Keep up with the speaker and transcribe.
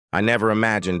I never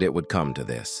imagined it would come to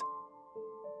this.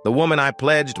 The woman I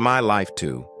pledged my life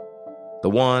to, the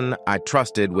one I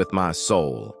trusted with my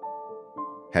soul,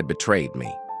 had betrayed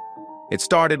me. It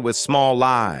started with small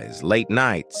lies, late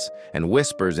nights, and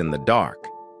whispers in the dark.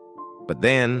 But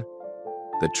then,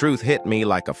 the truth hit me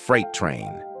like a freight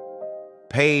train.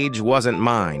 Paige wasn't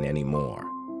mine anymore.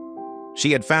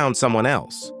 She had found someone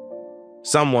else,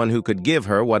 someone who could give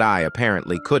her what I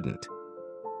apparently couldn't.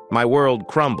 My world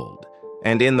crumbled,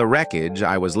 and in the wreckage,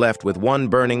 I was left with one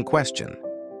burning question.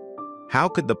 How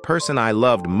could the person I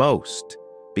loved most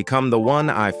become the one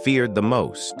I feared the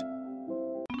most?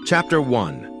 Chapter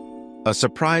 1. A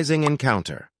Surprising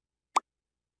Encounter.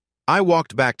 I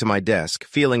walked back to my desk,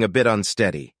 feeling a bit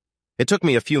unsteady. It took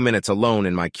me a few minutes alone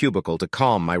in my cubicle to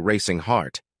calm my racing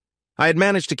heart. I had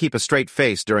managed to keep a straight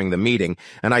face during the meeting,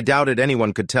 and I doubted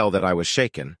anyone could tell that I was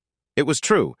shaken. It was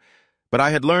true, but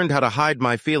I had learned how to hide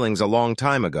my feelings a long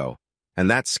time ago, and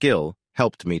that skill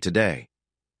helped me today.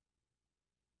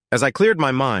 As I cleared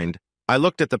my mind, I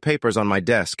looked at the papers on my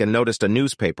desk and noticed a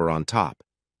newspaper on top.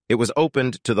 It was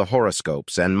opened to the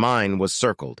horoscopes, and mine was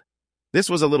circled. This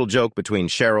was a little joke between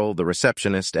Cheryl, the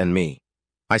receptionist, and me.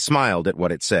 I smiled at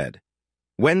what it said.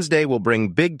 Wednesday will bring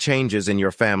big changes in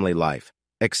your family life.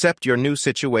 Accept your new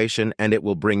situation and it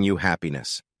will bring you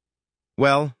happiness.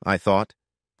 Well, I thought,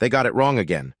 they got it wrong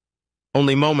again.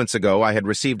 Only moments ago, I had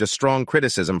received a strong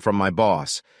criticism from my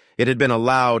boss. It had been a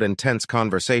loud and tense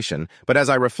conversation, but as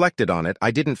I reflected on it,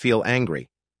 I didn't feel angry.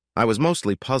 I was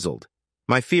mostly puzzled.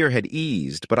 My fear had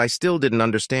eased, but I still didn't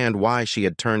understand why she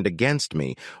had turned against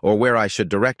me or where I should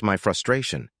direct my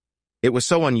frustration. It was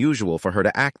so unusual for her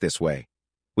to act this way.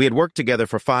 We had worked together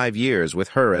for 5 years with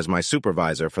her as my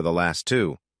supervisor for the last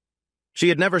 2. She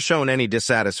had never shown any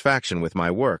dissatisfaction with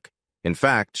my work. In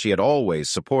fact, she had always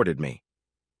supported me.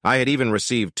 I had even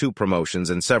received 2 promotions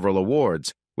and several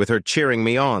awards, with her cheering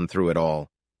me on through it all.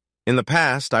 In the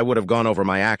past, I would have gone over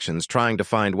my actions trying to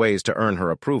find ways to earn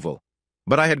her approval.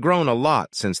 But I had grown a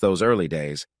lot since those early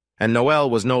days, and Noelle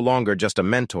was no longer just a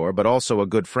mentor but also a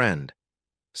good friend.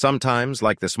 Sometimes,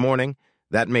 like this morning,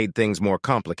 that made things more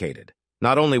complicated.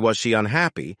 Not only was she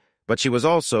unhappy, but she was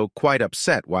also quite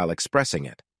upset while expressing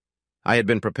it. I had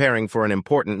been preparing for an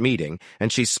important meeting,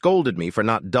 and she scolded me for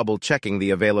not double-checking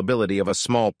the availability of a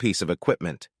small piece of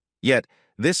equipment. Yet,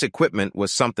 this equipment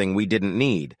was something we didn't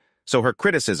need, so her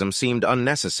criticism seemed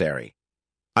unnecessary.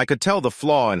 I could tell the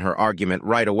flaw in her argument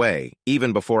right away,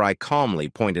 even before I calmly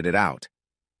pointed it out.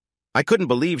 I couldn't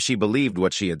believe she believed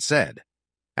what she had said.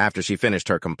 After she finished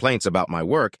her complaints about my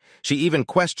work, she even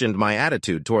questioned my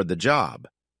attitude toward the job.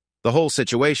 The whole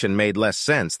situation made less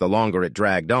sense the longer it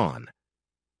dragged on.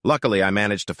 Luckily, I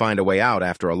managed to find a way out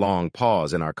after a long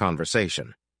pause in our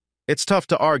conversation. It's tough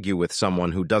to argue with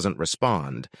someone who doesn't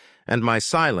respond, and my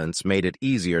silence made it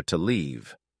easier to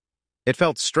leave. It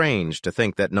felt strange to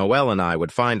think that Noelle and I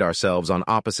would find ourselves on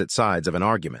opposite sides of an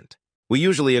argument. We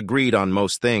usually agreed on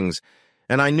most things,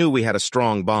 and I knew we had a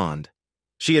strong bond.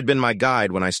 She had been my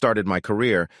guide when I started my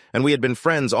career, and we had been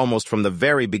friends almost from the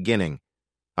very beginning.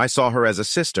 I saw her as a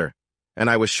sister,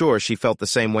 and I was sure she felt the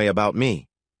same way about me.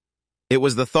 It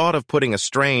was the thought of putting a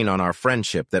strain on our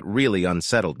friendship that really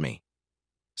unsettled me.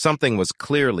 Something was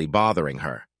clearly bothering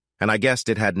her, and I guessed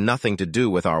it had nothing to do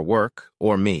with our work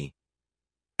or me.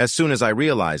 As soon as I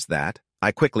realized that,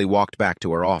 I quickly walked back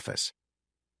to her office.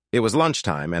 It was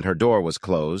lunchtime, and her door was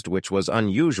closed, which was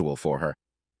unusual for her.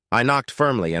 I knocked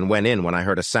firmly and went in when I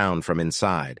heard a sound from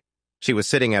inside. She was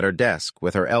sitting at her desk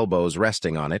with her elbows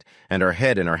resting on it and her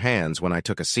head in her hands when I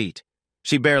took a seat.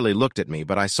 She barely looked at me,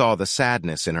 but I saw the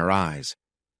sadness in her eyes.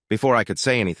 Before I could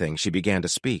say anything, she began to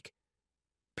speak.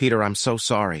 "Peter, I'm so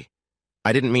sorry.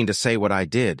 I didn't mean to say what I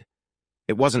did.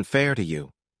 It wasn't fair to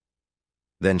you."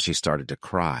 Then she started to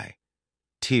cry,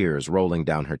 tears rolling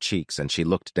down her cheeks, and she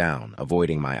looked down,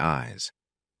 avoiding my eyes.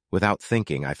 Without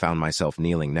thinking, I found myself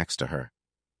kneeling next to her.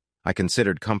 I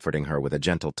considered comforting her with a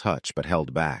gentle touch, but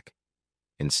held back.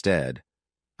 Instead,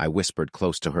 I whispered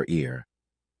close to her ear,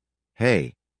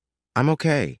 "Hey, I'm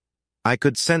okay. I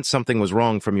could sense something was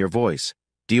wrong from your voice.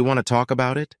 Do you want to talk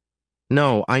about it?"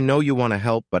 "No, I know you want to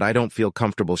help, but I don't feel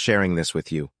comfortable sharing this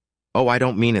with you." "Oh, I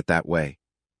don't mean it that way."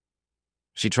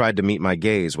 She tried to meet my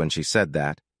gaze when she said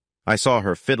that. I saw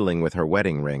her fiddling with her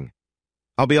wedding ring.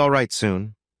 "I'll be all right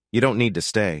soon. You don't need to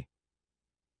stay."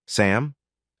 "Sam?"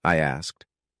 I asked.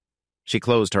 She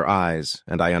closed her eyes,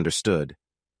 and I understood.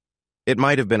 It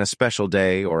might have been a special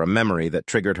day or a memory that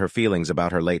triggered her feelings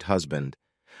about her late husband.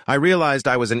 I realized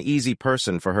I was an easy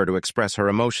person for her to express her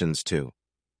emotions to.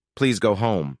 "Please go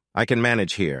home. I can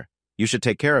manage here. You should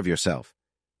take care of yourself.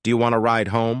 Do you want a ride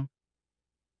home?"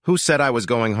 "Who said I was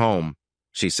going home?"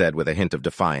 she said with a hint of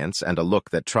defiance and a look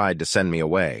that tried to send me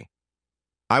away.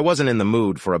 I wasn't in the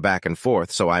mood for a back and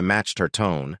forth, so I matched her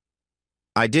tone.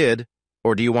 I did,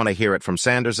 or do you want to hear it from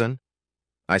Sanderson?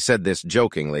 I said this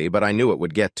jokingly, but I knew it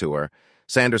would get to her.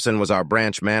 Sanderson was our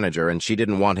branch manager, and she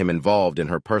didn't want him involved in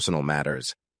her personal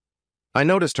matters. I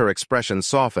noticed her expression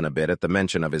soften a bit at the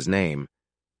mention of his name.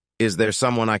 Is there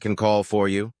someone I can call for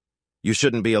you? You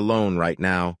shouldn't be alone right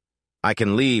now. I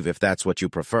can leave if that's what you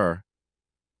prefer.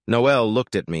 Noelle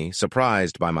looked at me,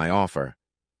 surprised by my offer.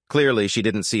 Clearly, she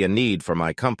didn't see a need for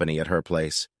my company at her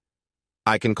place.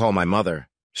 I can call my mother.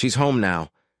 She's home now,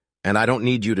 and I don't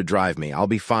need you to drive me. I'll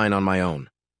be fine on my own.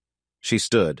 She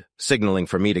stood, signaling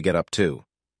for me to get up too.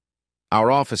 Our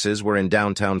offices were in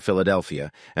downtown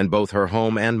Philadelphia, and both her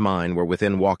home and mine were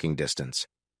within walking distance.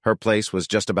 Her place was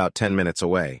just about 10 minutes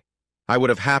away. I would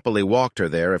have happily walked her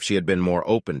there if she had been more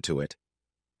open to it.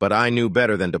 But I knew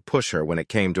better than to push her when it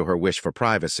came to her wish for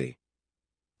privacy.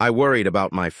 I worried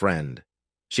about my friend.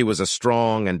 She was a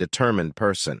strong and determined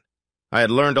person. I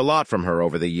had learned a lot from her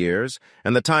over the years,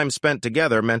 and the time spent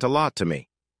together meant a lot to me.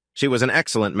 She was an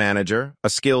excellent manager, a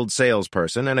skilled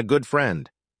salesperson, and a good friend.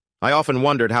 I often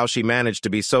wondered how she managed to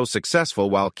be so successful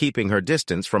while keeping her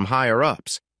distance from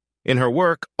higher-ups. In her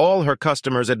work, all her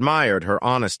customers admired her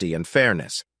honesty and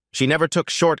fairness. She never took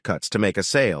shortcuts to make a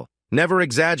sale, never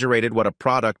exaggerated what a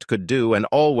product could do, and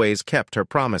always kept her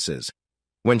promises.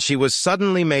 When she was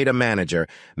suddenly made a manager,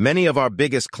 many of our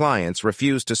biggest clients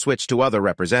refused to switch to other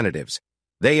representatives.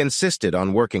 They insisted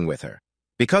on working with her.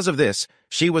 Because of this,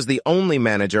 she was the only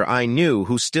manager I knew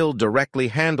who still directly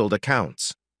handled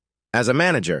accounts. As a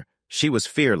manager, she was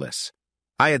fearless.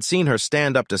 I had seen her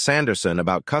stand up to Sanderson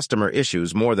about customer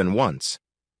issues more than once.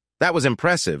 That was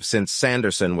impressive since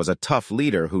Sanderson was a tough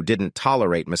leader who didn't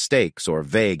tolerate mistakes or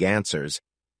vague answers.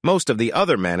 Most of the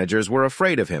other managers were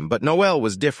afraid of him, but Noelle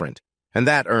was different, and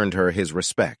that earned her his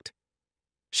respect.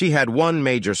 She had one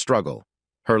major struggle,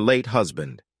 her late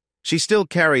husband. She still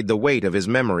carried the weight of his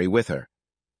memory with her.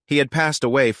 He had passed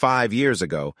away 5 years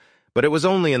ago, but it was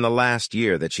only in the last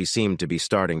year that she seemed to be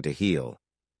starting to heal.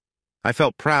 I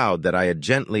felt proud that I had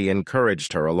gently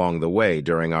encouraged her along the way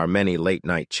during our many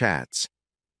late-night chats.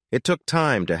 It took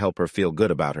time to help her feel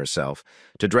good about herself,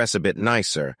 to dress a bit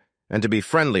nicer, and to be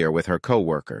friendlier with her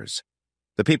co-workers.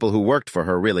 The people who worked for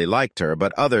her really liked her,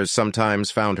 but others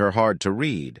sometimes found her hard to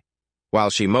read. While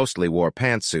she mostly wore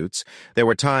pantsuits, there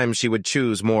were times she would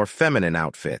choose more feminine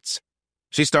outfits.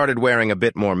 She started wearing a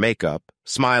bit more makeup,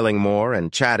 smiling more,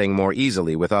 and chatting more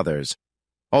easily with others.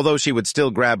 Although she would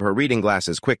still grab her reading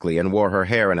glasses quickly and wore her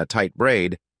hair in a tight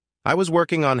braid, I was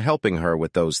working on helping her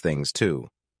with those things too.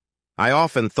 I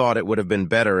often thought it would have been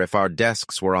better if our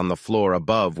desks were on the floor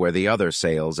above where the other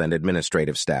sales and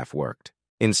administrative staff worked.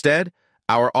 Instead,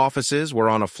 our offices were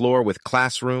on a floor with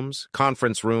classrooms,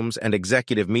 conference rooms, and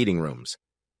executive meeting rooms.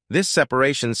 This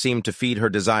separation seemed to feed her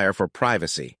desire for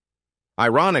privacy.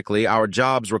 Ironically, our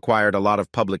jobs required a lot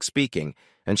of public speaking,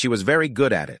 and she was very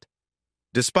good at it.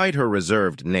 Despite her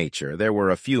reserved nature, there were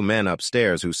a few men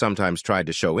upstairs who sometimes tried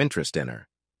to show interest in her.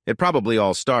 It probably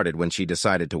all started when she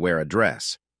decided to wear a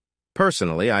dress.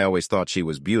 Personally, I always thought she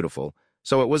was beautiful,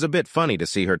 so it was a bit funny to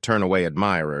see her turn away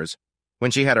admirers.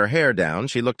 When she had her hair down,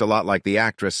 she looked a lot like the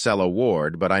actress Cella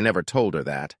Ward, but I never told her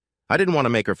that. I didn't want to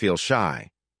make her feel shy.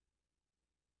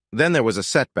 Then there was a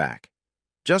setback.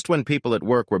 Just when people at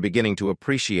work were beginning to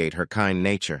appreciate her kind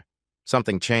nature,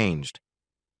 something changed.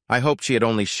 I hoped she had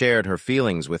only shared her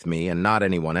feelings with me and not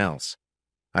anyone else.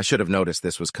 I should have noticed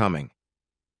this was coming.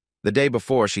 The day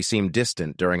before, she seemed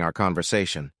distant during our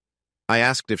conversation. I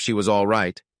asked if she was all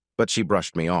right, but she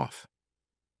brushed me off.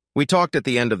 We talked at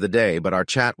the end of the day, but our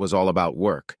chat was all about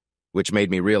work, which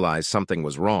made me realize something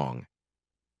was wrong.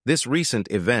 This recent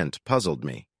event puzzled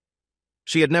me.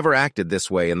 She had never acted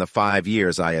this way in the 5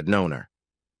 years I had known her.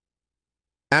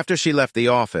 After she left the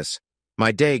office,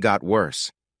 my day got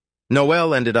worse.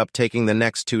 Noelle ended up taking the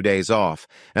next 2 days off,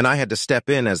 and I had to step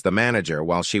in as the manager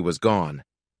while she was gone.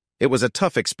 It was a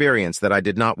tough experience that I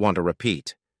did not want to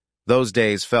repeat. Those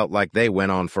days felt like they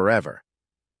went on forever.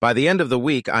 By the end of the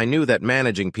week, I knew that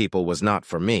managing people was not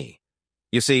for me.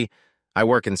 You see, I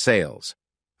work in sales.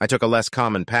 I took a less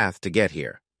common path to get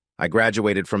here. I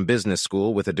graduated from business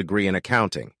school with a degree in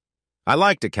accounting. I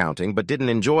liked accounting, but didn't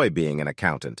enjoy being an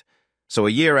accountant. So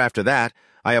a year after that,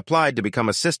 I applied to become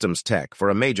a systems tech for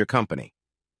a major company.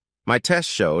 My test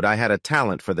showed I had a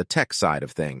talent for the tech side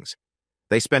of things.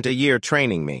 They spent a year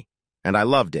training me, and I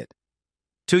loved it.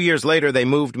 2 years later, they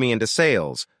moved me into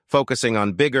sales, focusing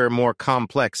on bigger, more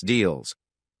complex deals.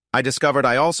 I discovered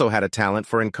I also had a talent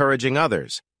for encouraging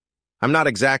others. I'm not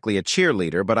exactly a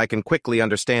cheerleader, but I can quickly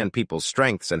understand people's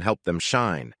strengths and help them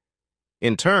shine.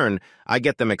 In turn, I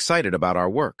get them excited about our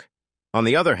work. On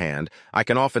the other hand, I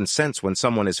can often sense when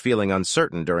someone is feeling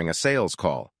uncertain during a sales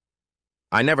call.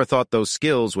 I never thought those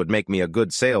skills would make me a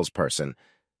good salesperson,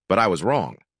 but I was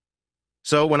wrong.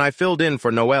 So when I filled in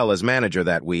for Noel as manager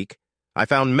that week, I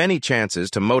found many chances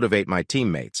to motivate my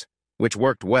teammates, which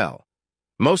worked well.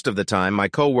 Most of the time, my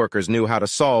coworkers knew how to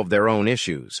solve their own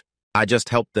issues. I just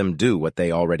helped them do what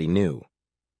they already knew.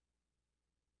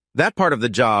 That part of the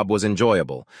job was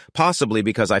enjoyable, possibly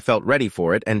because I felt ready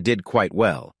for it and did quite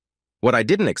well. What I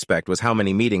didn't expect was how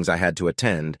many meetings I had to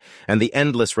attend and the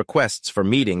endless requests for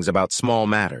meetings about small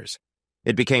matters.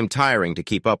 It became tiring to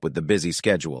keep up with the busy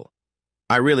schedule.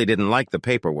 I really didn't like the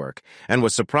paperwork and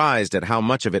was surprised at how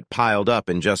much of it piled up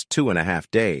in just 2.5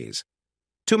 days.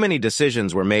 Too many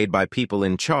decisions were made by people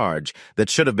in charge that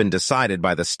should have been decided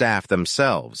by the staff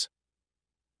themselves.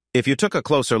 If you took a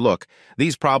closer look,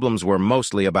 these problems were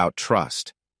mostly about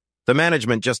trust. The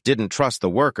management just didn't trust the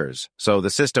workers, so the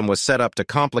system was set up to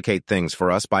complicate things for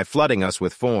us by flooding us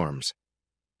with forms.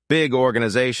 Big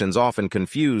organizations often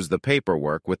confuse the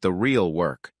paperwork with the real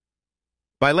work.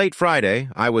 By late Friday,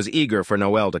 I was eager for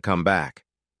Noelle to come back.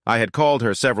 I had called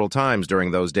her several times during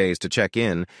those days to check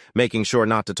in, making sure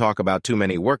not to talk about too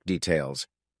many work details.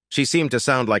 She seemed to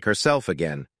sound like herself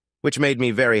again, which made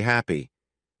me very happy.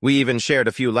 We even shared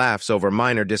a few laughs over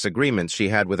minor disagreements she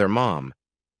had with her mom.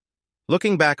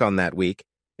 Looking back on that week,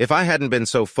 if I hadn't been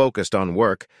so focused on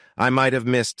work, I might have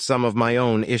missed some of my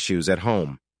own issues at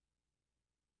home.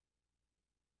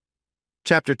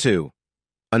 Chapter 2.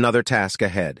 Another Task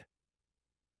Ahead.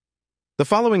 The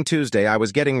following Tuesday, I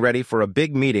was getting ready for a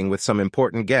big meeting with some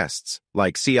important guests,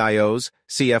 like CIOs,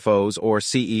 CFOs, or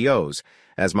CEOs,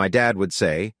 as my dad would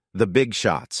say, the big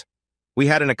shots. We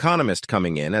had an economist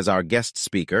coming in as our guest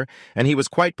speaker, and he was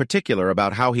quite particular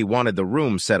about how he wanted the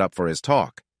room set up for his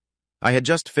talk. I had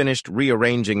just finished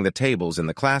rearranging the tables in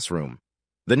the classroom.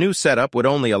 The new setup would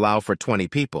only allow for 20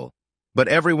 people, but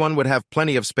everyone would have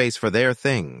plenty of space for their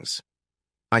things.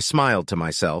 I smiled to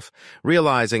myself,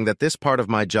 realizing that this part of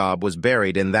my job was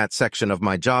buried in that section of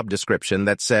my job description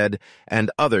that said,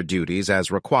 "and other duties as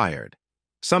required,"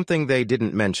 something they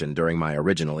didn't mention during my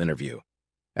original interview.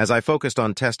 As I focused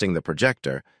on testing the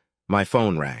projector, my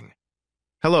phone rang.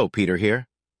 "Hello, Peter here.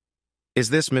 Is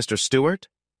this Mr. Stewart?"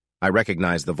 I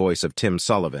recognized the voice of Tim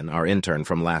Sullivan, our intern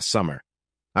from last summer.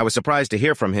 I was surprised to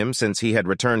hear from him since he had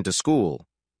returned to school.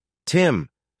 "Tim,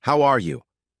 how are you?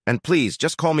 And please,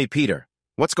 just call me Peter.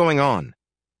 What's going on?"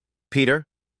 "Peter,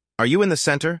 are you in the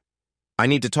center? I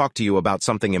need to talk to you about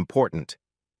something important."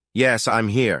 "Yes, I'm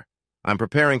here. I'm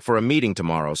preparing for a meeting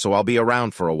tomorrow, so I'll be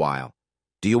around for a while.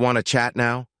 Do you want to chat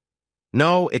now?"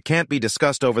 "No, it can't be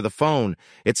discussed over the phone.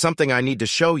 It's something I need to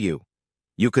show you.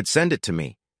 You could send it to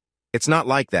me." "It's not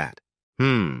like that."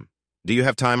 Do you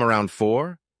have time around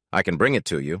 4? I can bring it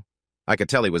to you." I could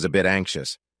tell he was a bit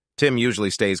anxious. Tim usually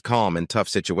stays calm in tough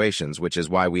situations, which is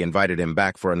why we invited him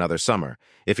back for another summer.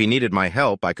 If he needed my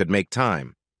help, I could make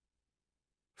time.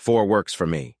 4 works for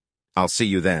me. I'll see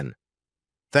you then.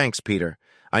 Thanks, Peter.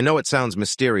 I know it sounds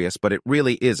mysterious, but it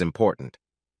really is important.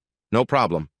 No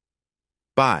problem.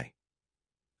 Bye.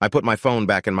 I put my phone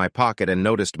back in my pocket and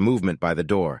noticed movement by the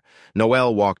door.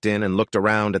 Noelle walked in and looked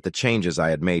around at the changes I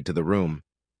had made to the room.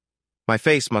 My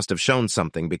face must have shown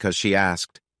something because she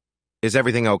asked, "Is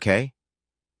everything okay?"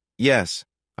 "Yes,"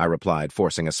 I replied,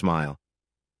 forcing a smile.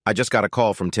 "I just got a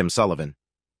call from Tim Sullivan."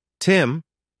 "Tim?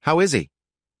 How is he?"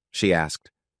 she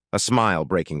asked, a smile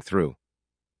breaking through.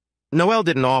 Noelle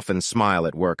didn't often smile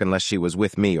at work unless she was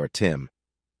with me or Tim.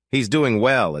 "He's doing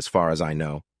well, as far as I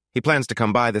know. He plans to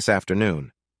come by this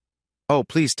afternoon." "Oh,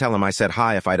 please tell him I said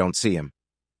hi if I don't see him."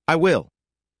 "I will."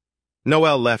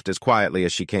 Noelle left as quietly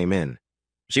as she came in.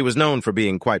 She was known for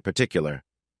being quite particular.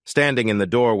 Standing in the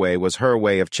doorway was her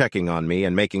way of checking on me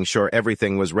and making sure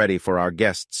everything was ready for our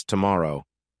guests tomorrow.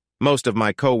 Most of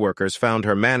my coworkers found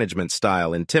her management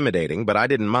style intimidating, but I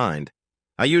didn't mind.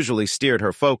 I usually steered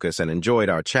her focus and enjoyed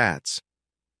our chats.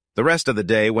 The rest of the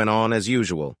day went on as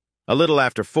usual. A little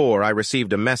after 4, I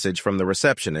received a message from the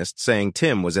receptionist saying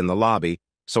Tim was in the lobby,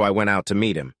 so I went out to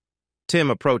meet him.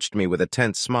 Tim approached me with a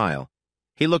tense smile.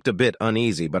 He looked a bit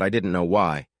uneasy, but I didn't know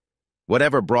why.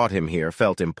 Whatever brought him here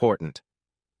felt important.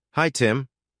 "Hi, Tim.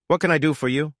 What can I do for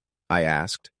you?" I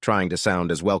asked, trying to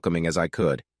sound as welcoming as I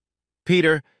could.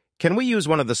 "Peter, can we use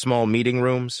one of the small meeting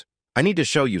rooms? I need to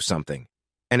show you something.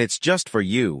 And it's just for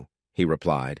you," he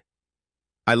replied.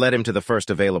 I led him to the first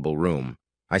available room.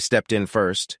 I stepped in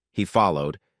first, he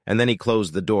followed, and then he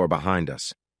closed the door behind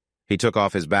us. He took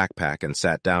off his backpack and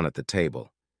sat down at the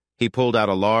table. He pulled out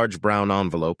a large brown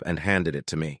envelope and handed it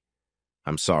to me.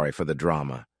 "I'm sorry for the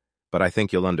drama, but I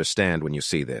think you'll understand when you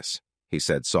see this," he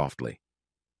said softly.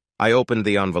 I opened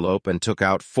the envelope and took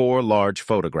out 4 large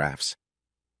photographs.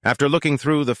 After looking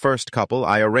through the first couple,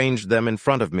 I arranged them in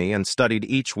front of me and studied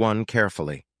each one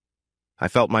carefully. I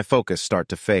felt my focus start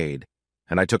to fade,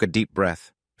 and I took a deep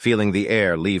breath, feeling the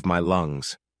air leave my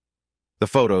lungs. The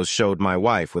photos showed my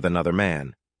wife with another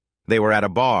man. They were at a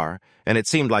bar, and it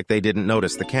seemed like they didn't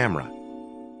notice the camera.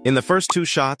 In the first 2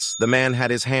 shots, the man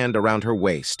had his hand around her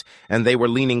waist, and they were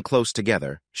leaning close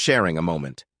together, sharing a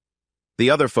moment. The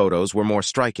other photos were more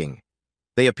striking.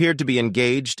 They appeared to be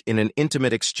engaged in an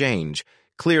intimate exchange,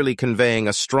 clearly conveying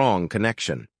a strong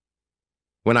connection.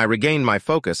 When I regained my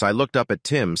focus, I looked up at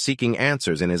Tim, seeking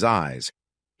answers in his eyes.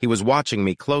 He was watching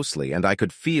me closely, and I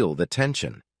could feel the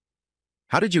tension.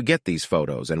 "How did you get these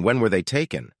photos, and when were they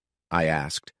taken?" I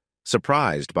asked,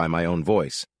 surprised by my own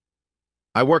voice.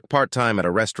 "I work part-time at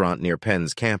a restaurant near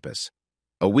Penn's campus.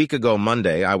 A week ago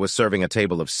Monday, I was serving a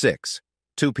table of 6,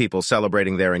 2 people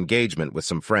celebrating their engagement with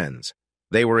some friends.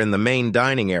 They were in the main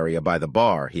dining area by the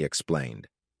bar," he explained.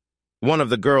 "One of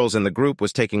the girls in the group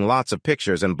was taking lots of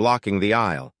pictures and blocking the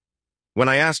aisle. When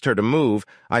I asked her to move,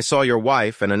 I saw your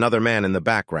wife and another man in the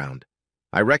background.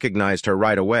 I recognized her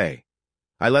right away.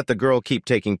 I let the girl keep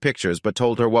taking pictures but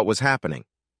told her what was happening.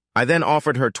 I then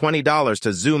offered her $20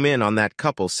 to zoom in on that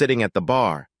couple sitting at the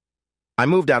bar. I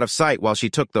moved out of sight while she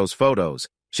took those photos.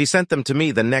 She sent them to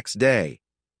me the next day.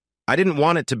 I didn't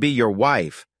want it to be your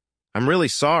wife. I'm really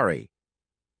sorry."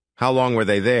 "How long were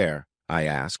they there?" I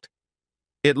asked.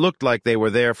 "It looked like they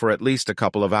were there for at least a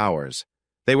couple of hours.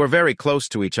 They were very close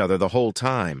to each other the whole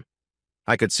time."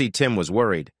 I could see Tim was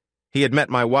worried. He had met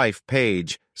my wife,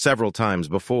 Paige, several times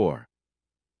before.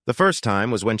 The first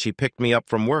time was when she picked me up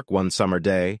from work one summer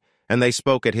day, and they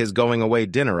spoke at his going-away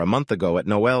dinner a month ago at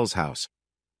Noel's house.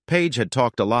 Paige had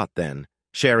talked a lot then,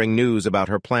 sharing news about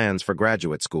her plans for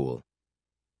graduate school.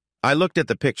 I looked at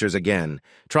the pictures again,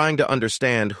 trying to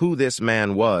understand who this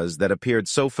man was that appeared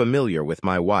so familiar with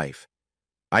my wife.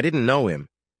 I didn't know him.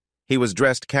 He was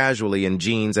dressed casually in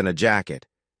jeans and a jacket.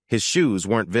 His shoes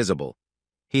weren't visible.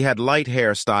 He had light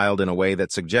hair styled in a way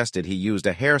that suggested he used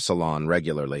a hair salon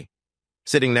regularly.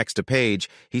 Sitting next to Paige,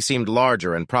 he seemed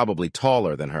larger and probably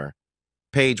taller than her.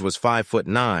 Paige was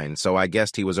 5'9", so I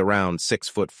guessed he was around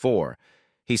 6'4".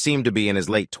 He seemed to be in his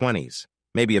late 20s,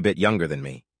 maybe a bit younger than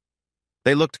me.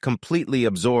 They looked completely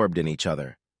absorbed in each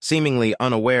other, seemingly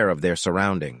unaware of their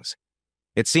surroundings.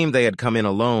 It seemed they had come in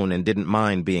alone and didn't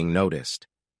mind being noticed.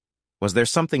 Was there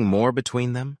something more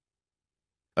between them?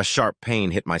 A sharp pain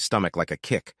hit my stomach like a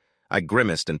kick. I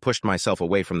grimaced and pushed myself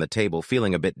away from the table,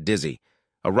 feeling a bit dizzy.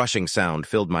 A rushing sound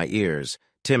filled my ears.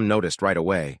 Tim noticed right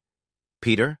away.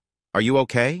 "Peter, are you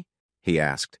okay?" he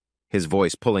asked, his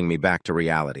voice pulling me back to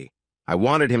reality. I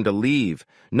wanted him to leave,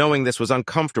 knowing this was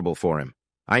uncomfortable for him.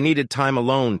 I needed time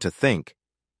alone to think.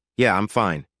 "Yeah, I'm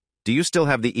fine. Do you still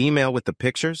have the email with the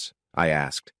pictures?" I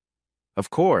asked. "Of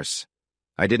course.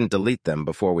 I didn't delete them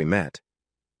before we met."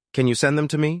 "Can you send them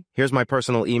to me? Here's my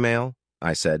personal email,"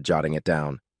 I said, jotting it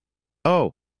down.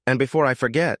 "Oh, and before I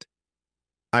forget..."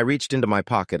 I reached into my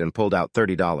pocket and pulled out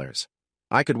 $30.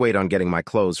 I could wait on getting my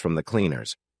clothes from the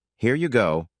cleaners. "Here you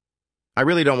go." "I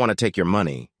really don't want to take your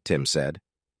money," Tim said.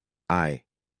 I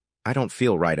don't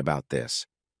feel right about this."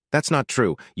 "That's not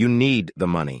true. You need the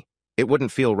money. It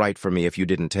wouldn't feel right for me if you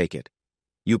didn't take it.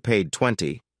 You paid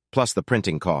 $20, plus the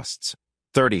printing costs.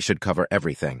 $30 should cover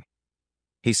everything."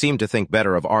 He seemed to think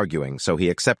better of arguing, so he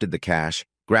accepted the cash,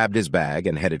 grabbed his bag,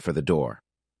 and headed for the door.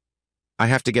 "I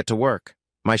have to get to work.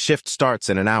 My shift starts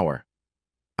in an hour."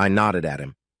 I nodded at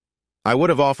him. I would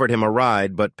have offered him a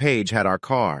ride, but Paige had our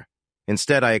car.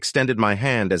 Instead, I extended my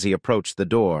hand as he approached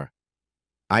the door.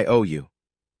 "I owe you."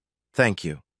 "Thank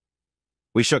you."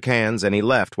 We shook hands, and he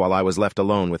left while I was left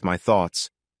alone with my thoughts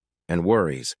and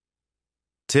worries.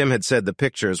 Tim had said the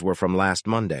pictures were from last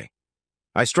Monday.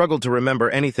 I struggled to remember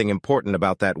anything important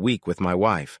about that week with my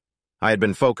wife. I had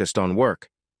been focused on work.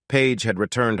 Paige had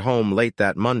returned home late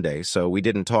that Monday, so we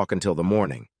didn't talk until the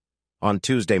morning. On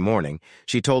Tuesday morning,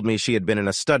 she told me she had been in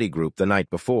a study group the night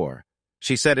before.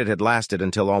 She said it had lasted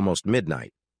until almost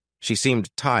midnight. She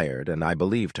seemed tired, and I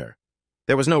believed her.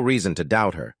 There was no reason to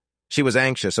doubt her. She was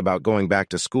anxious about going back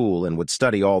to school and would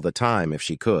study all the time if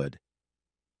she could.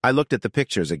 I looked at the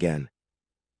pictures again.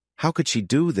 How could she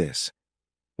do this?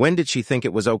 When did she think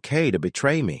it was okay to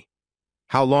betray me?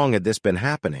 How long had this been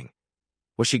happening?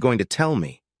 Was she going to tell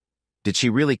me? Did she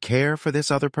really care for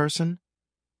this other person?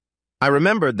 I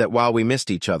remembered that while we missed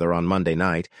each other on Monday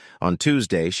night, on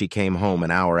Tuesday she came home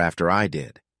an hour after I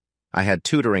did. I had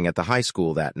tutoring at the high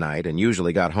school that night and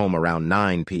usually got home around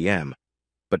 9 p.m.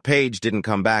 But Paige didn't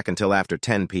come back until after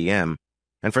 10 p.m.,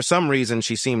 and for some reason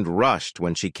she seemed rushed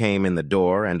when she came in the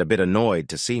door and a bit annoyed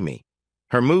to see me.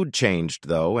 Her mood changed,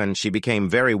 though, and she became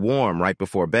very warm right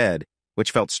before bed,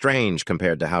 which felt strange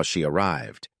compared to how she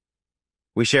arrived.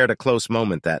 We shared a close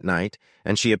moment that night,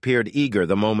 and she appeared eager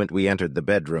the moment we entered the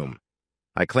bedroom.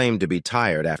 I claimed to be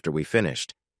tired after we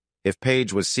finished. If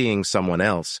Paige was seeing someone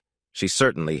else, she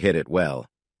certainly hid it well.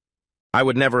 I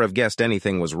would never have guessed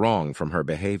anything was wrong from her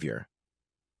behavior.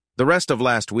 The rest of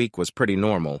last week was pretty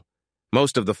normal.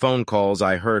 Most of the phone calls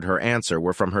I heard her answer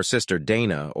were from her sister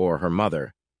Dana or her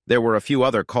mother. There were a few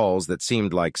other calls that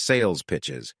seemed like sales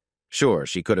pitches. Sure,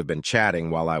 she could have been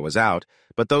chatting while I was out,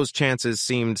 but those chances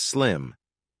seemed slim.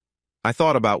 I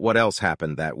thought about what else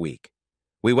happened that week.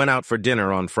 We went out for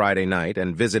dinner on Friday night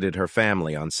and visited her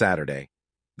family on Saturday.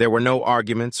 There were no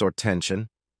arguments or tension.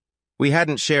 We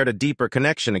hadn't shared a deeper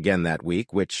connection again that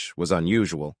week, which was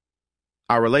unusual.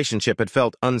 Our relationship had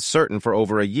felt uncertain for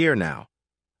over a year now.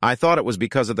 I thought it was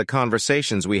because of the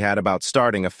conversations we had about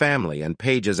starting a family and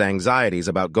Paige's anxieties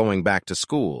about going back to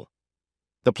school.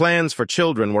 The plans for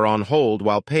children were on hold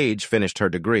while Paige finished her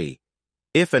degree.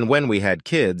 If and when we had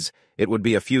kids, it would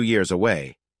be a few years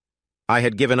away. I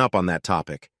had given up on that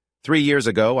topic. 3 years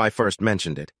ago, I first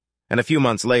mentioned it, and a few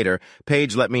months later,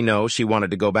 Paige let me know she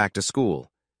wanted to go back to school.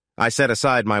 I set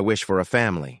aside my wish for a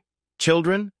family.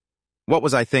 Children? What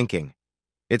was I thinking?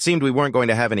 It seemed we weren't going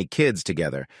to have any kids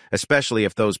together, especially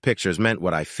if those pictures meant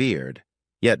what I feared.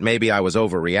 Yet maybe I was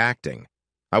overreacting.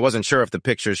 I wasn't sure if the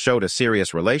pictures showed a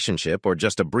serious relationship or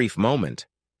just a brief moment.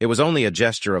 It was only a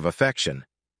gesture of affection.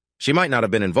 She might not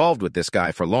have been involved with this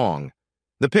guy for long.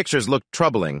 The pictures looked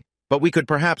troubling, but we could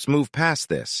perhaps move past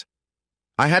this.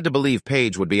 I had to believe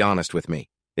Paige would be honest with me.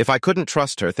 If I couldn't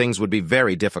trust her, things would be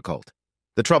very difficult.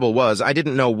 The trouble was, I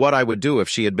didn't know what I would do if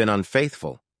she had been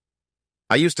unfaithful.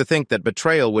 I used to think that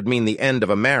betrayal would mean the end of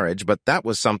a marriage, but that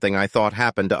was something I thought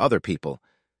happened to other people.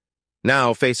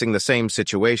 Now, facing the same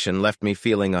situation left me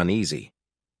feeling uneasy.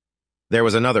 There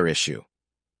was another issue.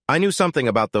 I knew something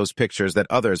about those pictures that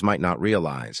others might not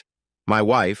realize. My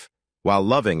wife, while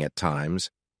loving at times,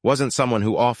 wasn't someone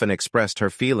who often expressed her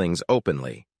feelings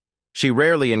openly. She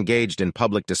rarely engaged in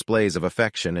public displays of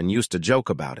affection and used to joke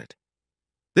about it.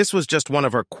 This was just one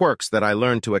of her quirks that I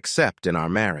learned to accept in our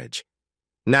marriage.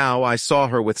 Now I saw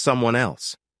her with someone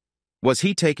else. Was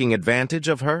he taking advantage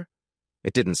of her?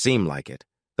 It didn't seem like it.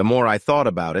 The more I thought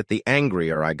about it, the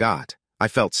angrier I got. I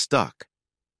felt stuck.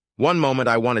 One moment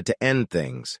I wanted to end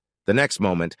things. The next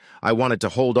moment, I wanted to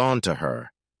hold on to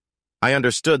her. I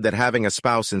understood that having a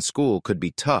spouse in school could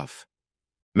be tough.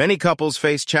 Many couples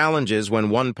face challenges when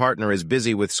one partner is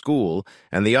busy with school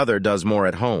and the other does more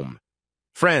at home.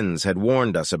 Friends had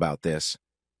warned us about this.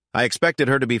 I expected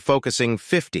her to be focusing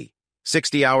 50,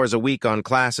 60 hours a week on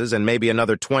classes and maybe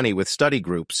another 20 with study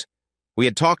groups. We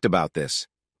had talked about this,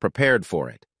 prepared for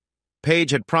it.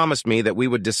 Paige had promised me that we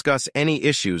would discuss any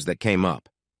issues that came up.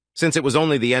 Since it was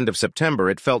only the end of September,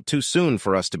 it felt too soon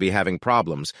for us to be having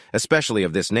problems, especially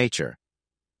of this nature.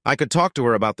 I could talk to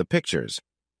her about the pictures,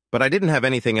 but I didn't have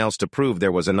anything else to prove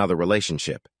there was another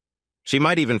relationship. She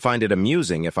might even find it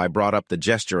amusing if I brought up the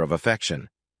gesture of affection.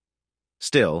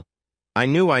 Still, I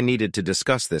knew I needed to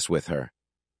discuss this with her.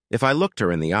 If I looked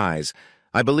her in the eyes,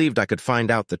 I believed I could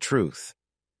find out the truth.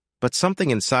 But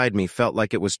something inside me felt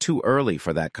like it was too early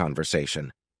for that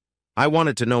conversation. I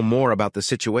wanted to know more about the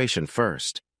situation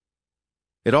first.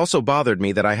 It also bothered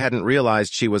me that I hadn't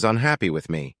realized she was unhappy with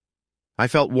me. I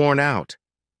felt worn out.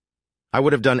 I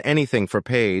would have done anything for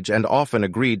Paige and often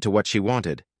agreed to what she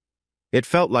wanted. It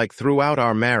felt like throughout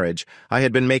our marriage, I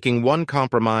had been making one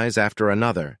compromise after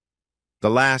another. The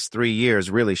last 3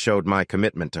 years really showed my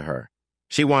commitment to her.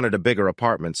 She wanted a bigger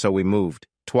apartment, so we moved,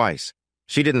 twice.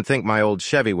 She didn't think my old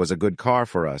Chevy was a good car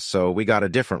for us, so we got a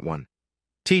different one.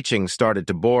 Teaching started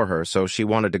to bore her, so she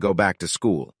wanted to go back to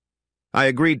school. I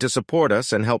agreed to support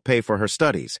us and help pay for her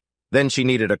studies. Then she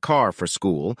needed a car for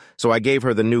school, so I gave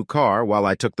her the new car while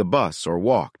I took the bus or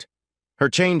walked. Her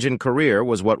change in career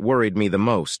was what worried me the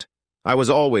most. I was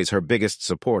always her biggest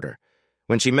supporter.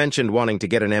 When she mentioned wanting to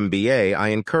get an MBA, I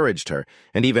encouraged her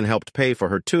and even helped pay for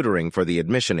her tutoring for the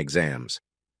admission exams.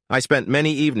 I spent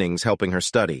many evenings helping her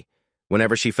study.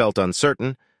 Whenever she felt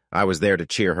uncertain, I was there to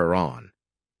cheer her on.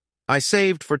 I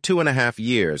saved for 2.5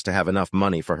 years to have enough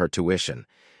money for her tuition.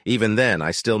 Even then,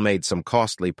 I still made some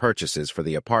costly purchases for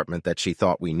the apartment that she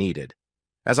thought we needed.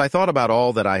 As I thought about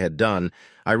all that I had done,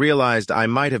 I realized I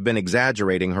might have been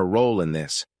exaggerating her role in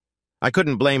this. I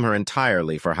couldn't blame her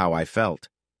entirely for how I felt.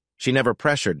 She never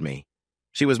pressured me.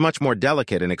 She was much more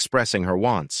delicate in expressing her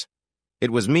wants.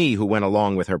 It was me who went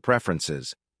along with her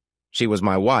preferences. She was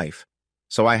my wife,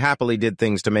 so I happily did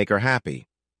things to make her happy.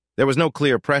 There was no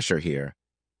clear pressure here.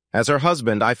 As her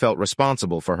husband, I felt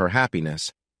responsible for her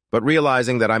happiness. but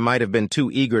realizing that I might have been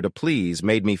too eager to please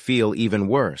made me feel even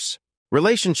worse.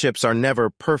 Relationships are never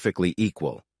perfectly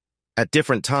equal. At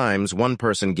different times, one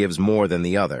person gives more than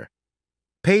the other.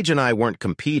 Paige and I weren't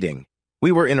competing.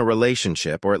 We were in a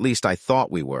relationship, or at least I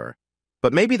thought we were.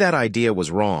 But maybe that idea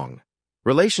was wrong.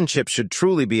 Relationships should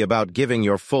truly be about giving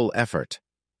your full effort.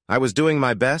 I was doing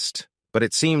my best, but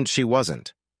it seemed she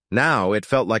wasn't. Now it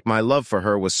felt like my love for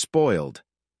her was spoiled.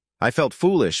 I felt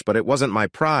foolish, but it wasn't my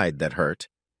pride that hurt.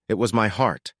 It was my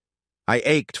heart. I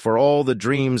ached for all the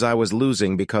dreams I was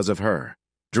losing because of her,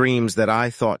 dreams that I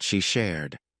thought she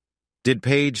shared. Did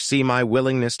Paige see my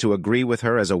willingness to agree with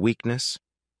her as a weakness?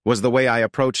 Was the way I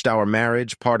approached our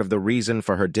marriage part of the reason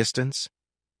for her distance?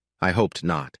 I hoped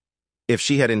not. If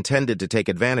she had intended to take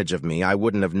advantage of me, I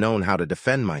wouldn't have known how to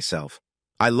defend myself.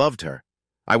 I loved her.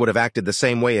 I would have acted the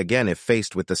same way again if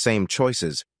faced with the same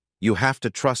choices. You have to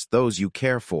trust those you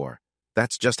care for.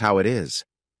 That's just how it is.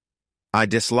 I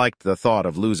disliked the thought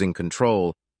of losing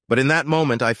control, but in that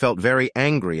moment I felt very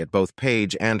angry at both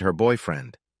Paige and her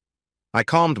boyfriend. I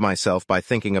calmed myself by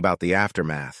thinking about the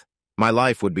aftermath. My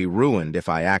life would be ruined if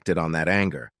I acted on that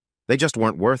anger. They just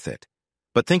weren't worth it.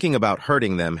 But thinking about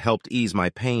hurting them helped ease my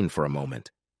pain for a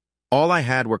moment. All I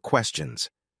had were questions.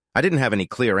 I didn't have any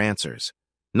clear answers.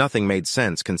 Nothing made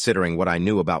sense considering what I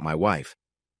knew about my wife.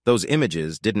 Those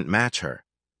images didn't match her.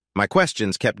 My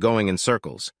questions kept going in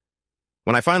circles.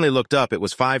 When I finally looked up, it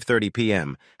was 5:30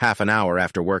 p.m., half an hour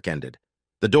after work ended.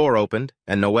 The door opened,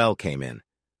 and Noelle came in.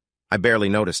 I barely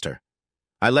noticed her.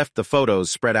 I left the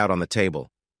photos spread out on the table.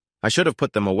 I should have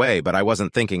put them away, but I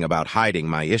wasn't thinking about hiding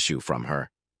my issue from her.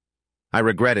 I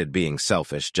regretted being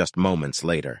selfish just moments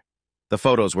later. The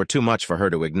photos were too much for her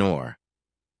to ignore.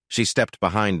 She stepped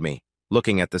behind me,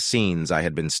 looking at the scenes I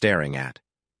had been staring at.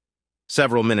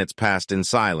 Several minutes passed in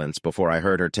silence before I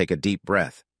heard her take a deep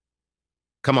breath.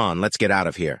 "Come on, let's get out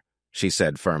of here," she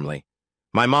said firmly.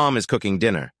 "My mom is cooking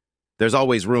dinner. There's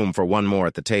always room for one more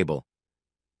at the table."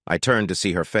 I turned to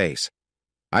see her face.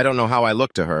 I don't know how I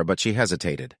looked to her, but she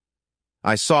hesitated.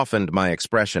 I softened my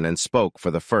expression and spoke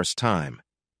for the first time.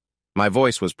 My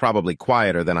voice was probably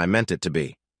quieter than I meant it to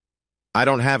be. "I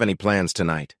don't have any plans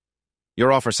tonight.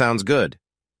 Your offer sounds good."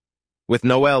 With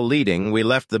Noelle leading, we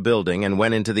left the building and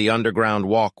went into the underground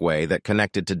walkway that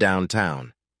connected to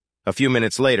downtown. A few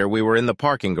minutes later, we were in the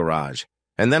parking garage,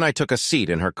 and then I took a seat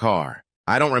in her car.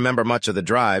 I don't remember much of the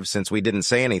drive since we didn't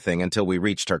say anything until we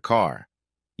reached her car.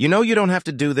 "You know you don't have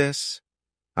to do this."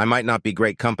 "I might not be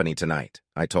great company tonight,"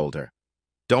 I told her.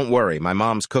 "Don't worry, my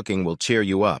mom's cooking will cheer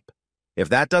you up. If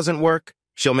that doesn't work,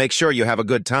 she'll make sure you have a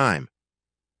good time."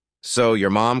 "So your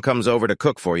mom comes over to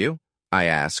cook for you?" I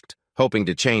asked, hoping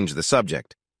to change the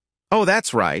subject. "Oh,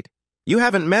 that's right. You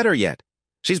haven't met her yet.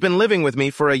 She's been living with me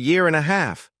for a year and a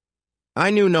half." I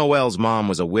knew Noelle's mom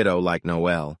was a widow like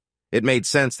Noelle. It made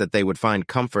sense that they would find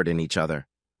comfort in each other.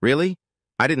 "Really?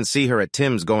 I didn't see her at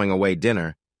Tim's going-away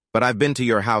dinner, but I've been to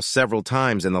your house several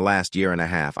times in the last year and a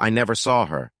half. I never saw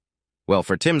her." Well,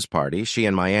 for Tim's party, she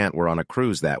and my aunt were on a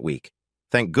cruise that week.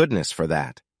 Thank goodness for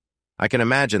that. I can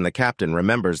imagine the captain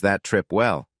remembers that trip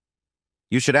well.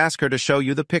 "You should ask her to show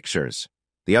you the pictures.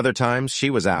 The other times, she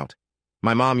was out.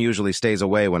 My mom usually stays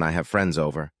away when I have friends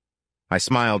over." I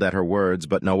smiled at her words,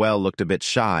 but Noelle looked a bit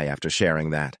shy after sharing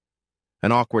that.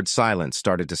 An awkward silence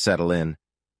started to settle in.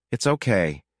 "It's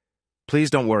okay. Please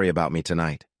don't worry about me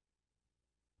tonight."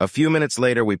 A few minutes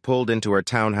later, we pulled into her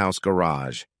townhouse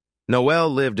garage. Noelle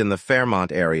lived in the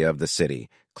Fairmont area of the city,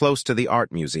 close to the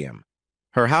art museum.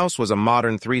 Her house was a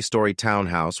modern 3-story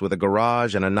townhouse with a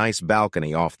garage and a nice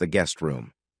balcony off the guest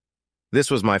room.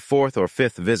 This was my 4th or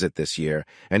 5th visit this year,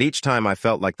 and each time I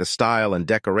felt like the style and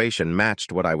decoration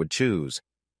matched what I would choose.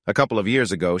 A couple of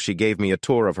years ago, she gave me a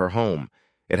tour of her home.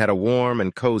 It had a warm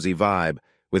and cozy vibe,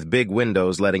 with big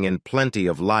windows letting in plenty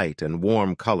of light and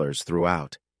warm colors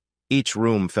throughout. Each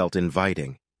room felt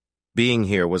inviting. Being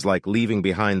here was like leaving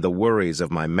behind the worries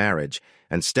of my marriage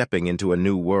and stepping into a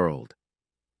new world.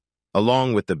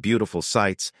 Along with the beautiful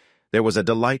sights, there was a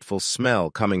delightful smell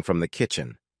coming from the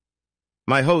kitchen.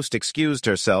 My host excused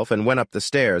herself and went up the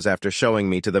stairs after showing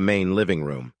me to the main living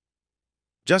room.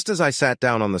 Just as I sat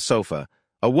down on the sofa,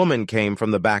 a woman came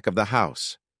from the back of the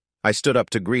house. I stood up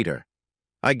to greet her.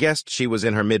 I guessed she was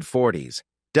in her mid-40s,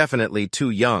 definitely too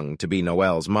young to be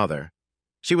Noelle's mother.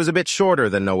 She was a bit shorter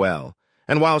than Noelle,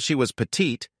 and while she was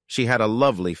petite, she had a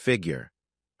lovely figure.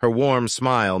 Her warm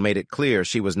smile made it clear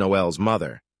she was Noelle's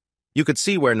mother. You could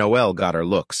see where Noelle got her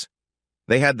looks.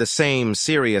 They had the same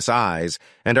serious eyes,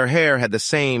 and her hair had the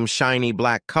same shiny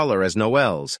black color as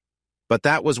Noelle's, but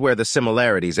that was where the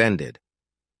similarities ended.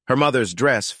 Her mother's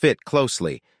dress fit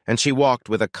closely, and she walked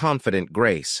with a confident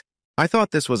grace. I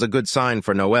thought this was a good sign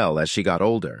for Noelle as she got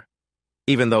older.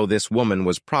 Even though this woman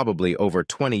was probably over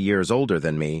 20 years older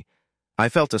than me, I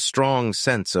felt a strong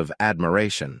sense of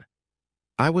admiration.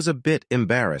 I was a bit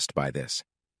embarrassed by this.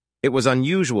 It was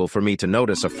unusual for me to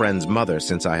notice a friend's mother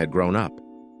since I had grown up.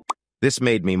 This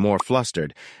made me more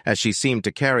flustered, as she seemed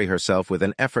to carry herself with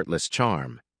an effortless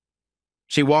charm.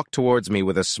 She walked towards me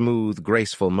with a smooth,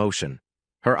 graceful motion.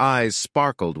 Her eyes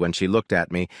sparkled when she looked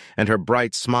at me, and her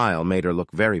bright smile made her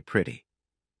look very pretty.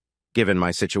 Given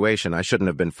my situation, I shouldn't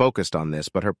have been focused on this,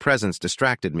 but her presence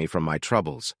distracted me from my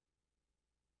troubles.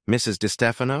 "Mrs.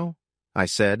 DiStefano?" I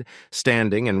said,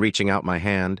 standing and reaching out my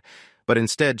hand, but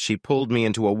instead she pulled me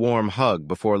into a warm hug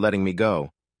before letting me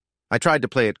go. I tried to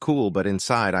play it cool, but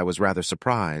inside I was rather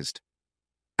surprised.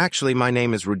 "Actually, my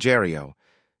name is Ruggiero.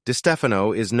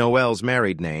 DiStefano is Noelle's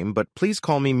married name, but please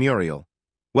call me Muriel.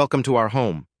 Welcome to our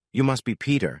home. You must be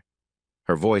Peter."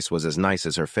 Her voice was as nice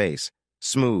as her face,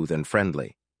 smooth and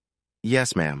friendly.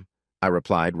 "Yes, ma'am," I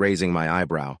replied, raising my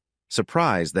eyebrow,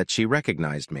 surprised that she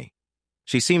recognized me.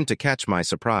 She seemed to catch my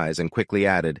surprise and quickly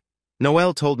added,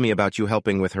 "Noelle told me about you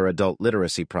helping with her adult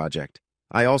literacy project.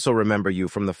 I also remember you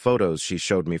from the photos she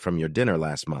showed me from your dinner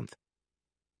last month.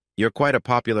 You're quite a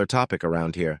popular topic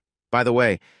around here. By the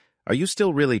way, are you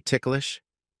still really ticklish?"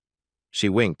 She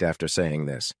winked after saying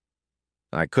this.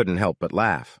 I couldn't help but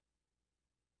laugh.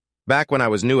 Back when I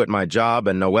was new at my job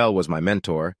and Noelle was my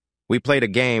mentor, we played a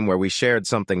game where we shared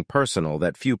something personal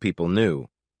that few people knew.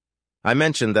 I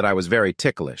mentioned that I was very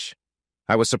ticklish.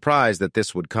 I was surprised that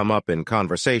this would come up in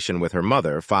conversation with her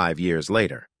mother 5 years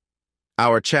later.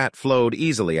 Our chat flowed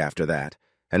easily after that,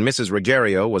 and Mrs.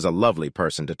 Ruggiero was a lovely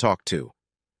person to talk to.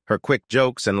 Her quick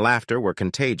jokes and laughter were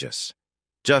contagious.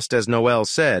 Just as Noelle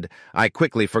said, I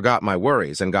quickly forgot my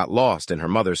worries and got lost in her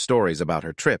mother's stories about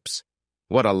her trips.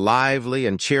 What a lively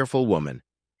and cheerful woman.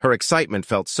 Her excitement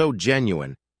felt so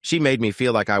genuine. She made me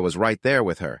feel like I was right there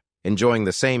with her, enjoying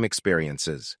the same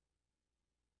experiences.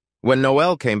 When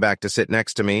Noelle came back to sit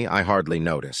next to me, I hardly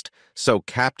noticed. So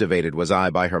captivated was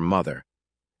I by her mother.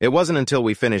 It wasn't until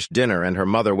we finished dinner and her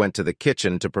mother went to the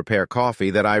kitchen to prepare coffee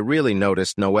that I really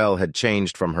noticed Noelle had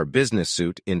changed from her business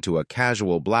suit into a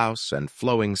casual blouse and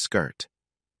flowing skirt.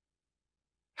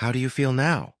 "How do you feel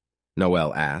now?"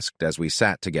 Noelle asked as we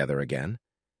sat together again.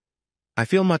 "I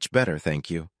feel much better,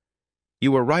 thank you.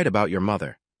 You were right about your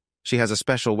mother. She has a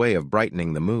special way of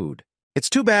brightening the mood. It's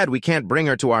too bad we can't bring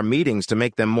her to our meetings to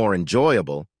make them more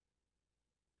enjoyable."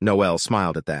 Noelle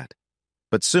smiled at that,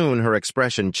 but soon her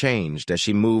expression changed as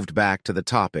she moved back to the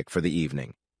topic for the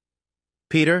evening.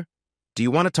 "Peter, do you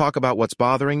want to talk about what's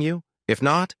bothering you? If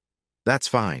not, that's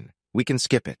fine. We can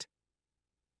skip it."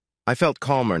 I felt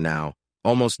calmer now,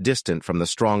 almost distant from the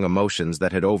strong emotions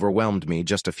that had overwhelmed me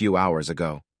just a few hours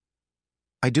ago.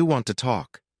 "I do want to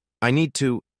talk. I need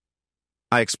to—"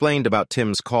 I explained about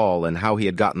Tim's call and how he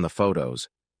had gotten the photos.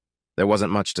 There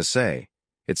wasn't much to say.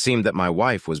 It seemed that my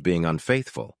wife was being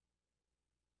unfaithful.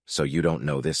 "So you don't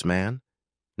know this man?"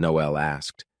 Noelle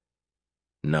asked.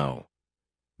 "No.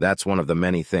 That's one of the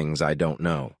many things I don't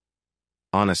know.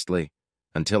 Honestly,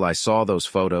 until I saw those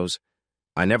photos,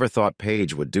 I never thought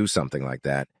Paige would do something like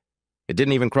that. It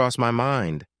didn't even cross my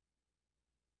mind."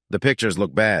 "The pictures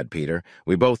look bad, Peter.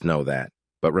 We both know that.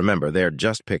 But remember, they're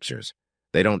just pictures.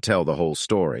 They don't tell the whole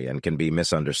story and can be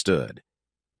misunderstood.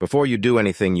 Before you do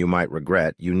anything you might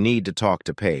regret, you need to talk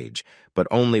to Paige, but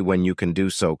only when you can do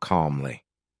so calmly.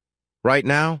 Right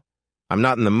now, I'm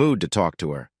not in the mood to talk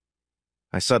to her."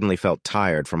 I suddenly felt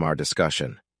tired from our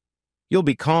discussion. "You'll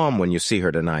be calm when you see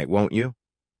her tonight, won't you?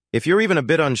 If you're even a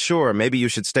bit unsure, maybe you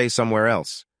should stay somewhere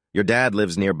else. Your dad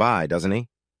lives nearby, doesn't he?"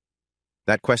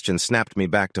 That question snapped me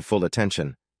back to full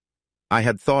attention. I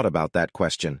had thought about that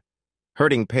question.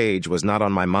 Hurting Paige was not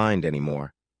on my mind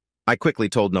anymore. I quickly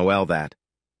told Noelle that.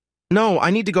 "No,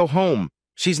 I need to go home.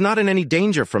 She's not in any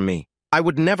danger from me. I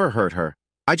would never hurt her.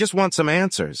 I just want some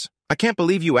answers. I can't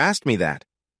believe you asked me that."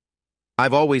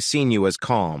 "I've always seen you as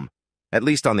calm, at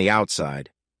least on the outside.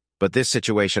 But this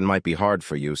situation might be hard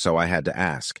for you, so I had to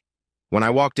ask. When I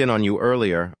walked in on you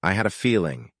earlier, I had a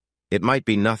feeling. It might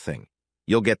be nothing.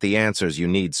 You'll get the answers you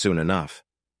need soon enough."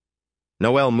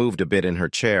 Noelle moved a bit in her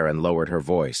chair and lowered her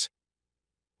voice.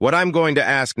 "What I'm going to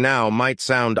ask now might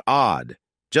sound odd.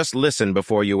 Just listen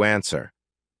before you answer.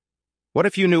 What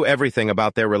if you knew everything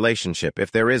about their relationship,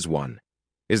 if there is one?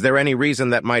 Is there any reason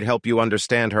that might help you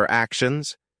understand her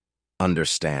actions?"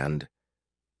 Understand?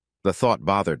 The thought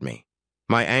bothered me.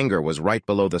 My anger was right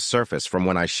below the surface from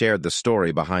when I shared the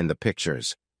story behind the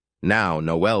pictures. Now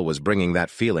Noelle was bringing that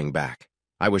feeling back.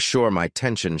 I was sure my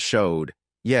tension showed.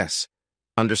 "Yes,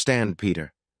 understand,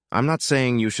 Peter. I'm not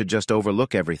saying you should just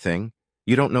overlook everything.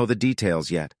 You don't know the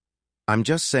details yet. I'm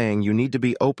just saying you need to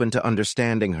be open to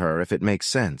understanding her if it makes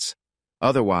sense.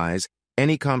 Otherwise,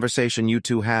 any conversation you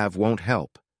two have won't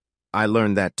help. I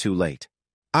learned that too late.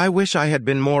 I wish I had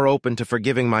been more open to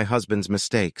forgiving my husband's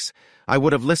mistakes. I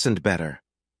would have listened better.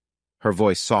 Her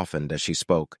voice softened as she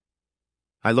spoke.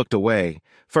 I looked away,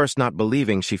 first not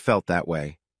believing she felt that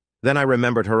way. Then I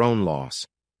remembered her own loss.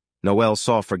 Noelle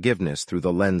saw forgiveness through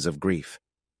the lens of grief.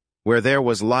 Where there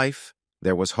was life,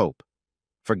 there was hope.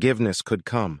 Forgiveness could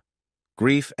come.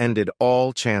 Grief ended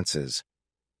all chances.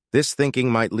 This thinking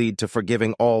might lead to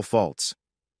forgiving all faults.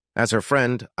 As her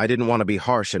friend, I didn't want to be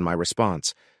harsh in my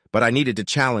response, but I needed to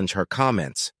challenge her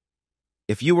comments.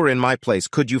 If you were in my place,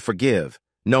 could you forgive,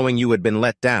 knowing you had been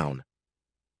let down?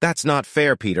 That's not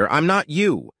fair, Peter. I'm not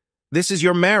you. This is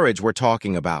your marriage we're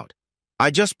talking about. I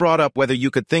just brought up whether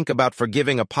you could think about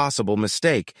forgiving a possible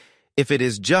mistake, if it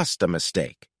is just a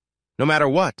mistake. No matter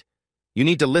what, you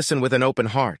need to listen with an open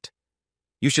heart.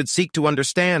 You should seek to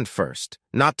understand first,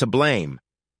 not to blame.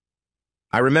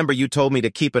 I remember you told me to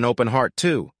keep an open heart,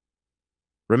 too.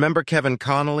 Remember Kevin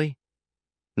Connolly?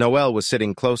 Noelle was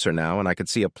sitting closer now, and I could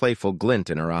see a playful glint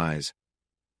in her eyes.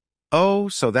 Oh,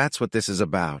 so that's what this is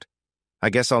about. I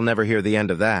guess I'll never hear the end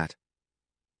of that.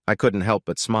 I couldn't help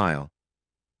but smile.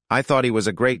 I thought he was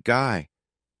a great guy.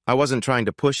 I wasn't trying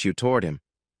to push you toward him.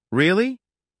 Really?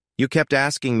 You kept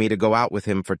asking me to go out with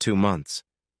him for 2 months.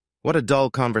 What a dull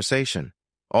conversation.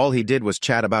 All he did was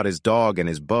chat about his dog and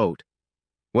his boat.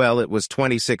 Well, it was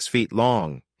 26 feet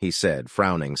long, he said,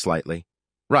 frowning slightly.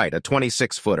 Right, a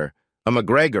 26-footer, a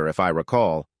McGregor if I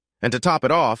recall. And to top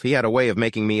it off, he had a way of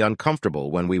making me uncomfortable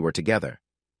when we were together.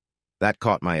 That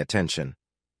caught my attention.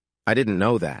 I didn't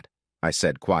know that, I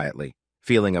said quietly,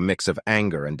 feeling a mix of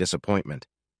anger and disappointment.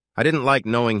 I didn't like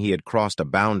knowing he had crossed a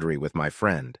boundary with my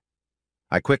friend.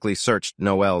 I quickly searched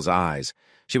Noelle's eyes.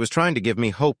 She was trying to give me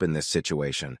hope in this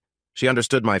situation. She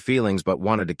understood my feelings but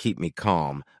wanted to keep me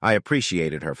calm. I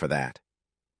appreciated her for that.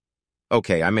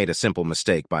 Okay, I made a simple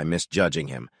mistake by misjudging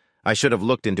him. I should have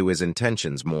looked into his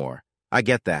intentions more. I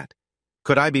get that.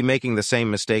 Could I be making the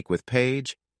same mistake with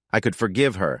Paige? I could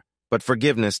forgive her, but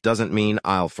forgiveness doesn't mean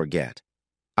I'll forget.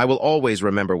 I will always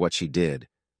remember what she did,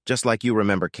 just like you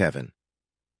remember Kevin.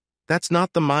 That's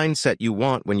not the mindset you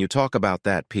want when you talk about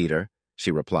that, Peter,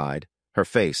 she replied, her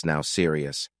face now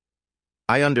serious.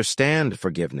 I understand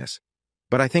forgiveness,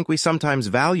 but I think we sometimes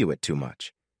value it too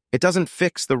much. It doesn't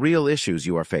fix the real issues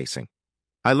you are facing.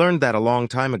 I learned that a long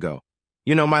time ago.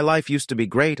 You know, my life used to be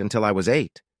great until I was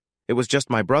 8. It was just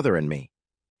my brother and me.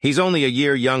 He's only a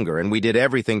year younger, and we did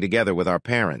everything together with our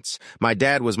parents. My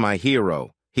dad was my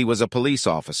hero. He was a police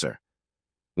officer.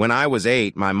 When I was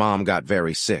 8, my mom got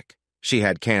very sick. She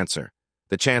had cancer.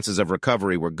 The chances of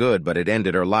recovery were good, but it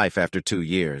ended her life after 2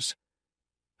 years.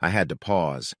 I had to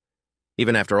pause.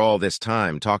 Even after all this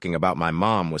time, talking about my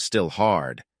mom was still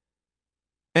hard.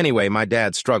 Anyway, my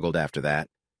dad struggled after that.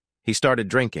 He started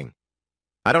drinking.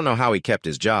 I don't know how he kept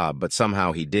his job, but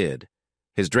somehow he did.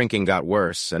 His drinking got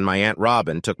worse, and my Aunt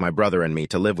Robin took my brother and me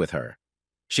to live with her.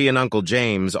 She and Uncle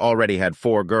James already had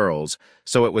 4 girls,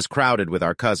 so it was crowded with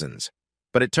our cousins.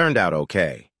 But it turned out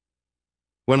okay.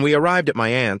 When we arrived at my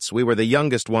aunt's, we were the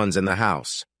youngest ones in the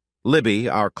house. Libby,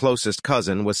 our closest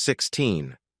cousin, was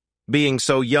 16. Being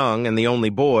so young and the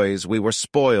only boys, we were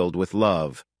spoiled with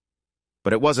love.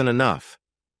 But it wasn't enough.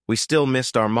 We still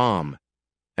missed our mom.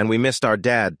 And we missed our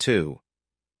dad, too.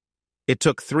 It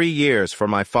took 3 years for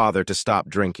my father to stop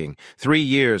drinking, 3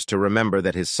 years to remember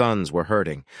that his sons were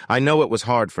hurting. I know it was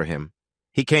hard for him.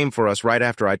 He came for us right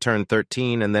after I turned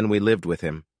 13, and then we lived with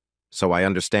him. So I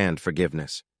understand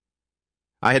forgiveness.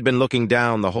 I had been looking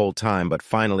down the whole time, but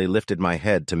finally lifted my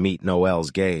head to meet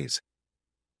Noelle's gaze.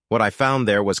 What I found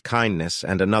there was kindness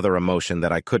and another emotion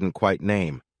that I couldn't quite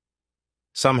name.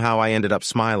 Somehow I ended up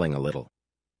smiling a little.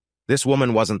 This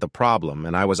woman wasn't the problem,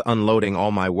 and I was unloading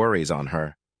all my worries on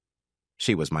her.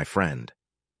 She was my friend.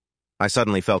 I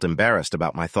suddenly felt embarrassed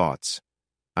about my thoughts.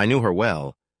 I knew her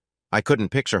well. I couldn't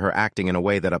picture her acting in a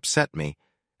way that upset me,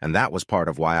 and that was part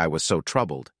of why I was so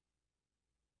troubled.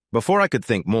 Before I could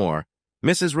think more,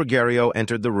 Mrs. Ruggiero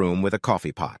entered the room with a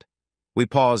coffee pot. We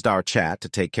paused our chat to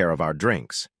take care of our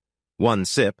drinks. 1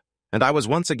 sip, and I was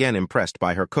once again impressed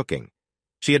by her cooking.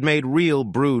 She had made real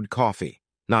brewed coffee,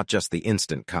 not just the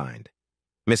instant kind.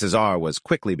 Mrs. R was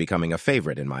quickly becoming a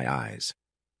favorite in my eyes.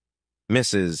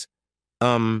 Mrs.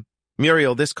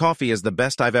 Muriel, this coffee is the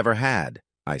best I've ever had,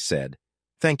 I said.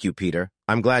 Thank you, Peter.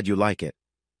 I'm glad you like it.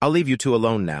 I'll leave you two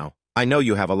alone now. I know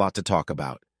you have a lot to talk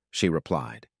about, she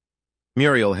replied.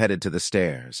 Muriel headed to the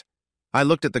stairs. I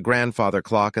looked at the grandfather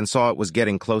clock and saw it was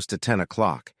getting close to 10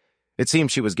 o'clock. It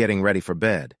seemed she was getting ready for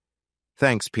bed.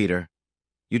 Thanks, Peter.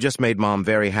 You just made Mom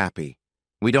very happy.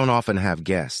 We don't often have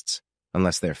guests,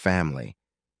 unless they're family.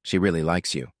 She really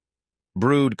likes you.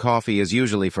 Brewed coffee is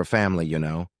usually for family, you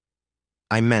know.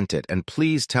 I meant it, and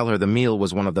please tell her the meal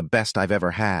was one of the best I've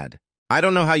ever had. I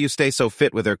don't know how you stay so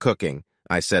fit with her cooking,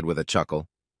 I said with a chuckle.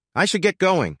 I should get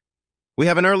going. We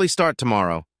have an early start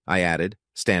tomorrow, I added,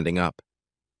 standing up.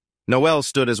 Noelle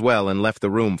stood as well and left the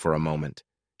room for a moment.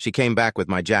 She came back with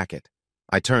my jacket.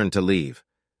 I turned to leave.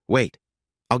 Wait,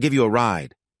 I'll give you a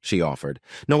ride, she offered.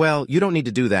 Noelle, you don't need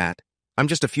to do that. I'm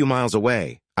just a few miles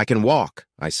away. I can walk,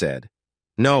 I said.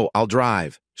 No, I'll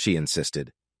drive, she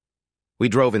insisted. We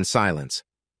drove in silence.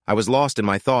 I was lost in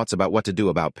my thoughts about what to do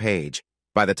about Paige.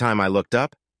 By the time I looked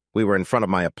up, we were in front of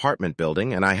my apartment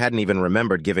building, and I hadn't even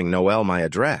remembered giving Noelle my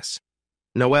address.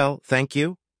 Noelle, thank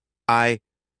you.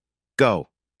 Go,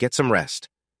 get some rest.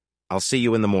 I'll see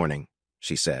you in the morning,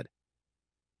 she said.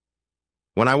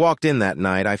 When I walked in that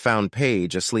night, I found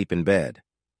Paige asleep in bed.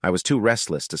 I was too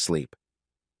restless to sleep.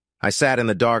 I sat in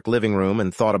the dark living room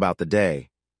and thought about the day.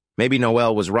 Maybe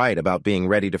Noelle was right about being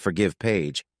ready to forgive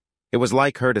Paige. It was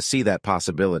like her to see that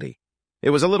possibility. It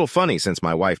was a little funny since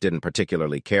my wife didn't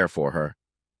particularly care for her.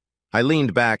 I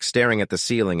leaned back, staring at the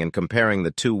ceiling and comparing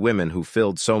the two women who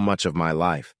filled so much of my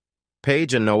life.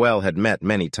 Paige and Noelle had met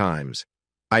many times.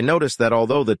 I noticed that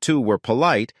although the two were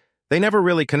polite, they never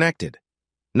really connected.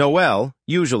 Noelle,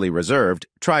 usually reserved,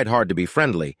 tried hard to be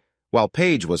friendly, while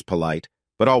Paige was polite,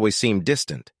 but always seemed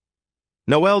distant.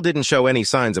 Noelle didn't show any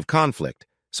signs of conflict,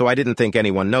 so I didn't think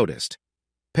anyone noticed.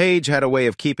 Paige had a way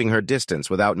of keeping her distance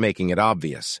without making it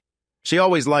obvious. She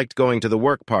always liked going to the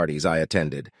work parties I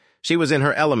attended. She was in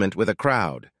her element with a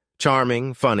crowd,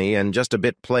 charming, funny, and just a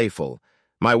bit playful.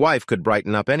 My wife could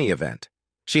brighten up any event.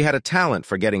 She had a talent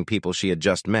for getting people she had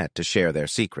just met to share their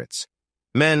secrets.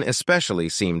 Men especially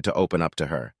seemed to open up to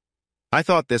her. I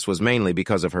thought this was mainly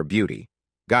because of her beauty.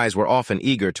 Guys were often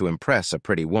eager to impress a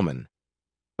pretty woman.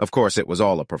 Of course, it was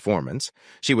all a performance.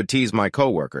 She would tease my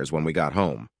coworkers when we got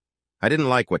home. I didn't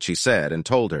like what she said and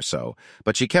told her so,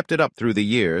 but she kept it up through the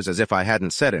years as if I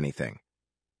hadn't said anything.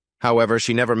 However,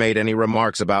 she never made any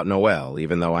remarks about Noelle,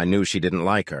 even though I knew she didn't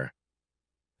like her.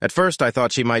 At first, I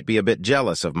thought she might be a bit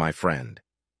jealous of my friend.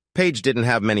 Paige didn't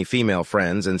have many female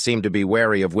friends and seemed to be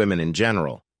wary of women in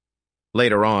general.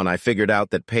 Later on, I figured out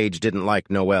that Paige didn't like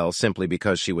Noelle simply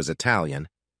because she was Italian.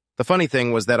 The funny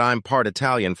thing was that I'm part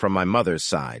Italian from my mother's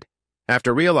side.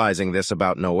 After realizing this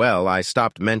about Noelle, I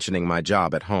stopped mentioning my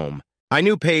job at home. I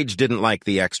knew Paige didn't like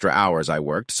the extra hours I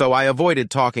worked, so I avoided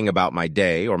talking about my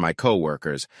day or my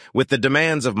coworkers. With the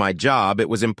demands of my job, it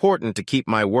was important to keep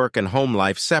my work and home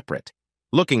life separate.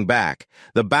 Looking back,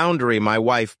 the boundary my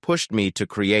wife pushed me to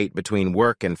create between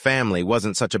work and family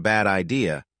wasn't such a bad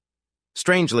idea.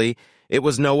 Strangely, it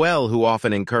was Noelle who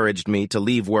often encouraged me to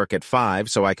leave work at 5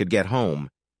 so I could get home.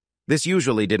 This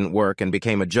usually didn't work and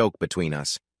became a joke between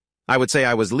us. I would say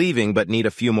I was leaving but need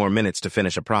a few more minutes to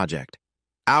finish a project.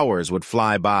 Hours would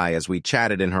fly by as we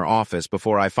chatted in her office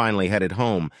before I finally headed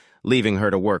home, leaving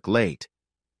her to work late.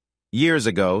 Years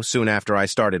ago, soon after I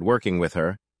started working with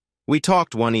her, we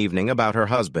talked one evening about her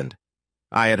husband.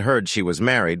 I had heard she was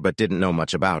married but didn't know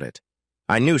much about it.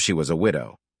 I knew she was a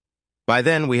widow. By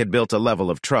then, we had built a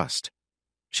level of trust.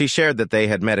 She shared that they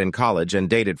had met in college and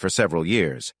dated for several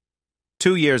years.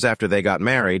 2 years after they got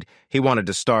married, he wanted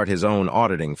to start his own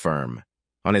auditing firm.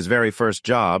 On his very first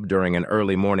job, during an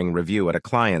early morning review at a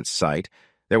client's site,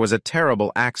 there was a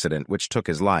terrible accident which took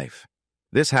his life.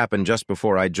 This happened just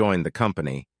before I joined the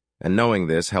company, and knowing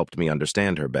this helped me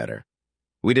understand her better.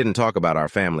 We didn't talk about our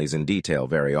families in detail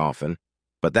very often,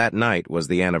 but that night was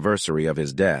the anniversary of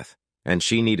his death, and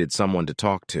she needed someone to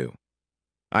talk to.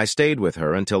 I stayed with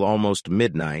her until almost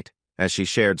midnight, as she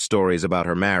shared stories about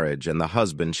her marriage and the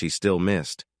husband she still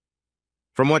missed.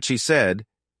 From what she said,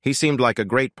 he seemed like a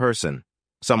great person,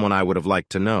 someone I would have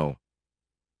liked to know.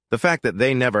 The fact that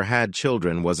they never had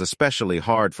children was especially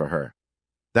hard for her.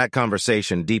 That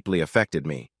conversation deeply affected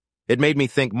me. It made me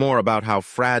think more about how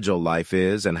fragile life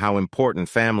is and how important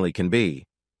family can be.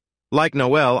 Like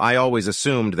Noelle, I always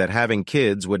assumed that having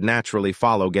kids would naturally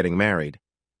follow getting married.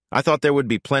 I thought there would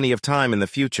be plenty of time in the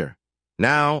future.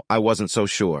 Now, I wasn't so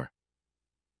sure.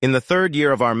 In the 3rd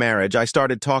year of our marriage, I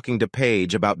started talking to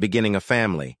Paige about beginning a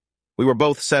family. We were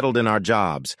both settled in our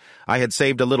jobs. I had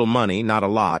saved a little money, not a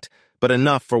lot, but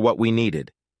enough for what we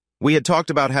needed. We had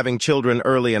talked about having children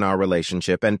early in our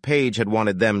relationship, and Paige had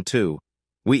wanted them too.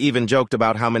 We even joked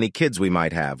about how many kids we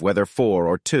might have, whether 4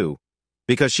 or 2.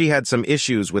 Because she had some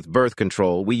issues with birth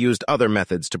control, we used other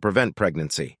methods to prevent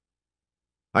pregnancy.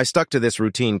 I stuck to this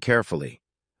routine carefully.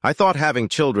 I thought having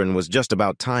children was just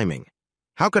about timing.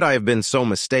 How could I have been so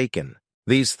mistaken?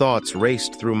 These thoughts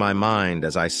raced through my mind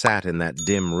as I sat in that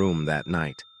dim room that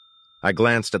night. I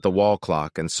glanced at the wall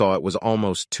clock and saw it was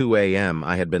almost 2 a.m.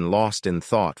 I had been lost in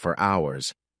thought for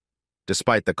hours.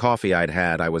 Despite the coffee I'd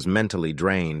had, I was mentally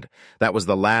drained. That was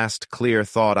the last clear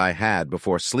thought I had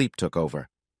before sleep took over.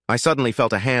 I suddenly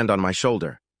felt a hand on my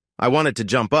shoulder. I wanted to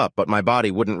jump up, but my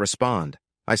body wouldn't respond.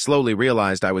 I slowly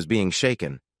realized I was being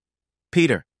shaken.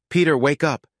 Peter, wake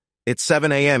up. It's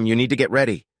 7 a.m. You need to get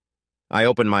ready. I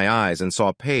opened my eyes and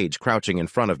saw Paige crouching in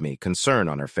front of me, concern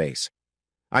on her face.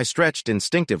 I stretched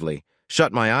instinctively,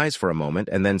 shut my eyes for a moment,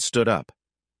 and then stood up.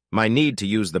 My need to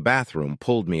use the bathroom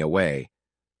pulled me away.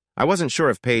 I wasn't sure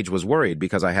if Paige was worried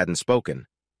because I hadn't spoken.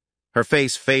 Her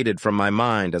face faded from my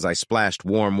mind as I splashed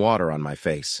warm water on my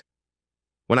face.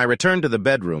 When I returned to the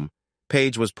bedroom,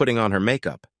 Paige was putting on her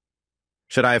makeup.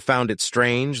 Should I have found it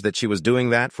strange that she was doing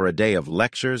that for a day of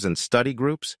lectures and study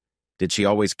groups? Did she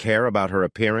always care about her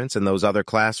appearance in those other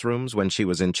classrooms when she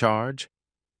was in charge?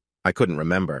 I couldn't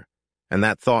remember, and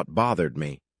that thought bothered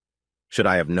me. Should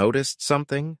I have noticed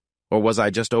something, or was I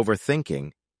just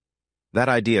overthinking? That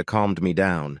idea calmed me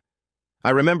down.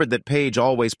 I remembered that Paige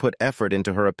always put effort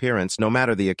into her appearance no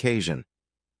matter the occasion.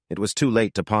 It was too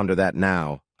late to ponder that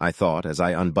now, I thought as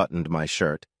I unbuttoned my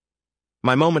shirt.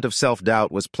 My moment of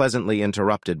self-doubt was pleasantly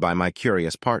interrupted by my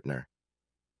curious partner.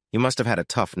 You must have had a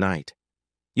tough night.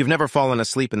 You've never fallen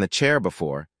asleep in the chair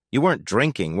before. You weren't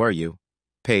drinking, were you?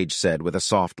 Paige said with a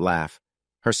soft laugh.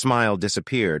 Her smile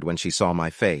disappeared when she saw my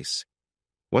face.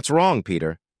 What's wrong,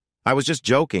 Peter? I was just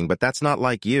joking, but that's not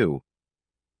like you.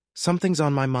 Something's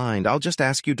on my mind. I'll just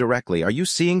ask you directly. Are you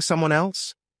seeing someone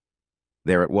else?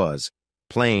 There it was,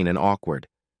 plain and awkward.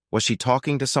 Was she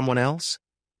talking to someone else?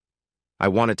 I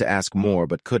wanted to ask more,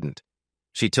 but couldn't.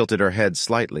 She tilted her head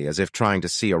slightly, as if trying to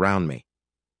see around me.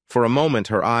 For a moment,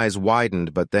 her eyes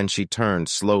widened, but then she turned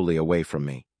slowly away from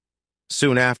me.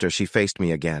 Soon after, she faced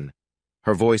me again.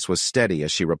 Her voice was steady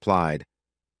as she replied,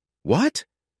 What?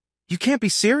 You can't be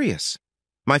serious.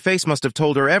 My face must have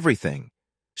told her everything.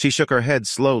 She shook her head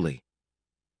slowly.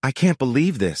 I can't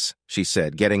believe this, she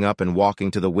said, getting up and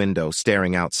walking to the window,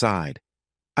 staring outside.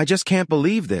 I just can't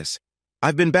believe this.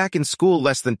 I've been back in school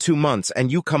less than 2 months,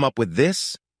 and you come up with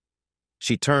this?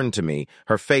 She turned to me,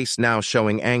 her face now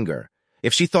showing anger.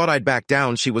 If she thought I'd back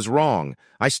down, she was wrong.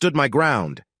 I stood my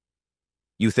ground.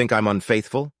 You think I'm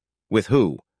unfaithful? With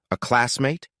who? A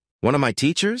classmate? One of my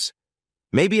teachers?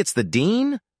 Maybe it's the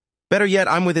dean? Better yet,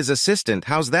 I'm with his assistant.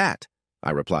 How's that?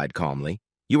 I replied calmly.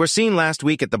 You were seen last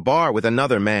week at the bar with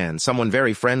another man, someone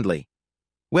very friendly.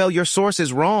 Well, your source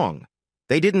is wrong.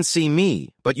 They didn't see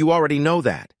me, but you already know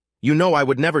that. You know I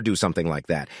would never do something like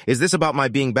that. Is this about my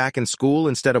being back in school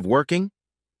instead of working?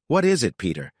 What is it,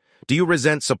 Peter? Do you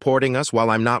resent supporting us while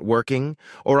I'm not working,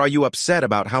 or are you upset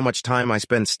about how much time I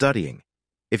spend studying?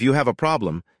 If you have a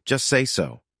problem, just say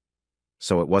so.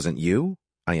 So it wasn't you?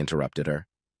 I interrupted her.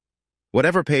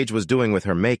 Whatever Paige was doing with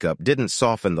her makeup didn't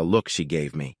soften the look she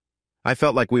gave me. I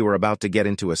felt like we were about to get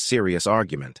into a serious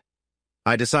argument.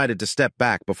 I decided to step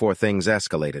back before things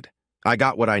escalated. I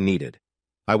got what I needed.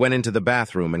 I went into the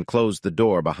bathroom and closed the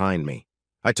door behind me.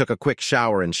 I took a quick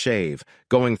shower and shave,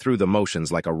 going through the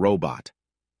motions like a robot.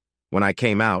 When I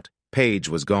came out, Paige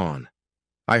was gone.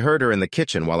 I heard her in the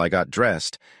kitchen while I got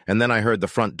dressed, and then I heard the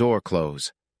front door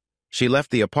close. She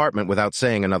left the apartment without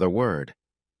saying another word.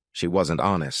 She wasn't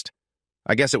honest.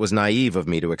 I guess it was naive of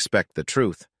me to expect the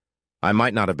truth. I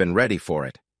might not have been ready for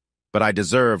it, but I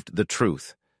deserved the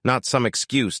truth, not some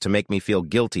excuse to make me feel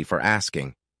guilty for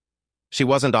asking. She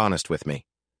wasn't honest with me.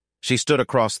 She stood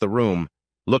across the room,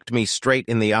 looked me straight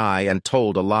in the eye, and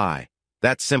told a lie.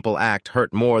 That simple act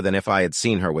hurt more than if I had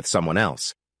seen her with someone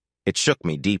else. It shook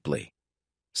me deeply.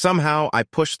 Somehow, I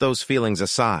pushed those feelings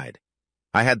aside.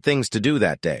 I had things to do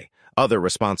that day, other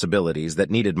responsibilities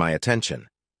that needed my attention.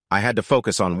 I had to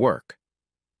focus on work.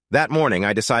 That morning,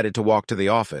 I decided to walk to the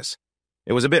office.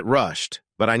 It was a bit rushed,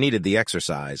 but I needed the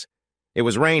exercise. It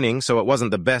was raining, so it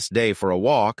wasn't the best day for a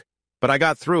walk, but I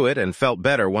got through it and felt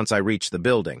better once I reached the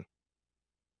building.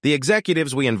 The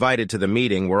executives we invited to the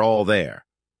meeting were all there.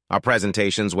 Our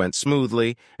presentations went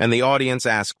smoothly, and the audience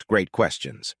asked great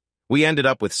questions. We ended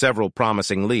up with several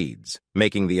promising leads,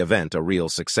 making the event a real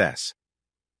success.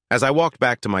 As I walked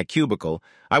back to my cubicle,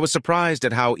 I was surprised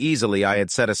at how easily I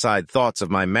had set aside thoughts of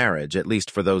my marriage, at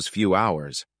least for those few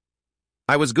hours.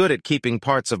 I was good at keeping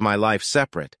parts of my life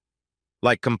separate.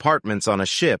 Like compartments on a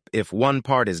ship, if one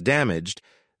part is damaged,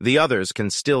 the others can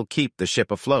still keep the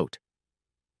ship afloat.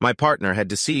 My partner had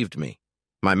deceived me.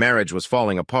 My marriage was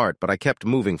falling apart, but I kept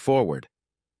moving forward.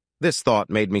 This thought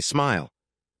made me smile.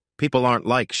 People aren't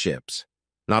like ships.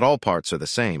 Not all parts are the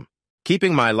same.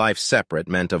 Keeping my life separate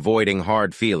meant avoiding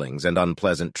hard feelings and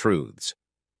unpleasant truths.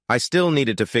 I still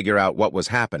needed to figure out what was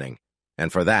happening,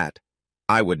 and for that,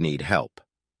 I would need help.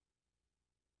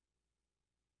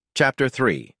 Chapter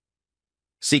 3.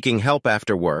 Seeking help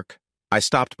after work, I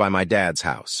stopped by my dad's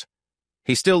house.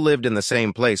 He still lived in the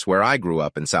same place where I grew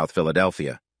up in South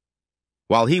Philadelphia.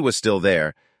 While he was still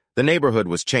there, the neighborhood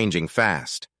was changing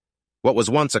fast. What was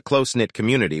once a close-knit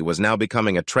community was now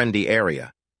becoming a trendy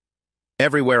area.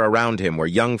 Everywhere around him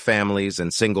were young families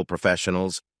and single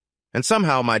professionals, and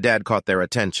somehow my dad caught their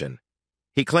attention.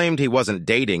 He claimed he wasn't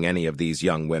dating any of these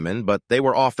young women, but they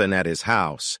were often at his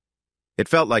house. It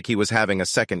felt like he was having a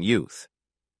second youth.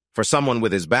 For someone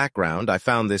with his background, I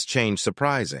found this change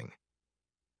surprising.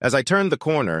 As I turned the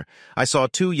corner, I saw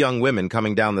two young women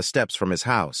coming down the steps from his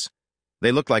house.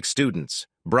 They looked like students,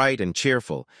 bright and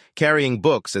cheerful, carrying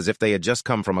books as if they had just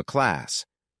come from a class.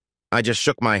 I just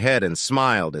shook my head and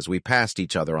smiled as we passed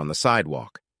each other on the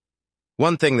sidewalk.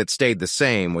 One thing that stayed the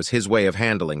same was his way of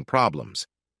handling problems.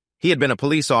 He had been a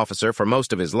police officer for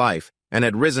most of his life and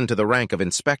had risen to the rank of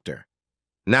inspector.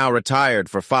 Now retired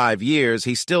for 5 years,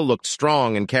 he still looked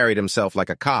strong and carried himself like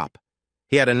a cop.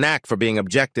 He had a knack for being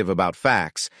objective about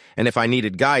facts, and if I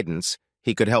needed guidance,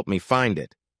 he could help me find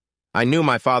it. I knew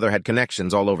my father had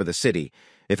connections all over the city.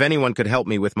 If anyone could help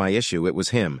me with my issue, it was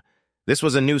him. This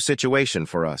was a new situation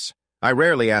for us. I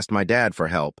rarely asked my dad for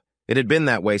help. It had been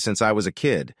that way since I was a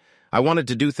kid. I wanted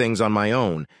to do things on my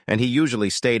own, and he usually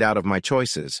stayed out of my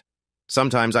choices.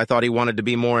 Sometimes I thought he wanted to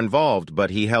be more involved,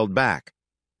 but he held back.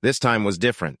 This time was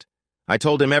different. I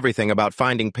told him everything about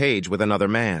finding Paige with another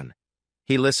man.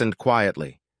 He listened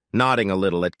quietly, nodding a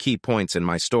little at key points in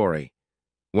my story.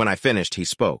 When I finished, he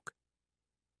spoke.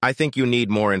 "I think you need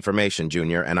more information,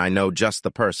 Junior, and I know just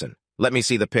the person. Let me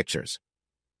see the pictures."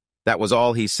 That was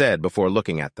all he said before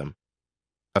looking at them.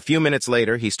 A few minutes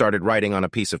later, he started writing on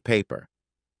a piece of paper.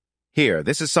 "Here,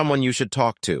 this is someone you should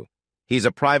talk to. He's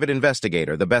a private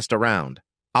investigator, the best around.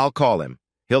 I'll call him.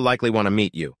 He'll likely want to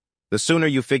meet you. The sooner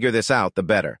you figure this out, the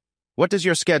better. What does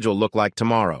your schedule look like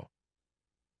tomorrow?"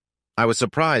 I was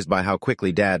surprised by how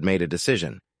quickly Dad made a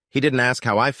decision. He didn't ask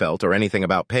how I felt or anything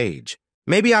about Paige.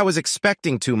 Maybe I was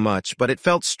expecting too much, but it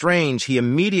felt strange he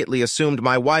immediately assumed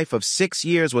my wife of 6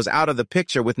 years was out of the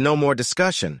picture with no more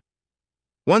discussion.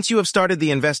 "Once you have started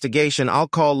the investigation, I'll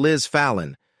call Liz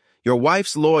Fallon. Your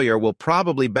wife's lawyer will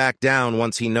probably back down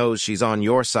once he knows she's on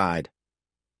your side."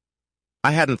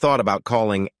 I hadn't thought about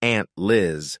calling Aunt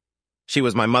Liz. She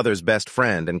was my mother's best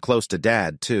friend and close to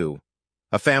Dad, too.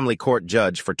 A family court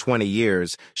judge for 20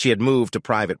 years, she had moved to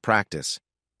private practice.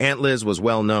 Aunt Liz was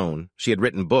well known. She had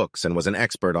written books and was an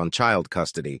expert on child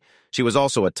custody. She was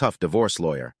also a tough divorce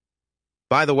lawyer.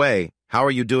 "By the way, how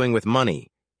are you doing with money?"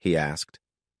 he asked.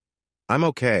 "I'm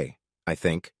okay, I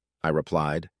think," I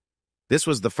replied. This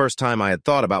was the first time I had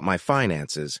thought about my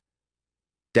finances.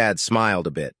 Dad smiled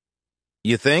a bit.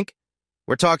 "You think?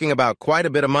 We're talking about quite a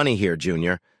bit of money here,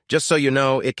 Junior. Just so you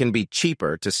know, it can be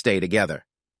cheaper to stay together."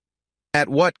 "At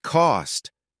what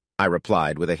cost?" I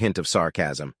replied with a hint of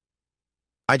sarcasm.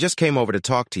 "I just came over to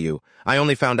talk to you. I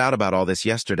only found out about all this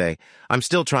yesterday. I'm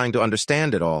still trying to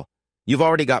understand it all. You've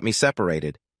already got me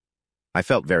separated." I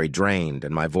felt very drained,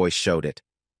 and my voice showed it.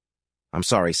 "I'm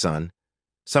sorry, son.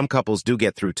 Some couples do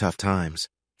get through tough times.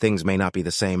 Things may not be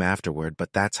the same afterward,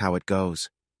 but that's how it goes."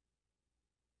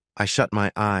 I shut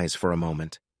my eyes for a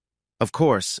moment. Of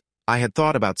course, I had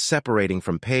thought about separating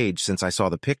from Paige since I saw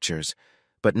the pictures,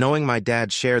 but knowing my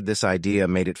dad shared this idea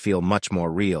made it feel much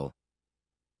more real.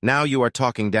 "Now you are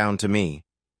talking down to me.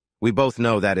 We both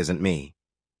know that isn't me."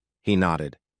 He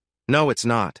nodded. "No, it's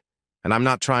not, and I'm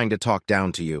not trying to talk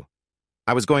down to you.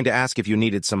 I was going to ask if you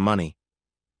needed some money.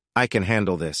 I can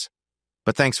handle this.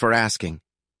 But thanks for asking.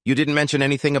 You didn't mention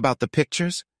anything about the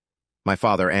pictures?" My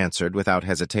father answered without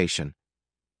hesitation.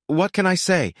 "What can I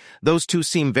say? Those two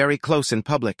seem very close in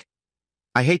public.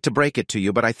 I hate to break it to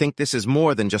you, but I think this is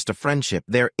more than just a friendship.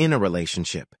 They're in a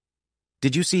relationship.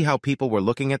 Did you see how people were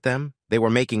looking at them? They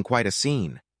were making quite a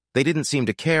scene. They didn't seem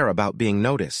to care about being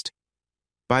noticed.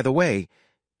 By the way,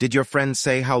 did your friend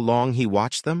say how long he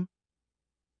watched them?"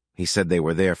 "He said they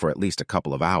were there for at least a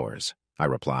couple of hours," I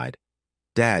replied.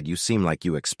 "Dad, you seem like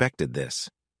you expected this."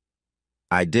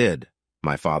 "I did,"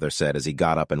 my father said as he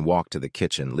got up and walked to the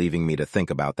kitchen, leaving me to think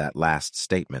about that last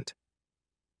statement.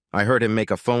 I heard him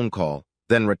make a phone call,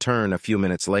 then return a few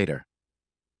minutes later.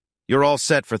 "You're all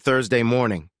set for Thursday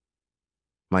morning."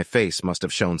 My face must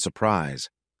have shown surprise.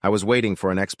 I was waiting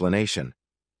for an explanation.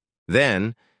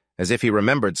 Then, as if he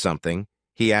remembered something,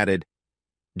 he added,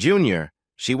 "Junior,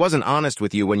 she wasn't honest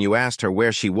with you when you asked her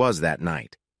where she was that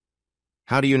night."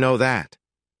 "How do you know that?"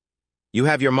 "You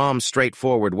have your mom's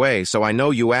straightforward way, so I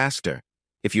know you asked her.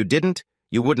 If you didn't,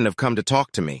 you wouldn't have come to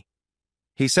talk to me."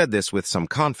 He said this with some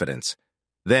confidence.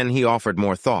 Then he offered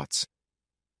more thoughts.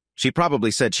 She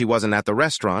probably said she wasn't at the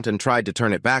restaurant and tried to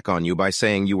turn it back on you by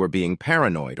saying you were being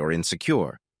paranoid or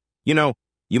insecure. You know,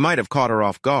 you might have caught her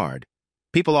off guard.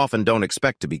 People often don't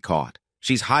expect to be caught.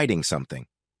 She's hiding something.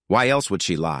 Why else would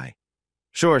she lie?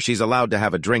 Sure, she's allowed to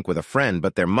have a drink with a friend,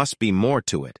 but there must be more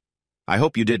to it. I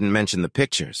hope you didn't mention the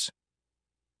pictures.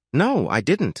 No, I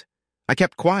didn't. I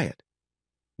kept quiet.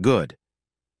 Good.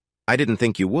 I didn't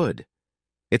think you would.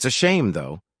 It's a shame,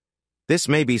 though. This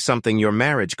may be something your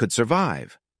marriage could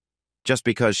survive. Just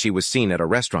because she was seen at a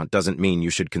restaurant doesn't mean you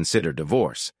should consider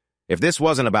divorce. If this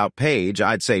wasn't about Paige,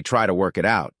 I'd say try to work it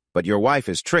out, but your wife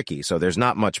is tricky, so there's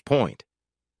not much point.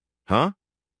 Huh?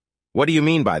 What do you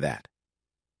mean by that?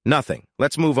 Nothing.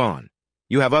 Let's move on.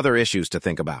 You have other issues to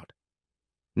think about.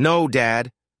 No,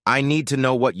 Dad. I need to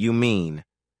know what you mean.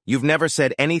 You've never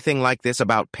said anything like this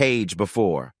about Paige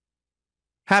before.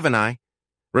 Haven't I?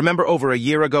 Remember over a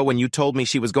year ago when you told me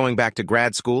she was going back to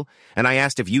grad school, and I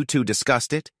asked if you two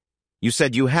discussed it? You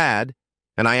said you had,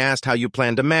 and I asked how you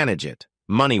planned to manage it,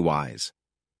 money-wise.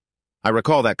 I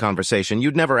recall that conversation.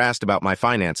 You'd never asked about my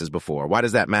finances before. Why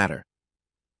does that matter?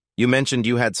 You mentioned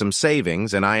you had some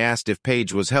savings, and I asked if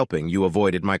Paige was helping. You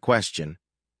avoided my question.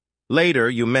 Later,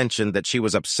 you mentioned that she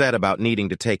was upset about needing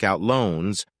to take out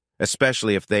loans,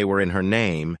 especially if they were in her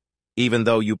name, even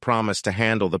though you promised to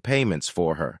handle the payments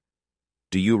for her.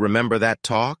 Do you remember that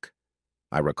talk?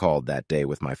 I recalled that day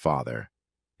with my father.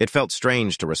 It felt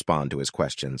strange to respond to his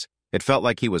questions. It felt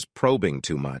like he was probing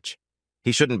too much.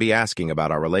 He shouldn't be asking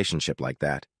about our relationship like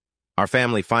that. Our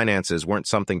family finances weren't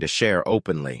something to share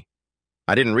openly.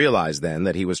 I didn't realize then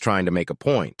that he was trying to make a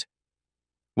point.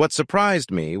 What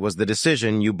surprised me was the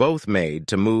decision you both made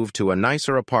to move to a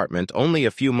nicer apartment only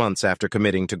a few months after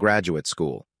committing to graduate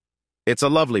school. It's a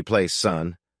lovely place,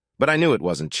 son, but I knew it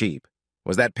wasn't cheap.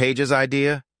 Was that Paige's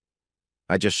idea?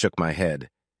 I just shook my head.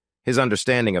 His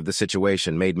understanding of the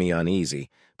situation made me uneasy,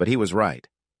 but he was right.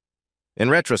 In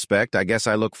retrospect, I guess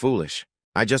I look foolish.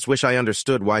 I just wish I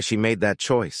understood why she made that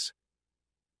choice.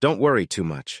 Don't worry too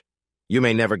much. You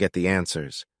may never get the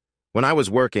answers. When I was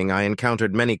working, I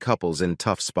encountered many couples in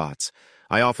tough spots.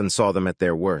 I often saw them at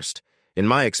their worst. In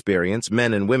my experience,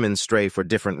 men and women stray for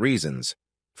different reasons.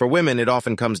 For women, it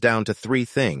often comes down to three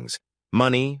things: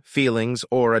 money, feelings,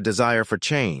 or a desire for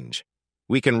change.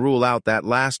 We can rule out that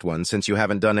last one since you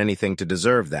haven't done anything to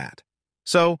deserve that.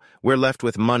 So, we're left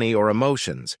with money or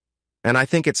emotions. And I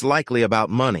think it's likely about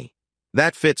money.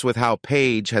 That fits with how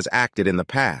Paige has acted in the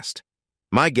past.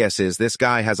 My guess is this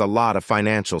guy has a lot of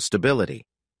financial stability.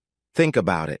 Think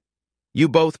about it. You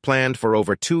both planned for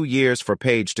over 2 years for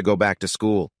Paige to go back to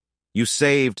school. You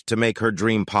saved to make her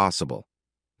dream possible.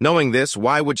 Knowing this,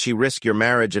 why would she risk your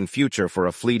marriage and future for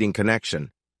a fleeting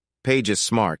connection? Paige is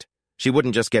smart. She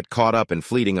wouldn't just get caught up in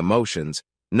fleeting emotions.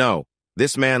 No,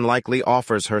 this man likely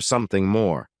offers her something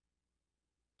more.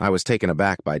 I was taken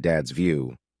aback by Dad's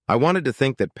view. I wanted to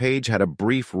think that Paige had a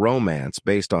brief romance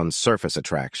based on surface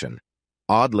attraction.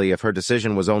 Oddly, if her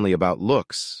decision was only about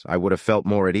looks, I would have felt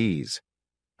more at ease.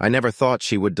 I never thought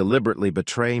she would deliberately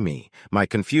betray me. My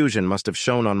confusion must have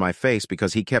shown on my face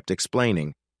because he kept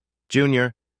explaining.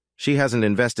 Junior, she hasn't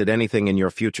invested anything in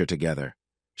your future together.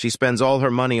 She spends all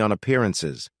her money on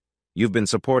appearances. You've been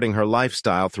supporting her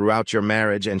lifestyle throughout your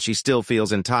marriage, and she still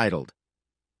feels entitled.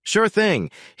 Sure thing.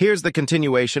 Here's the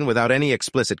continuation without any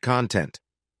explicit content.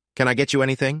 Can I get you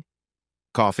anything?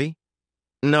 Coffee?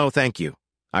 No, thank you,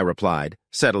 I replied,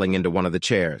 settling into one of the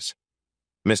chairs.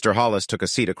 Mr. Hollis took a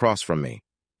seat across from me.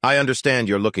 I understand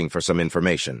you're looking for some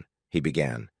information, he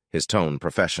began, his tone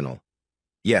professional.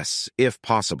 Yes, if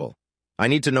possible. I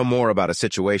need to know more about a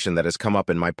situation that has come up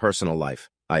in my personal life,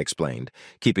 I explained,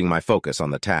 keeping my focus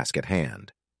on the task at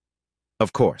hand.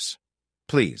 Of course.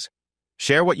 Please,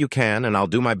 share what you can and I'll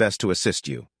do my best to assist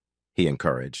you, he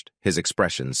encouraged, his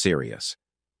expression serious.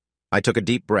 I took a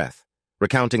deep breath,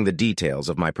 recounting the details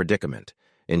of my predicament,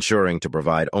 ensuring to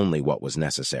provide only what was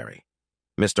necessary.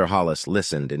 Mr. Hollis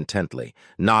listened intently,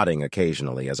 nodding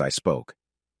occasionally as I spoke.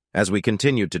 As we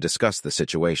continued to discuss the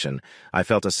situation, I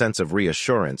felt a sense of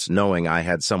reassurance knowing I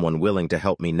had someone willing to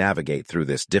help me navigate through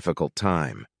this difficult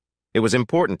time. It was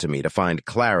important to me to find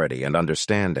clarity and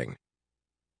understanding.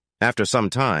 After some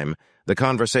time, the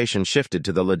conversation shifted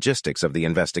to the logistics of the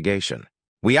investigation.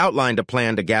 We outlined a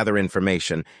plan to gather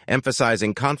information,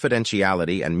 emphasizing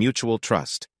confidentiality and mutual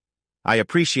trust. I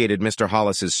appreciated Mr.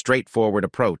 Hollis's straightforward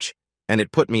approach, and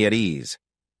it put me at ease.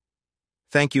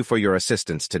 Thank you for your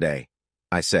assistance today,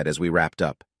 I said as we wrapped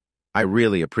up. I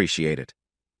really appreciate it.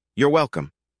 You're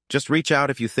welcome. Just reach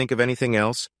out if you think of anything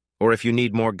else, or if you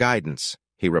need more guidance,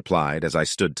 he replied as I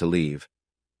stood to leave.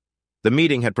 The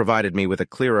meeting had provided me with a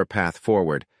clearer path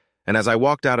forward, and as I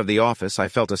walked out of the office, I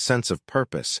felt a sense of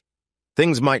purpose.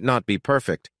 Things might not be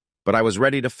perfect, but I was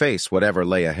ready to face whatever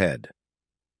lay ahead.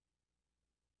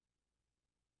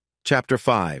 Chapter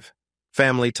 5.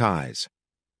 Family Ties.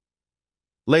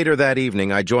 Later that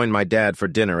evening, I joined my dad for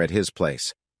dinner at his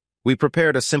place. We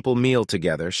prepared a simple meal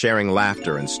together, sharing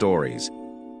laughter and stories.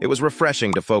 It was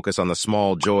refreshing to focus on the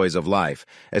small joys of life,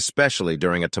 especially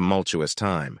during a tumultuous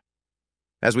time.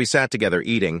 As we sat together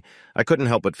eating, I couldn't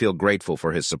help but feel grateful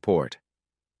for his support.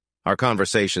 Our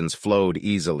conversations flowed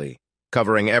easily,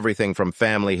 covering everything from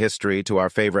family history to our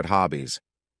favorite hobbies.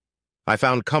 I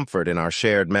found comfort in our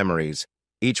shared memories,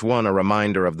 each one a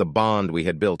reminder of the bond we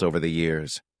had built over the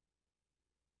years.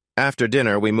 After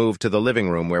dinner, we moved to the living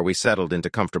room where we settled into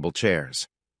comfortable chairs.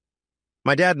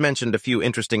 My dad mentioned a few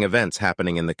interesting events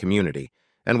happening in the community,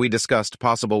 and we discussed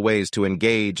possible ways to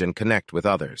engage and connect with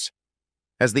others.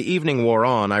 As the evening wore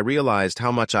on, I realized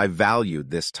how much I valued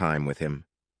this time with him.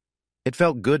 It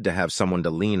felt good to have someone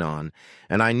to lean on,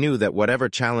 and I knew that whatever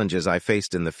challenges I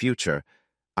faced in the future,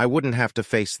 I wouldn't have to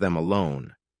face them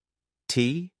alone.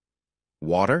 Tea?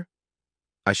 Water?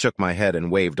 I shook my head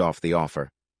and waved off the offer.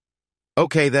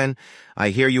 Okay then, I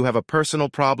hear you have a personal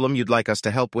problem you'd like us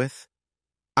to help with.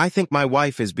 I think my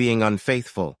wife is being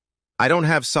unfaithful. I don't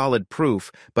have solid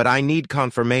proof, but I need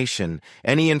confirmation.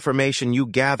 Any information you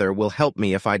gather will help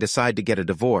me if I decide to get a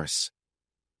divorce.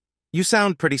 You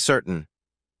sound pretty certain.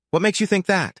 What makes you think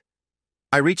that?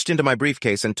 I reached into my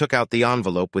briefcase and took out the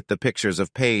envelope with the pictures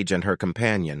of Paige and her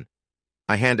companion.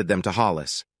 I handed them to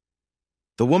Hollis.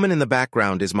 The woman in the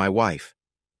background is my wife.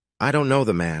 I don't know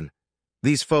the man.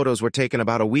 These photos were taken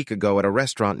about a week ago at a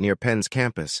restaurant near Penn's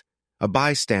campus. A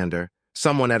bystander,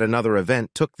 someone at another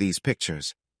event, took these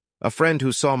pictures. A friend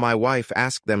who saw my wife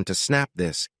asked them to snap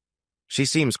this. She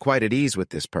seems quite at ease with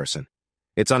this person.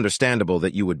 It's understandable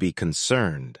that you would be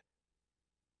concerned.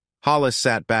 Hollis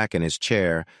sat back in his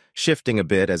chair, shifting a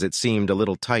bit as it seemed a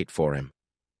little tight for him.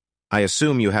 I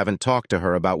assume you haven't talked to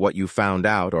her about what you found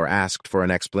out or asked for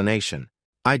an explanation.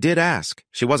 I did ask.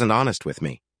 She wasn't honest with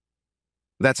me.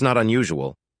 That's not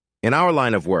unusual. In our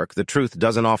line of work, the truth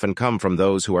doesn't often come from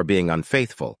those who are being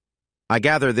unfaithful. I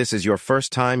gather this is your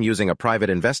first time using a private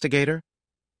investigator?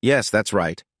 Yes, that's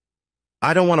right.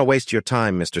 I don't want to waste your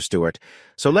time, Mr. Stewart,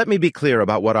 so let me be clear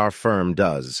about what our firm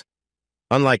does.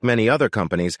 Unlike many other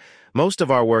companies, most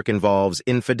of our work involves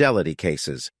infidelity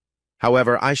cases.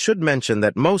 However, I should mention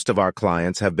that most of our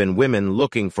clients have been women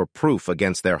looking for proof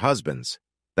against their husbands.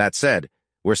 That said,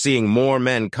 we're seeing more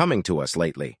men coming to us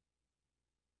lately.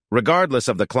 Regardless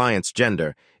of the client's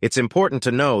gender, it's important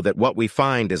to know that what we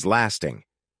find is lasting.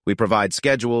 We provide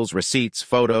schedules, receipts,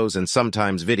 photos, and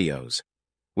sometimes videos.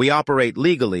 We operate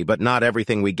legally, but not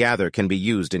everything we gather can be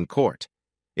used in court.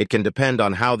 It can depend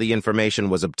on how the information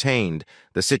was obtained,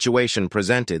 the situation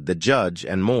presented, the judge,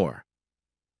 and more.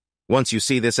 Once you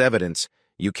see this evidence,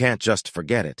 you can't just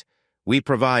forget it. We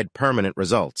provide permanent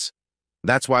results.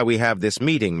 That's why we have this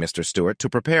meeting, Mr. Stewart, to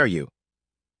prepare you.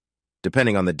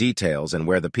 Depending on the details and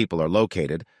where the people are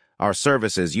located, our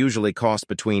services usually cost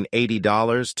between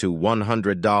 $80 to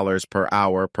 $100 per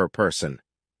hour per person.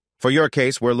 For your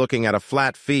case, we're looking at a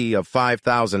flat fee of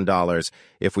 $5,000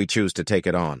 if we choose to take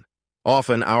it on.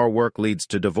 Often, our work leads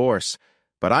to divorce,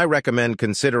 but I recommend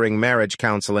considering marriage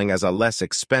counseling as a less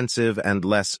expensive and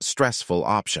less stressful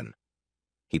option.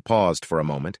 He paused for a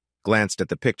moment, glanced at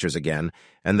the pictures again,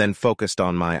 and then focused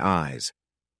on my eyes.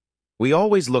 We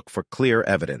always look for clear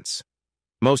evidence.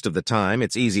 Most of the time,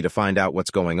 it's easy to find out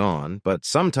what's going on, but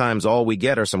sometimes all we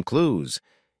get are some clues.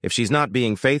 If she's not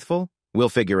being faithful, we'll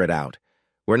figure it out.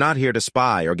 We're not here to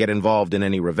spy or get involved in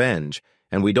any revenge,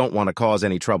 and we don't want to cause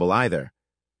any trouble either.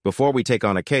 Before we take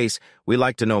on a case, we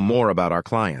like to know more about our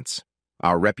clients.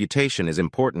 Our reputation is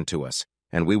important to us,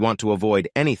 and we want to avoid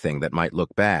anything that might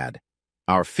look bad.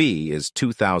 Our fee is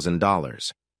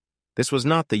 $2,000. This was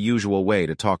not the usual way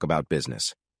to talk about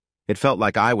business. It felt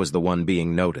like I was the one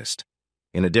being noticed.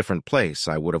 In a different place,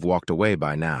 I would have walked away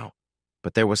by now.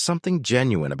 But there was something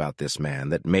genuine about this man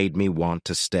that made me want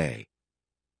to stay.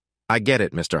 I get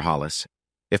it, Mr. Hollis.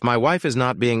 If my wife is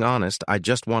not being honest, I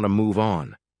just want to move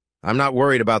on. I'm not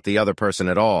worried about the other person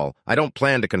at all. I don't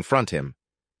plan to confront him.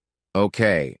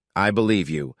 Okay, I believe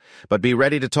you, but be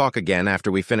ready to talk again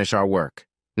after we finish our work.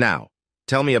 Now,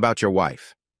 tell me about your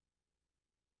wife.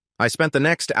 I spent the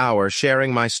next hour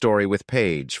sharing my story with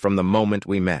Paige from the moment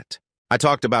we met. I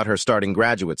talked about her starting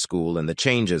graduate school and the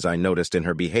changes I noticed in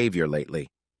her behavior lately.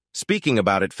 Speaking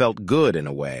about it felt good in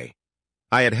a way.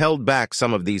 I had held back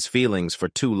some of these feelings for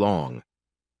too long.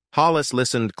 Hollis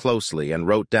listened closely and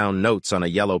wrote down notes on a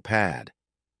yellow pad.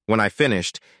 When I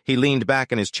finished, he leaned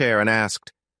back in his chair and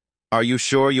asked, "Are you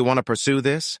sure you want to pursue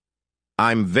this?"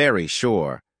 "I'm very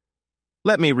sure."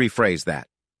 Let me rephrase that.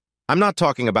 I'm not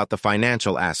talking about the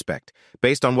financial aspect.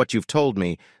 Based on what you've told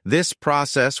me, this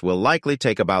process will likely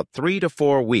take about 3 to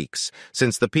 4 weeks,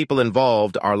 since the people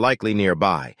involved are likely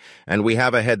nearby, and we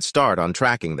have a head start on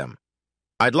tracking them.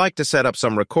 I'd like to set up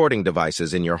some recording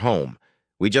devices in your home.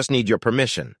 We just need your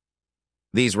permission.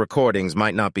 These recordings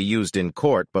might not be used in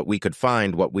court, but we could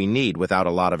find what we need without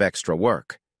a lot of extra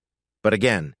work. But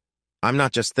again, I'm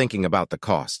not just thinking about the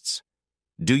costs.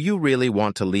 Do you really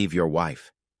want to leave your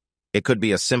wife? It could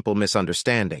be a simple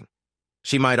misunderstanding.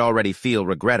 She might already feel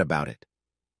regret about it.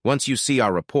 Once you see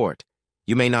our report,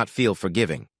 you may not feel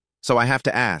forgiving. So I have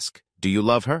to ask, do you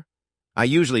love her? I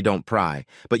usually don't pry,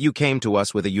 but you came to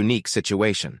us with a unique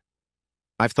situation.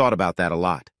 I've thought about that a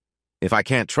lot. If I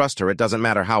can't trust her, it doesn't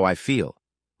matter how I feel.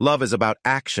 Love is about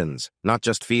actions, not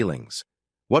just feelings.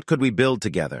 What could we build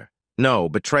together? No,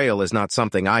 betrayal is not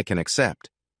something I can accept.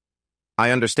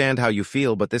 I understand how you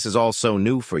feel, but this is all so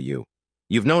new for you.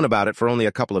 You've known about it for only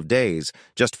a couple of days,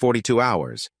 just 42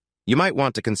 hours. You might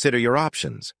want to consider your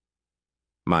options.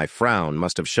 My frown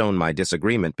must have shown my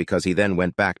disagreement because he then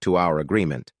went back to our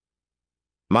agreement.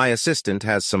 My assistant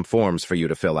has some forms for you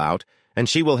to fill out, and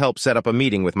she will help set up a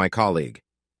meeting with my colleague.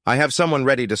 I have someone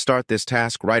ready to start this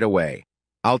task right away.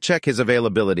 I'll check his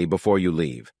availability before you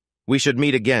leave. We should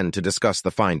meet again to discuss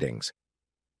the findings.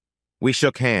 We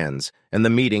shook hands, and the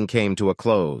meeting came to a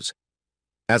close.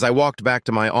 As I walked back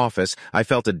to my office, I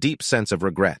felt a deep sense of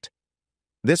regret.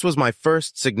 This was my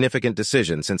first significant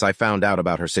decision since I found out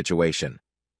about her situation.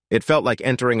 It felt like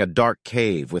entering a dark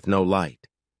cave with no light.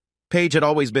 Paige had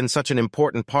always been such an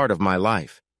important part of my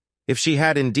life. If she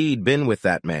had indeed been with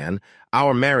that man,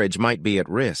 our marriage might be at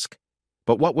risk.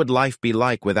 But what would life be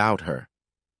like without her?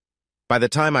 By the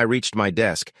time I reached my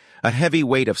desk, a heavy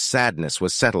weight of sadness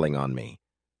was settling on me.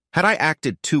 Had I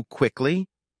acted too quickly?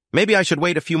 Maybe I should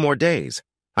wait a few more days.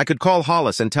 I could call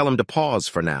Hollis and tell him to pause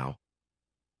for now.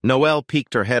 Noelle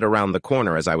peeked her head around the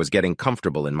corner as I was getting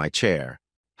comfortable in my chair.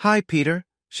 "Hi, Peter,"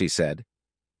 she said,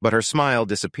 but her smile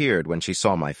disappeared when she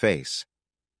saw my face.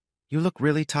 "You look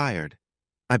really tired.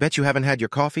 I bet you haven't had your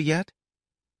coffee yet?"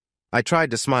 I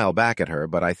tried to smile back at her,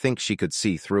 but I think she could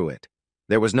see through it.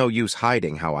 There was no use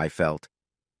hiding how I felt.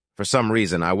 For some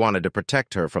reason, I wanted to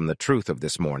protect her from the truth of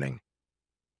this morning.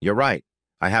 "You're right,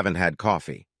 I haven't had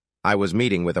coffee. I was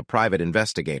meeting with a private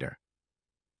investigator."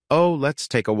 "Oh, let's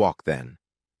take a walk then."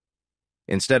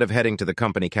 Instead of heading to the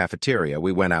company cafeteria,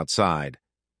 we went outside.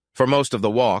 For most of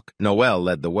the walk, Noelle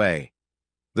led the way.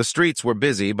 The streets were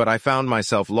busy, but I found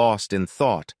myself lost in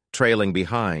thought, trailing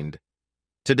behind.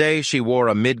 Today, she wore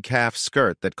a mid-calf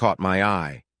skirt that caught my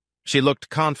eye. She looked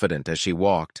confident as she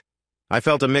walked. I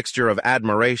felt a mixture of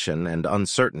admiration and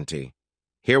uncertainty.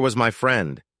 Here was my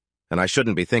friend, and I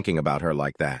shouldn't be thinking about her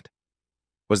like that.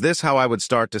 Was this how I would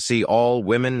start to see all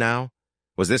women now?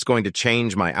 Was this going to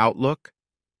change my outlook?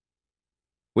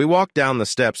 We walked down the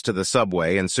steps to the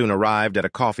subway and soon arrived at a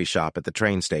coffee shop at the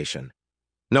train station.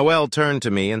 Noelle turned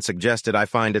to me and suggested I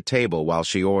find a table while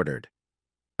she ordered.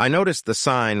 I noticed the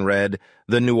sign read,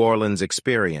 "The New Orleans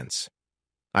Experience."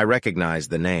 I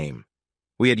recognized the name.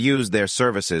 We had used their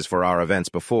services for our events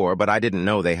before, but I didn't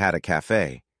know they had a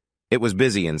cafe. It was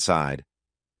busy inside.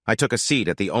 I took a seat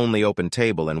at the only open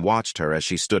table and watched her as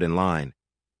she stood in line.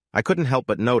 I couldn't help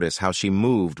but notice how she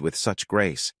moved with such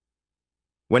grace.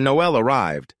 When Noelle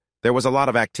arrived, there was a lot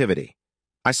of activity.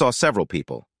 I saw several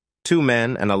people, 2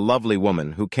 men and a lovely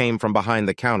woman who came from behind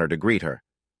the counter to greet her.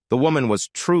 The woman was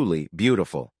truly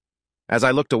beautiful. As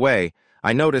I looked away,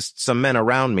 I noticed some men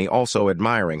around me also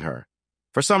admiring her.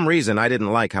 For some reason, I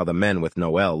didn't like how the men with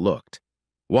Noelle looked.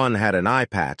 One had an eye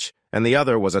patch, and the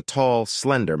other was a tall,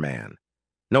 slender man.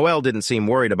 Noelle didn't seem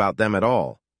worried about them at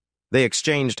all. They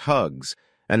exchanged hugs,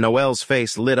 and Noelle's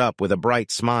face lit up with a bright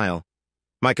smile.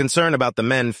 My concern about the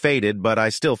men faded, but I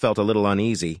still felt a little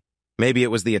uneasy. Maybe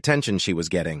it was the attention she was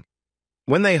getting.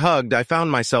 When they hugged, I found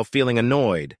myself feeling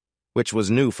annoyed, which was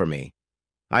new for me.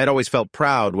 I had always felt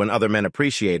proud when other men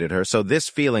appreciated her, so this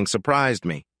feeling surprised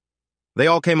me. They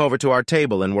all came over to our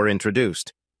table and were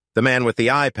introduced. The man with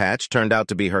the eye patch turned out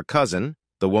to be her cousin,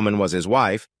 the woman was his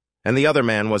wife, and the other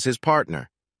man was his partner.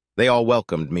 They all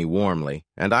welcomed me warmly,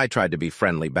 and I tried to be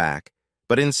friendly back,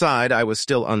 but inside I was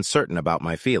still uncertain about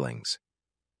my feelings.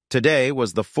 Today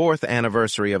was the 4th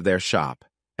anniversary of their shop,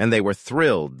 and they were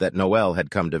thrilled that Noelle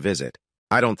had come to visit.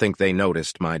 I don't think they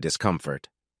noticed my discomfort.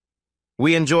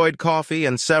 We enjoyed coffee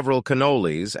and several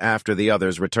cannolis after the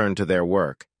others returned to their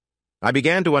work. I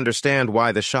began to understand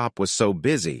why the shop was so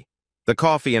busy. The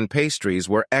coffee and pastries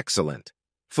were excellent.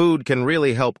 Food can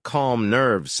really help calm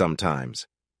nerves sometimes.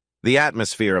 The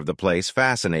atmosphere of the place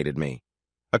fascinated me.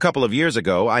 A couple of years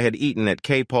ago, I had eaten at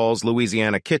K. Paul's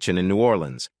Louisiana Kitchen in New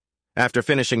Orleans. After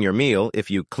finishing your meal, if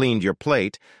you cleaned your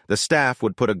plate, the staff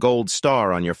would put a gold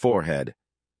star on your forehead.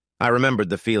 I remembered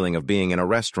the feeling of being in a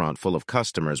restaurant full of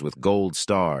customers with gold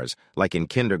stars, like in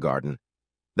kindergarten.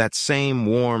 That same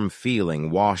warm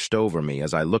feeling washed over me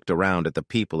as I looked around at the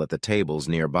people at the tables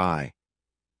nearby.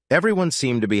 Everyone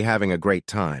seemed to be having a great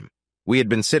time. We had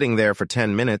been sitting there for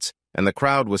 10 minutes, and the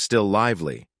crowd was still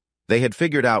lively. They had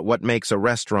figured out what makes a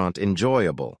restaurant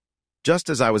enjoyable. Just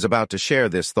as I was about to share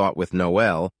this thought with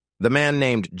Noelle, the man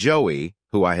named Joey,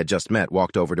 who I had just met,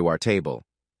 walked over to our table.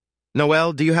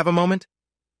 "Noelle, do you have a moment?"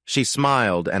 She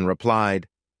smiled and replied,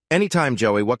 "Anytime,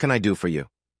 Joey, what can I do for you?"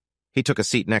 He took a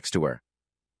seat next to her.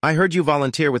 "I heard you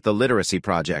volunteer with the Literacy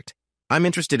Project. I'm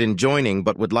interested in joining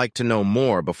but would like to know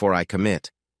more before I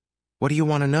commit." "What do you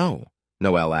want to know?"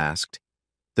 Noelle asked.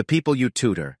 "The people you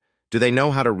tutor, do they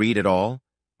know how to read at all?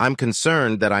 I'm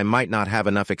concerned that I might not have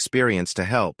enough experience to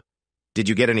help. Did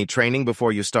you get any training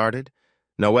before you started?"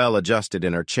 Noelle adjusted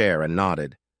in her chair and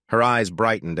nodded. Her eyes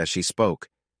brightened as she spoke.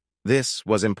 This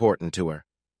was important to her.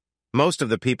 "Most of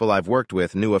the people I've worked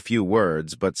with knew a few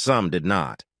words, but some did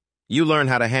not. You learn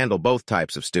how to handle both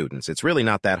types of students. It's really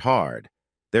not that hard.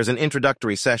 There's an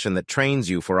introductory session that trains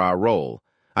you for our role.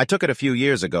 I took it a few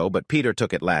years ago, but Peter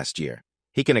took it last year.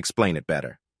 He can explain it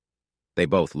better." They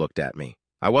both looked at me.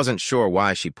 I wasn't sure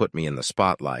why she put me in the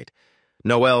spotlight.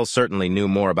 Noelle certainly knew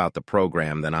more about the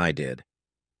program than I did.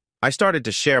 I started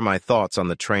to share my thoughts on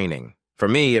the training. For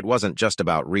me, it wasn't just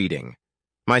about reading.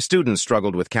 My students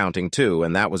struggled with counting too,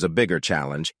 and that was a bigger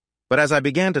challenge. But as I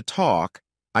began to talk,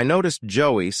 I noticed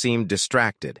Joey seemed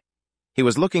distracted. He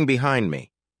was looking behind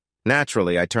me.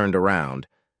 Naturally, I turned around.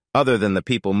 Other than the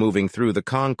people moving through the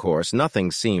concourse, nothing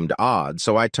seemed odd,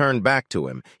 so I turned back to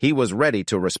him. He was ready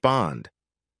to respond.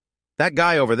 "That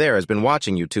guy over there has been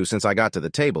watching you two since I got to the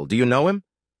table. Do you know him?"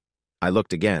 I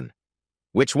looked again.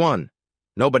 "Which one?"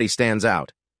 "Nobody stands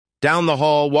out. Down the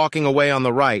hall, walking away on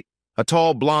the right, a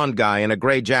tall blonde guy in a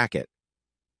gray jacket."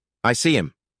 "I see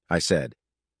him," I said.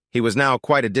 He was now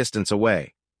quite a distance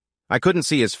away. I couldn't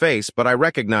see his face, but I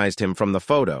recognized him from the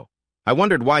photo. I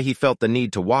wondered why he felt the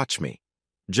need to watch me.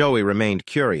 Joey remained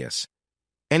curious.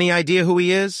 "Any idea who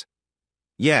he is?"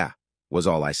 "Yeah," was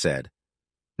all I said.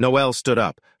 Noelle stood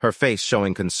up, her face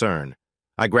showing concern.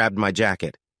 I grabbed my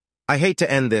jacket. "I hate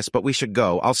to end this, but we should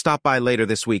go. I'll stop by later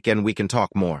this week and we can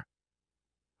talk more."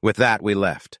 With that, we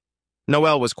left.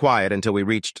 Noelle was quiet until we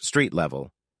reached street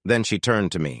level. Then she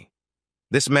turned to me.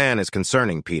 "This man is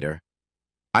concerning, Peter.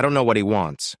 I don't know what he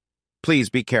wants. Please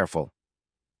be careful."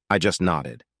 I just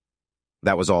nodded.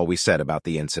 That was all we said about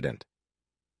the incident.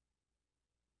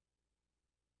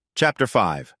 Chapter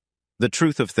 5. The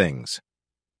Truth of Things.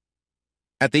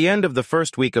 At the end of the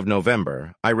first week of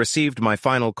November, I received my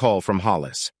final call from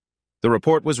Hollis. The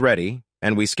report was ready,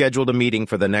 and we scheduled a meeting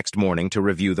for the next morning to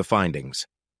review the findings.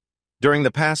 During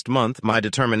the past month, my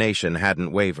determination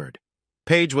hadn't wavered.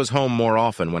 Paige was home more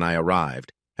often when I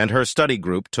arrived, and her study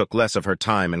group took less of her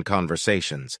time in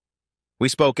conversations. We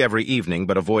spoke every evening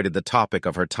but avoided the topic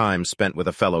of her time spent with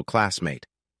a fellow classmate.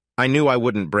 I knew I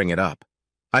wouldn't bring it up.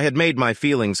 I had made my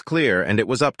feelings clear, and it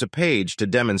was up to Paige to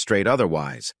demonstrate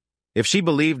otherwise. If she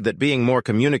believed that being more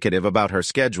communicative about her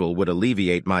schedule would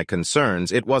alleviate my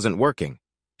concerns, it wasn't working.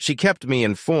 She kept me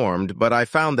informed, but I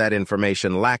found that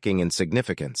information lacking in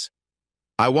significance.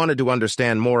 I wanted to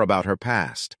understand more about her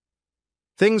past.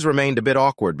 Things remained a bit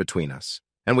awkward between us,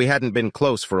 and we hadn't been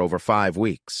close for over 5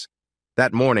 weeks.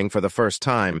 That morning, for the first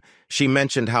time, she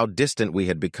mentioned how distant we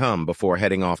had become before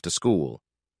heading off to school.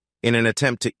 In an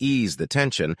attempt to ease the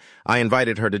tension, I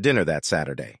invited her to dinner that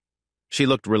Saturday. She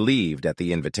looked relieved at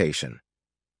the invitation.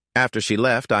 After she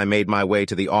left, I made my way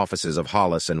to the offices of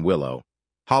Hollis and Willow.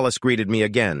 Hollis greeted me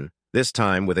again, this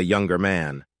time with a younger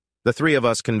man. The three of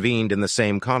us convened in the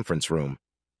same conference room.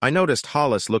 I noticed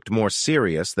Hollis looked more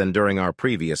serious than during our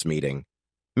previous meeting.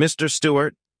 "Mr.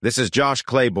 Stewart, this is Josh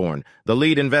Claiborne, the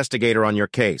lead investigator on your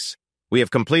case. We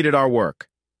have completed our work.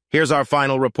 Here's our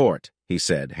final report," he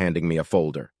said, handing me a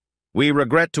folder. "We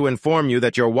regret to inform you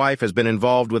that your wife has been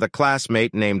involved with a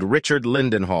classmate named Richard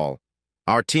Lindenhall.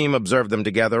 Our team observed them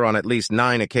together on at least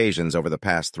 9 occasions over the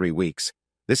past 3 weeks.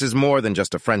 This is more than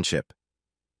just a friendship."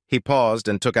 He paused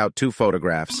and took out 2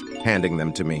 photographs, handing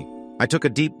them to me. I took a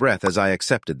deep breath as I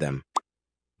accepted them.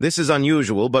 "This is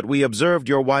unusual, but we observed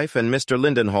your wife and Mr.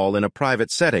 Lindenhall in a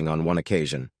private setting on one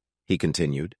occasion," he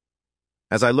continued.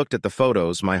 As I looked at the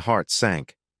photos, my heart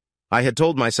sank. I had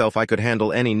told myself I could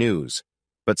handle any news,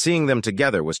 but seeing them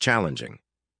together was challenging.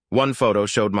 One photo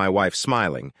showed my wife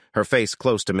smiling, her face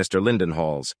close to Mr.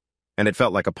 Lindenhall's, and it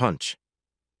felt like a punch.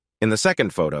 In the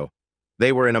second photo,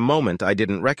 they were in a moment I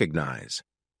didn't recognize.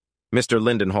 Mr.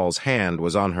 Lindenhall's hand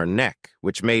was on her neck,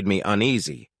 which made me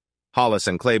uneasy. Hollis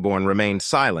and Claiborne remained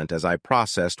silent as I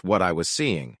processed what I was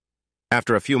seeing.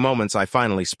 After a few moments, I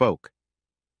finally spoke.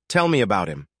 "Tell me about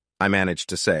him," I managed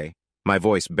to say, my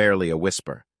voice barely a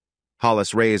whisper.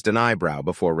 Hollis raised an eyebrow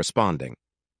before responding.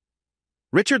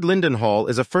 "Richard Lindenhall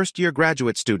is a first-year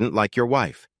graduate student like your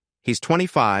wife. He's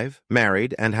 25,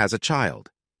 married, and has a child.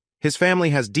 His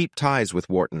family has deep ties with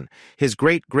Wharton. His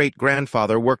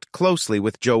great-great-grandfather worked closely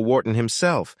with Joe Wharton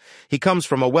himself. He comes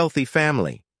from a wealthy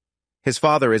family. His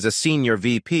father is a senior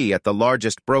VP at the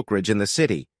largest brokerage in the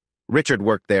city. Richard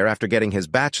worked there after getting his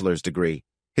bachelor's degree.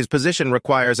 His position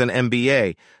requires an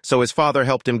MBA, so his father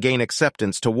helped him gain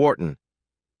acceptance to Wharton.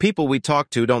 People we talk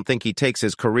to don't think he takes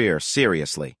his career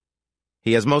seriously.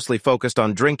 He has mostly focused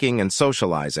on drinking and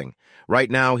socializing.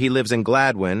 Right now, he lives in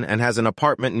Gladwin and has an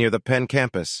apartment near the Penn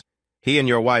campus. He and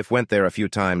your wife went there a few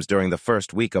times during the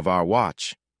first week of our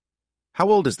watch." "How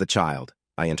old is the child?"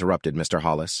 I interrupted Mr.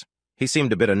 Hollis. He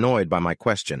seemed a bit annoyed by my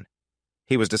question.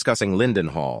 He was discussing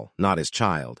Lindenhall, not his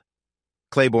child.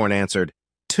 Claiborne answered,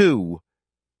 2.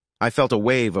 I felt a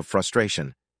wave of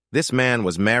frustration. This man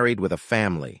was married with a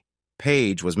family.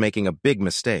 Paige was making a big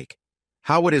mistake.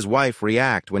 How would his wife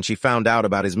react when she found out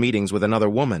about his meetings with another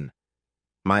woman?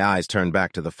 My eyes turned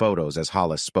back to the photos as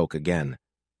Hollis spoke again.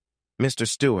 "Mr.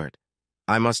 Stewart,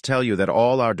 I must tell you that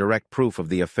all our direct proof of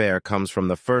the affair comes from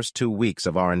the first 2 weeks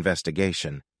of our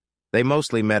investigation. They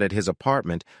mostly met at his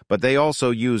apartment, but they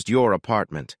also used your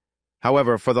apartment.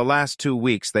 However, for the last 2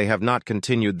 weeks, they have not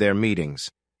continued their meetings.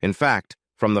 In fact,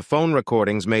 from the phone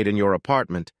recordings made in your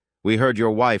apartment, we heard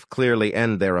your wife clearly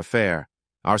end their affair.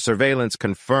 Our surveillance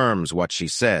confirms what she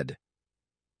said."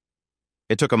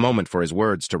 It took a moment for his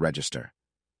words to register.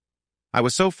 I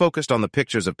was so focused on the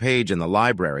pictures of Paige in the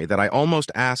library that I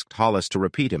almost asked Hollis to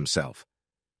repeat himself.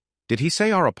 "Did he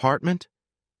say our apartment?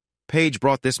 Paige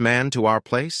brought this man to our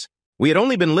place? We had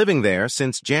only been living there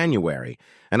since January,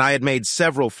 and I had made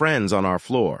several friends on our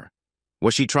floor.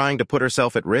 Was she trying to put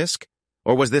herself at risk?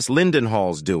 Or was this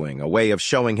Lindenhall's doing, a way of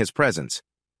showing his presence?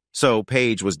 So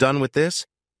Paige was done with this?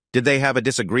 Did they have a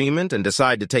disagreement and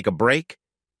decide to take a break?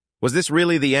 Was this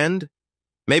really the end?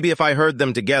 Maybe if I heard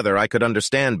them together, I could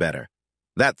understand better.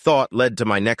 That thought led to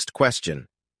my next question.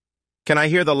 Can I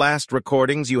hear the last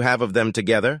recordings you have of them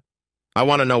together? I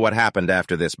want to know what happened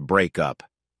after this breakup."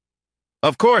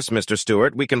 "Of course, Mr.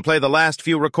 Stewart, we can play the last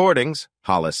few recordings,"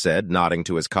 Hollis said, nodding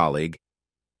to his colleague.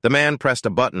 The man pressed a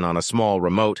button on a small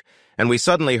remote, and we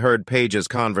suddenly heard Paige's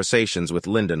conversations with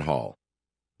Lindenhall.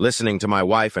 Listening to my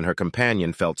wife and her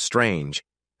companion felt strange,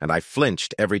 and I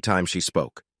flinched every time she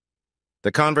spoke.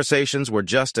 The conversations were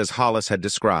just as Hollis had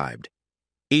described.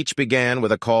 Each began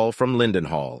with a call from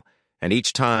Lindenhall, and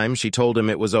each time she told him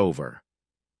it was over.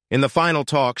 In the final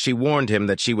talk, she warned him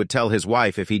that she would tell his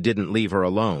wife if he didn't leave her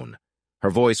alone.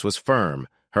 Her voice was firm,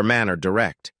 her manner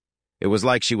direct. It was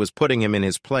like she was putting him in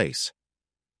his place.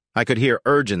 I could hear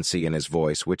urgency in his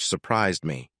voice, which surprised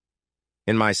me.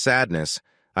 In my sadness,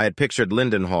 I had pictured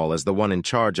Lindenhall as the one in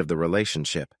charge of the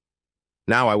relationship.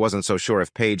 Now I wasn't so sure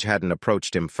if Paige hadn't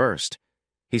approached him first.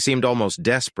 He seemed almost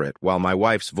desperate, while my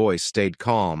wife's voice stayed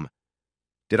calm.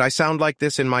 Did I sound like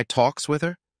this in my talks with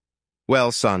her?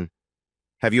 "Well, son,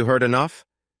 have you heard enough?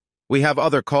 We have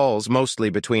other calls, mostly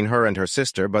between her and her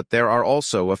sister, but there are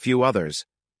also a few others."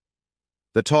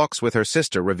 The talks with her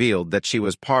sister revealed that she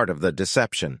was part of the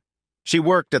deception. She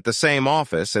worked at the same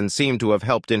office and seemed to have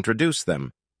helped introduce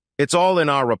them. It's all in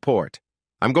our report.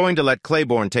 I'm going to let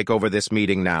Claiborne take over this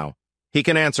meeting now. He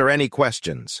can answer any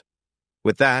questions.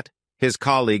 With that, his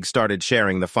colleague started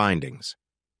sharing the findings.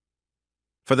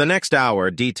 For the next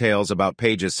hour, details about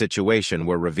Paige's situation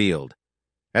were revealed.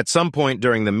 At some point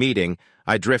during the meeting,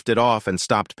 I drifted off and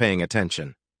stopped paying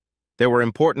attention. There were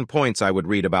important points I would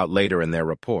read about later in their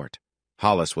report.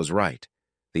 Hollis was right.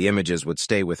 The images would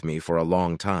stay with me for a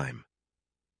long time.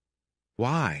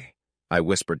 "Why?" I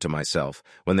whispered to myself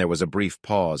when there was a brief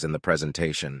pause in the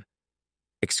presentation.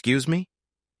 "Excuse me?"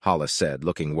 Hollis said,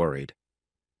 looking worried.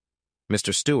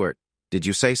 "Mr. Stewart, did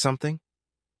you say something?"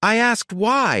 "I asked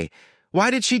why. Why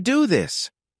did she do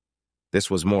this?" This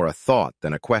was more a thought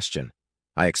than a question.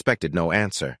 I expected no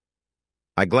answer.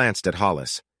 I glanced at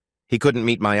Hollis. He couldn't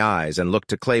meet my eyes and looked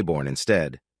to Claiborne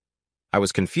instead. I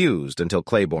was confused until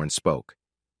Claiborne spoke.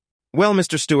 "Well,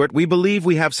 Mr. Stewart, we believe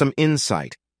we have some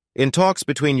insight. In talks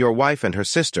between your wife and her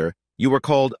sister, you were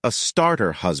called a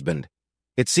starter husband.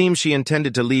 It seems she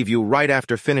intended to leave you right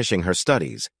after finishing her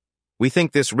studies. We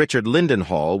think this Richard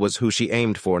Lindenhall was who she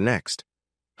aimed for next."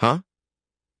 "Huh?"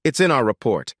 "It's in our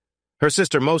report. Her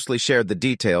sister mostly shared the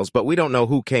details, but we don't know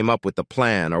who came up with the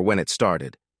plan or when it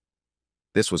started."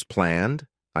 This was planned,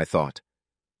 I thought.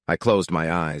 I closed my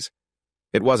eyes.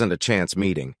 It wasn't a chance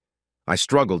meeting. I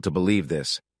struggled to believe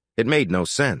this. It made no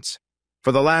sense.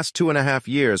 For the last 2.5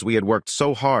 years, we had worked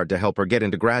so hard to help her get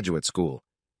into graduate school.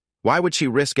 Why would she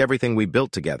risk everything we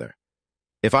built together?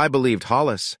 If I believed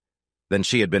Hollis, then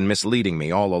she had been misleading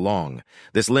me all along.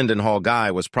 This Lindenhall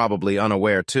guy was probably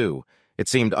unaware too. It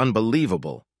seemed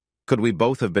unbelievable. Could we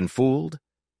both have been fooled?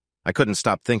 I couldn't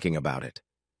stop thinking about it.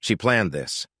 She planned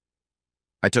this.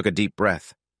 I took a deep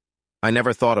breath. I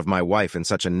never thought of my wife in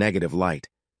such a negative light.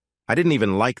 I didn't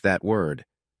even like that word.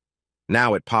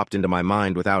 Now it popped into my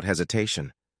mind without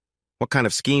hesitation. What kind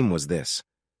of scheme was this?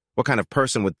 What kind of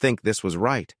person would think this was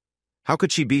right? How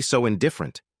could she be so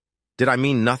indifferent? Did I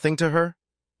mean nothing to her?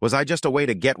 Was I just a way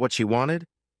to get what she wanted?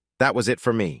 That was it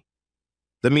for me.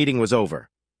 The meeting was over.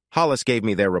 Hollis gave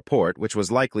me their report, which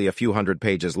was likely a few hundred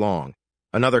pages long.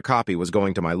 Another copy was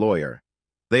going to my lawyer.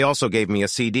 They also gave me a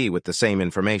CD with the same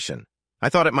information. I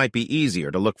thought it might be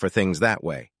easier to look for things that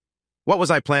way. What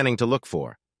was I planning to look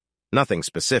for? Nothing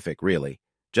specific, really,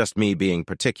 just me being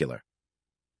particular.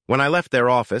 When I left their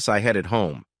office, I headed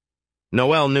home.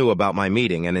 Noelle knew about my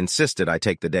meeting and insisted I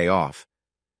take the day off.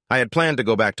 I had planned to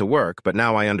go back to work, but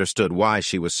now I understood why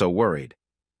she was so worried.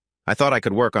 I thought I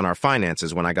could work on our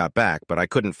finances when I got back, but I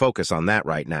couldn't focus on that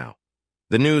right now.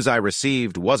 The news I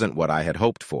received wasn't what I had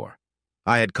hoped for.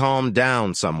 I had calmed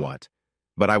down somewhat,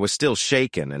 but I was still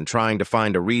shaken and trying to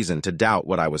find a reason to doubt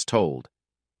what I was told.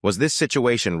 Was this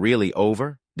situation really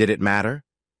over? Did it matter?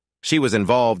 She was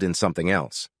involved in something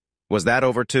else. Was that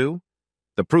over too?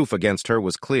 The proof against her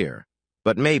was clear,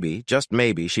 but maybe, just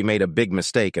maybe, she made a big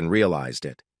mistake and realized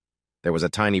it. There was a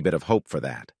tiny bit of hope for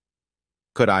that.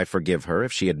 Could I forgive her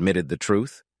if she admitted the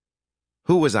truth?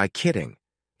 Who was I kidding?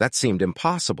 That seemed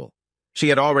impossible. She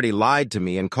had already lied to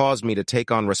me and caused me to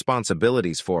take on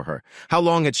responsibilities for her. How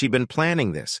long had she been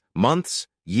planning this? Months?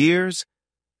 Years?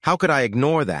 How could I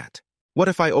ignore that? What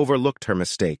if I overlooked her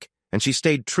mistake, and she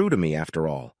stayed true to me after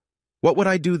all? What would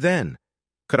I do then?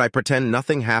 Could I pretend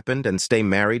nothing happened and stay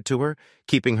married to her,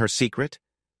 keeping her secret?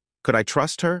 Could I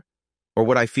trust her, or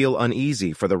would I feel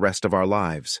uneasy for the rest of our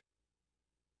lives?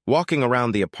 Walking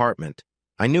around the apartment,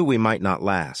 I knew we might not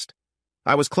last.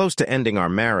 I was close to ending our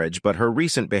marriage, but her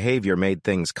recent behavior made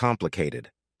things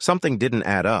complicated. Something didn't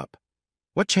add up.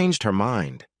 What changed her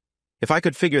mind? If I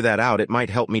could figure that out, it might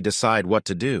help me decide what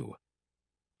to do.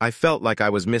 I felt like I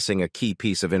was missing a key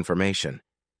piece of information.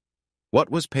 What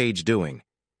was Paige doing?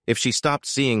 If she stopped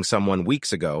seeing someone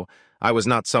weeks ago, I was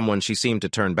not someone she seemed to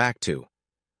turn back to.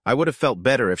 I would have felt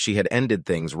better if she had ended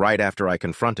things right after I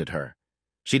confronted her.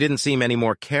 She didn't seem any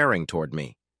more caring toward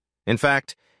me. In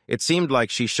fact, it seemed like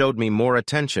she showed me more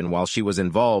attention while she was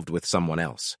involved with someone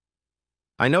else.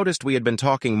 I noticed we had been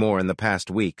talking more in the past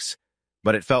weeks,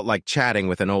 but it felt like chatting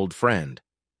with an old friend.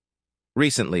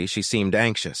 Recently, she seemed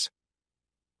anxious.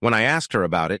 When I asked her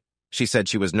about it, she said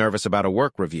she was nervous about a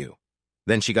work review.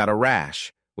 Then she got a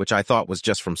rash, which I thought was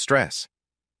just from stress.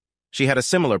 She had a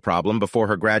similar problem before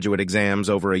her graduate exams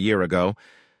over a year ago.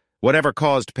 Whatever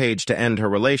caused Paige to end her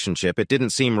relationship, it didn't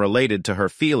seem related to her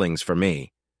feelings for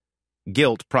me.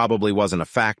 Guilt probably wasn't a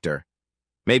factor.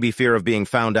 Maybe fear of being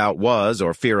found out was,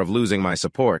 or fear of losing my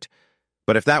support.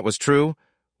 But if that was true,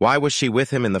 why was she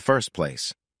with him in the first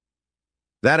place?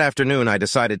 That afternoon, I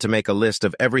decided to make a list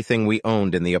of everything we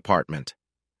owned in the apartment.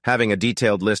 Having a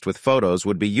detailed list with photos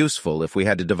would be useful if we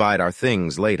had to divide our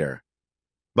things later.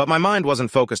 But my mind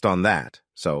wasn't focused on that,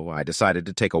 so I decided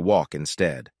to take a walk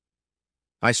instead.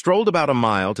 I strolled about a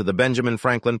mile to the Benjamin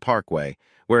Franklin Parkway,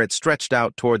 where it stretched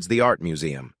out towards the art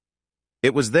museum.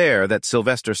 It was there that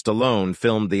Sylvester Stallone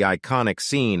filmed the iconic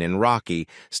scene in Rocky,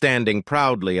 standing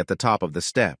proudly at the top of the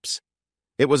steps.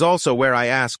 It was also where I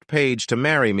asked Paige to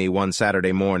marry me one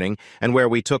Saturday morning and where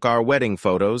we took our wedding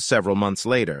photos several months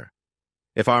later.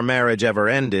 If our marriage ever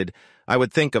ended, I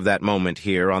would think of that moment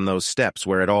here on those steps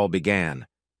where it all began.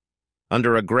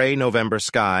 Under a gray November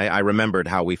sky, I remembered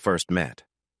how we first met.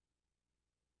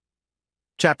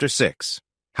 Chapter 6.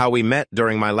 How we met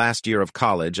during my last year of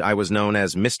college. I was known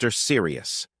as Mr.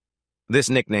 Serious. This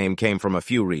nickname came from a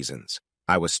few reasons.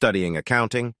 I was studying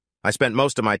accounting. I spent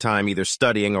most of my time either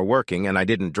studying or working, and I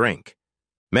didn't drink.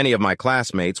 Many of my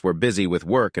classmates were busy with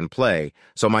work and play,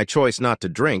 so my choice not to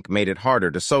drink made it harder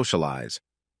to socialize.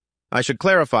 I should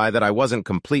clarify that I wasn't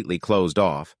completely closed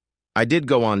off. I did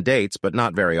go on dates, but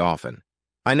not very often.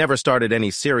 I never started any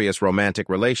serious romantic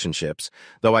relationships,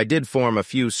 though I did form a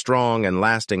few strong and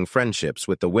lasting friendships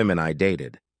with the women I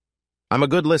dated. I'm a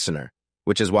good listener,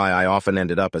 which is why I often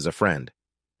ended up as a friend.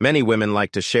 Many women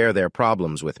like to share their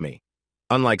problems with me.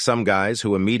 Unlike some guys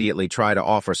who immediately try to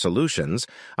offer solutions,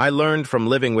 I learned from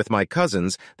living with my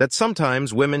cousins that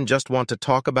sometimes women just want to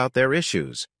talk about their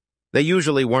issues. They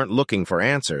usually weren't looking for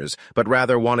answers, but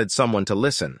rather wanted someone to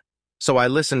listen. so I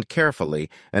listened carefully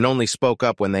and only spoke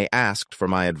up when they asked for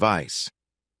my advice.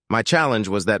 My challenge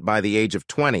was that by the age of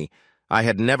 20, I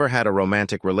had never had a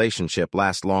romantic relationship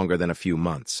last longer than a few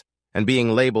months, and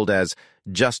being labeled as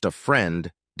just a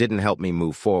friend didn't help me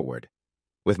move forward.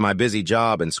 With my busy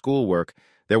job and schoolwork,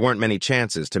 there weren't many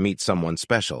chances to meet someone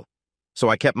special, so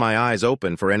I kept my eyes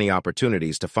open for any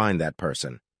opportunities to find that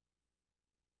person.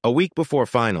 A week before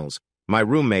finals, my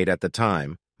roommate at the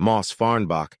time, Moss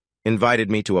Farnbach, invited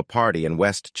me to a party in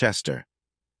West Chester.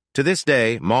 To this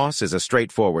day, Moss is a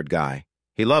straightforward guy.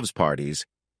 He loves parties,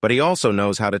 but he also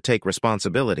knows how to take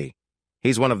responsibility.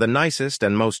 He's one of the nicest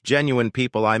and most genuine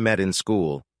people I met in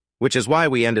school, which is why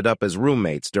we ended up as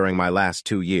roommates during my last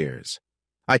 2 years.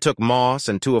 I took Moss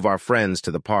and 2 of our friends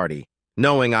to the party,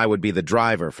 knowing I would be the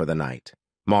driver for the night,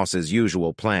 Moss's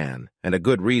usual plan, and a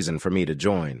good reason for me to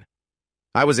join.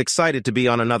 I was excited to be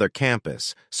on another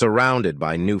campus, surrounded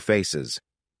by new faces.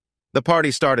 The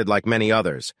party started like many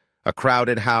others. A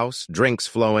crowded house, drinks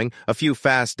flowing, a few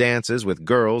fast dances with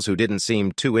girls who didn't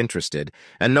seem too interested,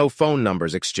 and no phone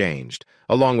numbers exchanged,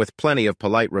 along with plenty of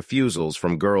polite refusals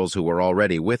from girls who were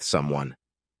already with someone.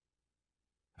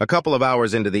 A couple of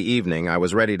hours into the evening, I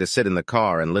was ready to sit in the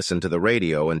car and listen to the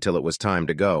radio until it was time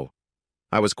to go.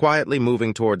 I was quietly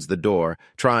moving towards the door,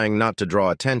 trying not to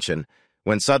draw attention,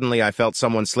 when suddenly I felt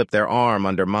someone slip their arm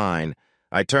under mine.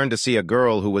 I turned to see a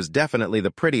girl who was definitely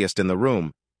the prettiest in the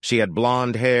room. She had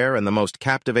blonde hair and the most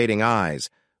captivating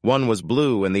eyes. One was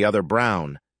blue and the other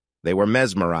brown. They were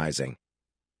mesmerizing.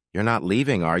 "You're not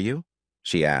leaving, are you?"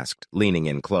 she asked, leaning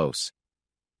in close.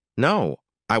 "No,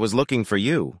 I was looking for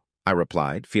you," I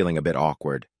replied, feeling a bit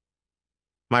awkward.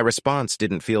 My response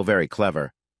didn't feel very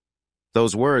clever.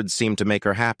 Those words seemed to make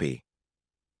her happy.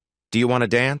 "Do you want to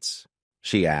dance?"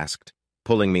 she asked,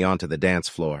 pulling me onto the dance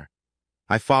floor.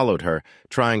 I followed her,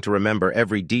 trying to remember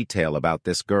every detail about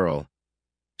this girl.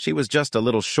 She was just a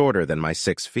little shorter than my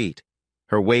 6 feet.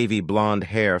 Her wavy blonde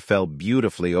hair fell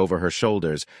beautifully over her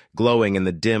shoulders, glowing in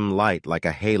the dim light like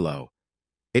a halo.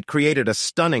 It created a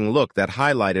stunning look that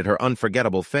highlighted her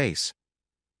unforgettable face.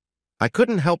 I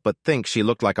couldn't help but think she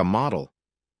looked like a model.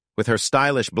 With her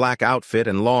stylish black outfit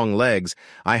and long legs,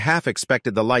 I half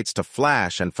expected the lights to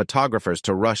flash and photographers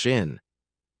to rush in.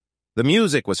 The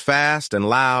music was fast and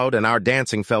loud, and our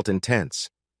dancing felt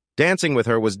intense. Dancing with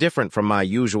her was different from my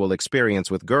usual experience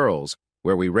with girls,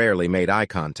 where we rarely made eye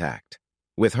contact.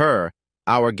 With her,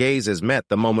 our gazes met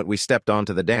the moment we stepped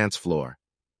onto the dance floor.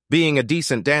 Being a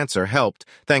decent dancer helped,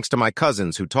 thanks to my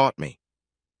cousins who taught me.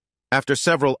 After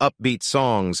several upbeat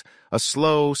songs, a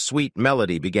slow, sweet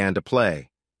melody began to play.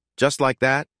 Just like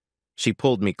that, she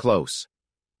pulled me close.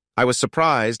 I was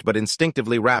surprised, but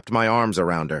instinctively wrapped my arms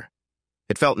around her.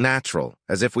 It felt natural,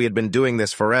 as if we had been doing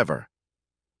this forever.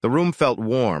 The room felt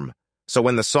warm, so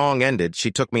when the song ended,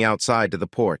 she took me outside to the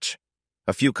porch.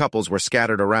 A few couples were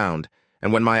scattered around,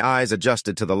 and when my eyes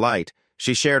adjusted to the light,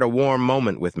 she shared a warm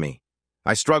moment with me.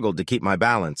 I struggled to keep my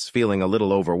balance, feeling a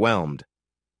little overwhelmed.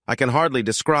 I can hardly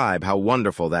describe how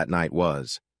wonderful that night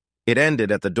was. It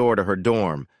ended at the door to her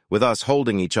dorm, with us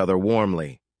holding each other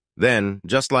warmly. Then,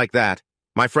 just like that,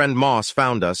 my friend Moss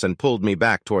found us and pulled me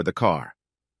back toward the car.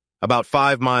 About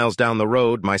 5 miles down the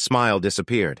road, my smile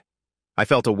disappeared. I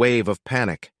felt a wave of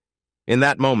panic. In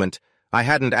that moment, I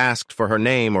hadn't asked for her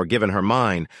name or given her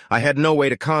mine. I had no way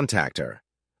to contact her.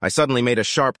 I suddenly made a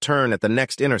sharp turn at the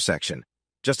next intersection.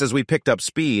 Just as we picked up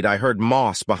speed, I heard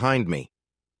Moss behind me.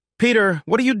 "Peter,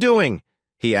 what are you doing?"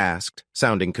 he asked,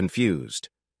 sounding confused.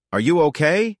 "Are you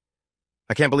okay?"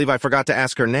 "I can't believe I forgot to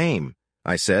ask her name,"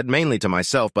 I said, mainly to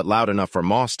myself but loud enough for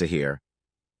Moss to hear.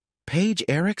 "Paige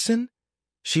Erickson?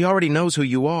 She already knows who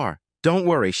you are. Don't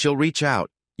worry, she'll reach out.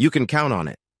 You can count on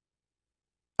it."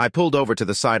 I pulled over to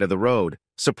the side of the road,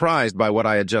 surprised by what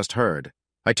I had just heard.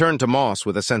 I turned to Moss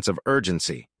with a sense of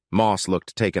urgency. Moss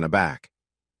looked taken aback.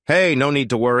 "Hey, no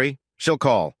need to worry. She'll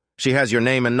call. She has your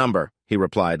name and number," he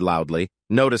replied loudly,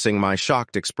 noticing my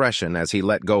shocked expression as he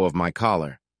let go of my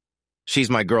collar.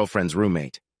 "She's my girlfriend's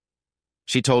roommate.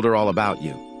 She told her all about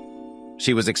you.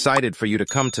 She was excited for you to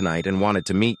come tonight and wanted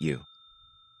to meet you."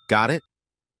 "Got it?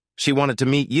 She wanted to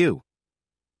meet you."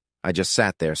 I just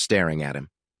sat there staring at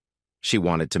him. She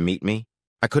wanted to meet me?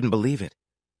 I couldn't believe it.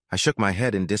 I shook my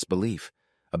head in disbelief,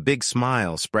 a big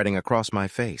smile spreading across my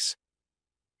face.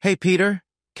 "Hey, Peter,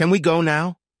 can we go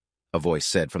now?" a voice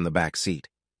said from the back seat.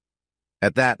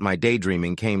 At that, my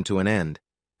daydreaming came to an end,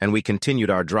 and we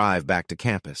continued our drive back to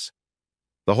campus.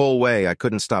 The whole way, I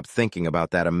couldn't stop thinking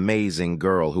about that amazing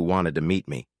girl who wanted to meet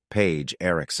me, Paige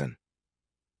Erickson.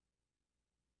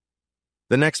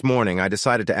 The next morning, I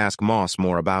decided to ask Moss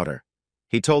more about her.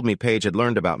 He told me Paige had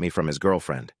learned about me from his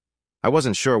girlfriend. I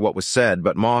wasn't sure what was said,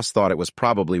 but Moss thought it was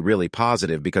probably really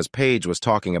positive because Paige was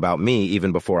talking about me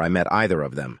even before I met either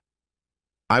of them.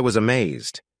 I was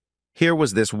amazed. Here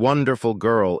was this wonderful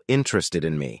girl interested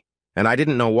in me, and I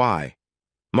didn't know why.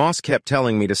 Moss kept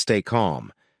telling me to stay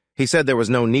calm. He said there was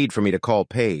no need for me to call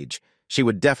Paige. She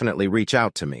would definitely reach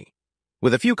out to me.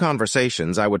 With a few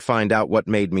conversations, I would find out what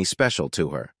made me special to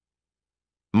her.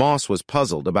 Moss was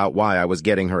puzzled about why I was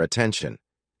getting her attention.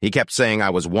 He kept saying I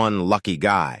was one lucky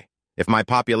guy. If my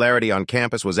popularity on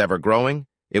campus was ever growing,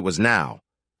 it was now.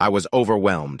 I was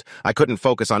overwhelmed. I couldn't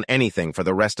focus on anything for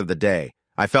the rest of the day.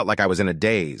 I felt like I was in a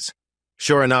daze.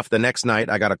 Sure enough, the next night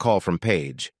I got a call from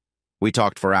Paige. We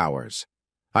talked for hours.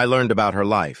 I learned about her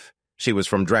life. She was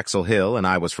from Drexel Hill and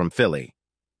I was from Philly.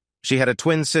 She had a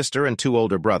twin sister and 2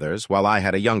 older brothers, while I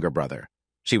had a younger brother.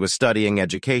 She was studying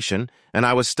education, and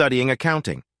I was studying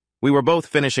accounting. We were both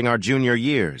finishing our junior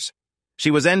years.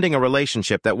 She was ending a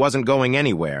relationship that wasn't going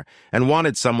anywhere and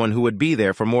wanted someone who would be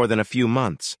there for more than a few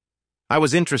months. I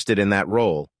was interested in that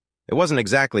role. It wasn't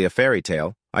exactly a fairy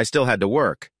tale. I still had to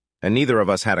work, and neither of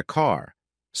us had a car.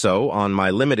 So, on my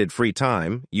limited free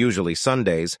time, usually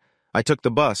Sundays, I took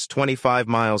the bus 25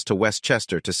 miles to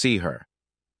Westchester to see her.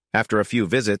 After a few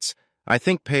visits, I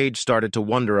think Paige started to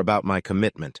wonder about my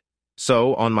commitment.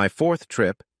 So, on my 4th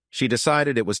trip, she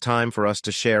decided it was time for us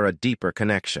to share a deeper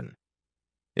connection.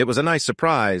 It was a nice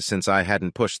surprise since I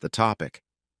hadn't pushed the topic.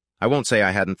 I won't say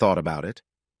I hadn't thought about it.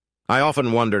 I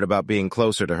often wondered about being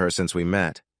closer to her since we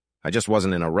met. I just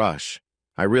wasn't in a rush.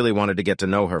 I really wanted to get to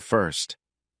know her first.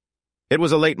 It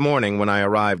was a late morning when I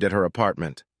arrived at her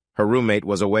apartment. Her roommate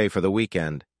was away for the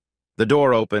weekend. The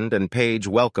door opened and Paige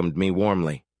welcomed me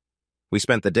warmly. We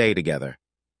spent the day together,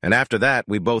 and after that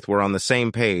we both were on the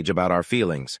same page about our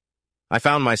feelings. I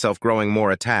found myself growing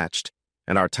more attached,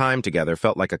 and our time together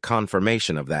felt like a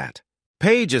confirmation of that.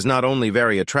 Paige is not only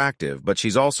very attractive, but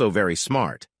she's also very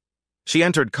smart. She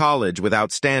entered college with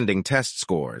outstanding test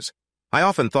scores. I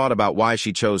often thought about why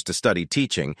she chose to study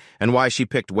teaching and why she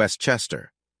picked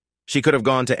Westchester. She could have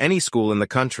gone to any school in the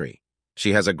country.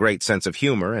 She has a great sense of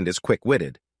humor and is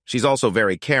quick-witted. She's also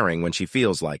very caring when she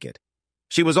feels like it.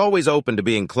 She was always open to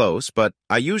being close, but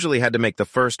I usually had to make the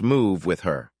first move with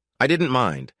her. I didn't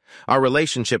mind. Our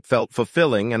relationship felt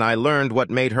fulfilling, and I learned what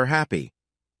made her happy.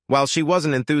 While she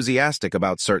wasn't enthusiastic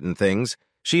about certain things,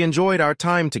 she enjoyed our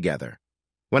time together.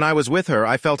 When I was with her,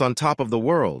 I felt on top of the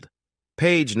world.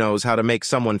 Paige knows how to make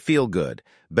someone feel good,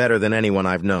 better than anyone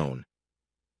I've known.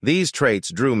 These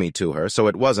traits drew me to her, so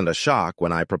it wasn't a shock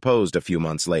when I proposed a few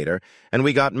months later, and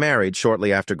we got married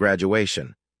shortly after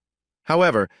graduation.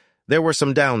 However, there were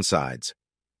some downsides.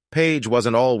 Paige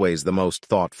wasn't always the most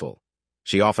thoughtful.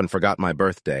 She often forgot my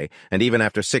birthday, and even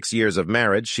after 6 years of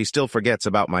marriage, she still forgets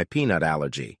about my peanut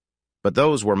allergy. But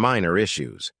those were minor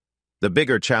issues. The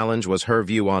bigger challenge was her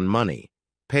view on money.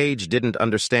 Paige didn't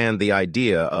understand the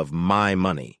idea of my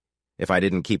money. If I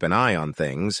didn't keep an eye on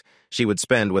things, she would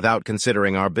spend without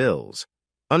considering our bills.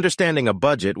 Understanding a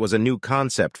budget was a new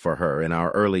concept for her in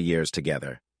our early years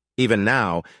together. Even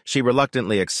now, she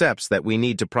reluctantly accepts that we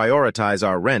need to prioritize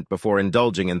our rent before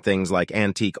indulging in things like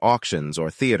antique auctions or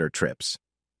theater trips.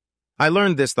 I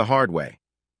learned this the hard way.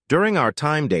 During our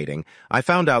time dating, I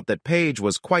found out that Paige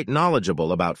was quite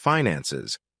knowledgeable about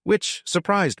finances, which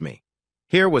surprised me.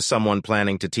 Here was someone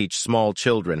planning to teach small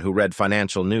children who read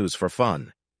financial news for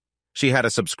fun. She had a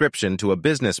subscription to a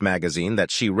business magazine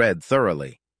that she read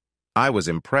thoroughly. I was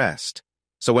impressed.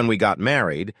 So when we got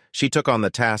married, she took on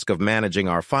the task of managing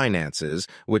our finances,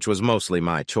 which was mostly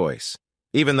my choice.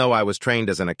 Even though I was trained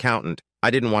as an accountant,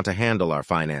 I didn't want to handle our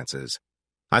finances.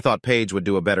 I thought Paige would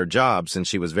do a better job since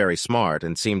she was very smart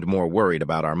and seemed more worried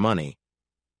about our money.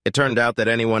 It turned out that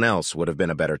anyone else would have been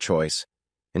a better choice.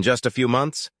 In just a few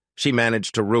months, she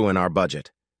managed to ruin our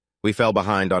budget. We fell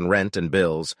behind on rent and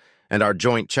bills, and our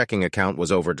joint checking account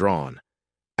was overdrawn.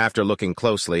 After looking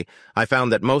closely, I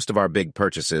found that most of our big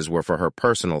purchases were for her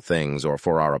personal things or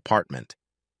for our apartment.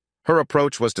 Her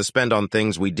approach was to spend on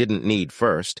things we didn't need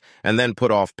first, and then put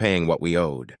off paying what we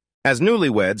owed. As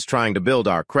newlyweds trying to build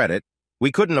our credit,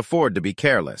 we couldn't afford to be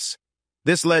careless.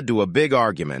 This led to a big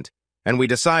argument, and we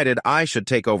decided I should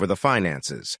take over the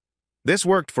finances. This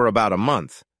worked for about a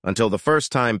month, until the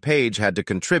first time Paige had to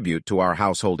contribute to our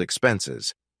household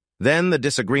expenses. Then the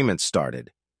disagreements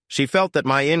started. She felt that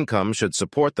my income should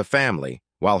support the family,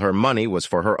 while her money was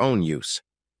for her own use.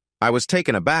 I was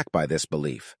taken aback by this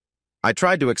belief. I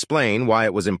tried to explain why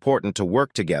it was important to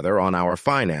work together on our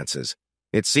finances.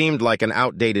 It seemed like an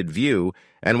outdated view,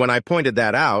 and when I pointed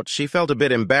that out, she felt a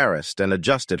bit embarrassed and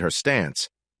adjusted her stance.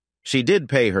 She did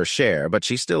pay her share, but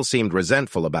she still seemed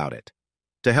resentful about it.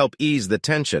 To help ease the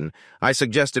tension, I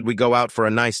suggested we go out for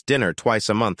a nice dinner twice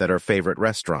a month at her favorite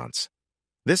restaurants.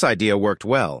 This idea worked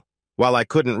well. While I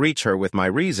couldn't reach her with my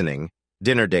reasoning,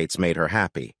 dinner dates made her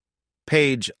happy.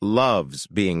 Paige loves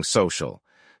being social,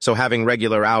 so having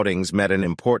regular outings met an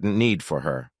important need for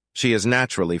her. She is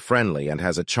naturally friendly and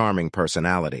has a charming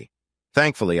personality.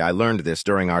 Thankfully, I learned this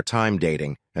during our time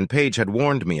dating, and Paige had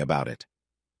warned me about it.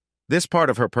 This part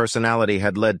of her personality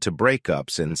had led to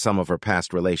breakups in some of her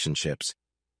past relationships.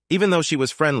 Even though she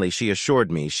was friendly, she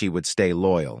assured me she would stay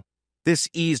loyal. This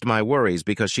eased my worries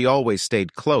because she always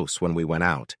stayed close when we went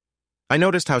out. I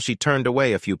noticed how she turned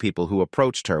away a few people who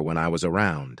approached her when I was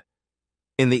around.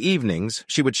 In the evenings,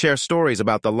 she would share stories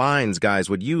about the lines guys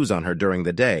would use on her during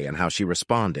the day and how she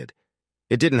responded.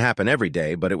 It didn't happen every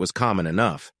day, but it was common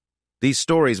enough. These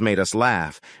stories made us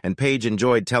laugh, and Paige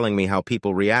enjoyed telling me how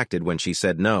people reacted when she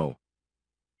said no.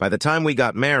 By the time we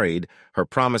got married, her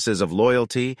promises of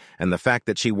loyalty and the fact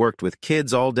that she worked with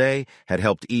kids all day had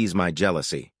helped ease my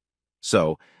jealousy.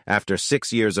 So, after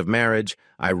 6 years of marriage,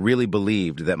 I really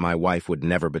believed that my wife would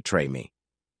never betray me.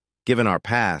 Given our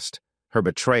past, her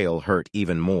betrayal hurt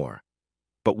even more.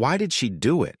 But why did she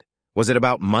do it? Was it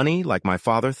about money, like my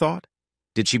father thought?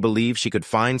 Did she believe she could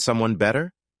find someone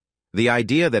better? The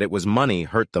idea that it was money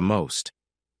hurt the most.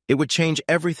 It would change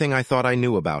everything I thought I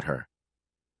knew about her.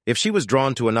 If she was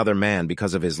drawn to another man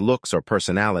because of his looks or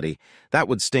personality, that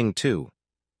would sting too.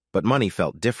 But money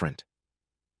felt different.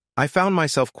 I found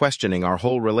myself questioning our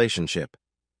whole relationship.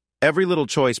 Every little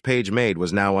choice Paige made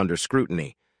was now under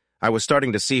scrutiny. I was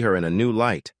starting to see her in a new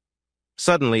light.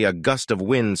 Suddenly, a gust of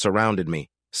wind surrounded me,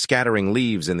 scattering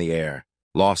leaves in the air.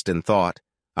 Lost in thought,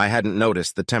 I hadn't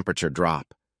noticed the temperature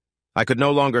drop. I could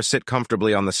no longer sit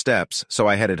comfortably on the steps, so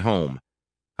I headed home.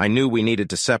 I knew we needed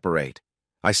to separate.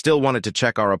 I still wanted to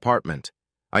check our apartment.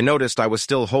 I noticed I was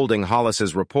still holding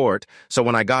Hollis's report, so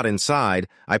when I got inside,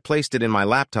 I placed it in my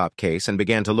laptop case and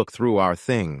began to look through our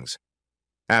things.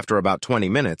 After about 20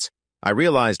 minutes, I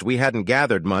realized we hadn't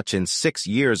gathered much in 6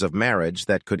 years of marriage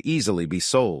that could easily be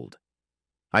sold.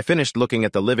 I finished looking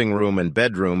at the living room and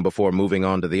bedroom before moving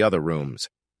on to the other rooms.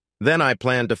 Then I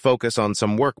planned to focus on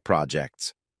some work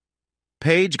projects.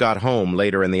 Paige got home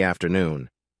later in the afternoon.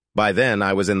 By then,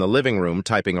 I was in the living room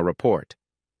typing a report.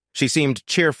 She seemed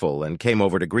cheerful and came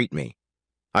over to greet me.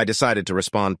 I decided to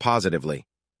respond positively.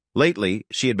 Lately,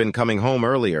 she had been coming home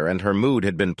earlier and her mood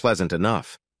had been pleasant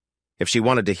enough. If she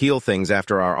wanted to heal things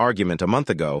after our argument a month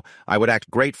ago, I would act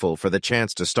grateful for the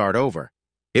chance to start over.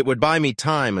 It would buy me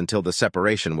time until the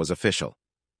separation was official.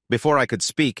 Before I could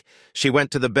speak, she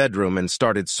went to the bedroom and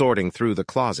started sorting through the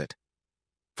closet.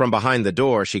 From behind the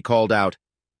door, she called out,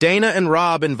 "Dana and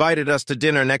Rob invited us to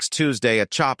dinner next Tuesday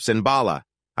at Chops in Bala."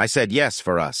 I said yes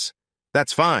for us.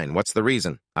 "That's fine. What's the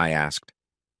reason?" I asked.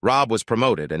 "Rob was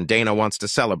promoted and Dana wants to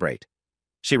celebrate,"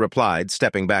 she replied,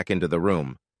 stepping back into the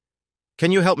room.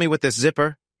 "Can you help me with this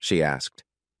zipper?" she asked.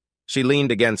 She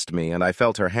leaned against me and I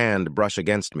felt her hand brush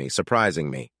against me, surprising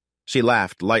me. She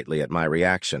laughed lightly at my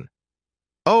reaction.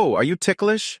 "Oh, are you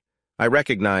ticklish?" I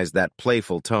recognized that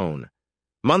playful tone.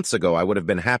 Months ago, I would have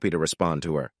been happy to respond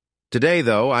to her. Today,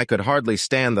 though, I could hardly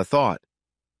stand the thought.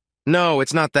 "No,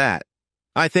 it's not that.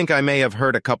 I think I may have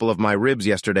hurt a couple of my ribs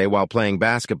yesterday while playing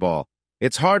basketball.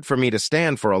 It's hard for me to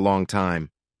stand for a long time."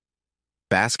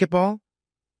 "Basketball?"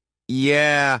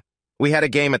 "Yeah, we had a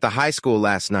game at the high school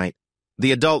last night.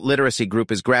 The adult literacy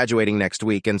group is graduating next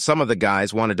week, and some of the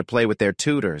guys wanted to play with their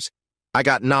tutors. I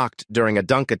got knocked during a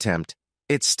dunk attempt.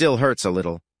 It still hurts a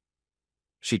little."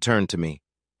 She turned to me,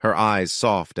 her eyes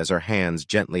soft as her hands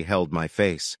gently held my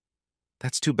face.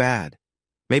 "That's too bad.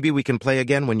 Maybe we can play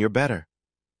again when you're better."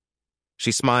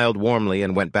 She smiled warmly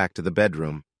and went back to the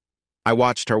bedroom. I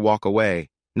watched her walk away,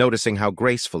 noticing how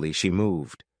gracefully she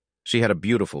moved. She had a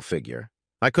beautiful figure.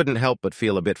 I couldn't help but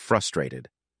feel a bit frustrated.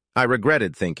 I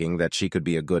regretted thinking that she could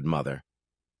be a good mother.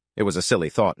 It was a silly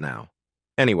thought now.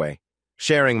 Anyway,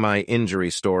 sharing my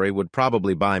injury story would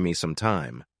probably buy me some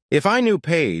time. If I knew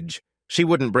Paige, she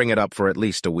wouldn't bring it up for at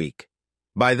least a week.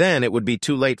 By then, it would be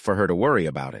too late for her to worry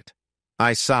about it.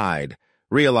 I sighed,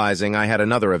 realizing I had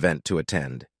another event to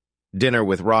attend. Dinner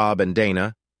with Rob and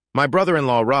Dana. My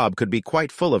brother-in-law Rob could be quite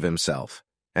full of himself,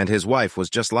 and his wife was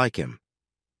just like him.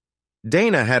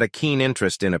 Dana had a keen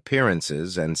interest in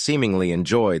appearances and seemingly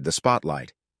enjoyed the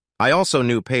spotlight. I also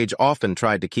knew Paige often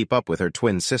tried to keep up with her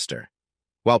twin sister.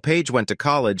 While Paige went to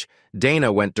college,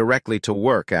 Dana went directly to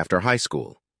work after high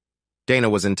school. Dana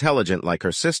was intelligent like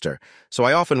her sister, so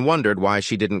I often wondered why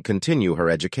she didn't continue her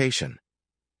education.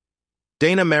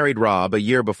 Dana married Rob a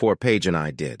year before Paige and I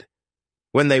did.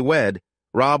 When they wed,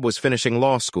 Rob was finishing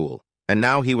law school, and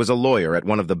now he was a lawyer at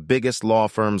one of the biggest law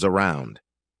firms around.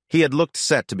 He had looked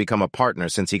set to become a partner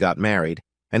since he got married,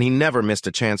 and he never missed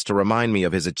a chance to remind me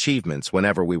of his achievements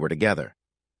whenever we were together.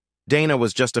 Dana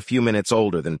was just a few minutes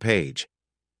older than Paige.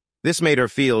 This made her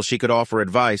feel she could offer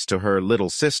advice to her little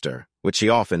sister, which she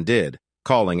often did,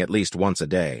 calling at least once a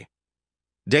day.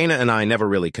 Dana and I never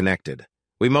really connected.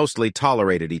 We mostly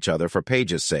tolerated each other for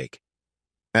Paige's sake.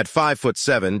 At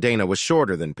 5'7", Dana was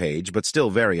shorter than Paige, but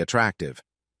still very attractive.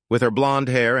 With her blonde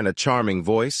hair and a charming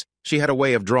voice, she had a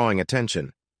way of drawing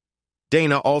attention.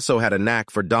 Dana also had a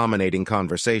knack for dominating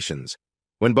conversations.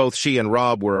 When both she and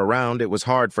Rob were around, it was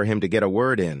hard for him to get a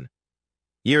word in.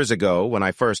 Years ago, when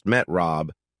I first met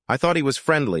Rob, I thought he was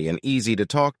friendly and easy to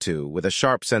talk to, with a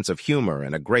sharp sense of humor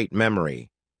and a great memory.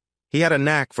 He had a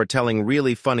knack for telling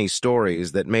really funny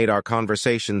stories that made our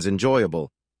conversations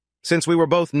enjoyable. Since we were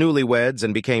both newlyweds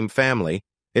and became family,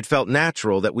 it felt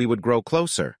natural that we would grow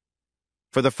closer.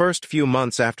 For the first few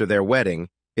months after their wedding,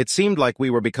 it seemed like we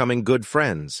were becoming good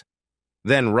friends.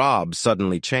 Then Rob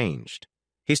suddenly changed.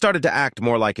 He started to act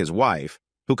more like his wife,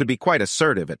 who could be quite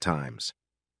assertive at times.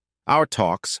 Our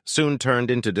talks soon turned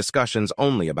into discussions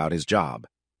only about his job.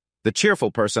 The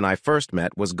cheerful person I first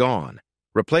met was gone,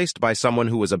 replaced by someone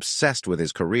who was obsessed with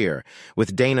his career,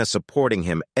 with Dana supporting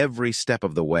him every step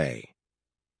of the way.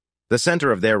 The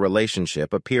center of their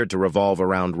relationship appeared to revolve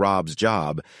around Rob's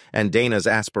job and Dana's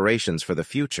aspirations for the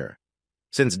future.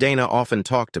 Since Dana often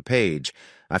talked to Paige,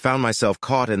 I found myself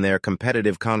caught in their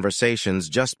competitive conversations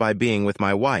just by being with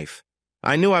my wife.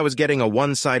 I knew I was getting a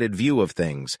one-sided view of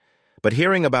things, but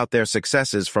hearing about their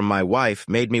successes from my wife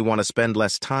made me want to spend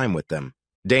less time with them.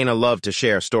 Dana loved to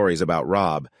share stories about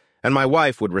Rob, and my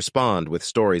wife would respond with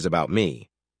stories about me.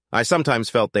 I sometimes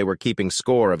felt they were keeping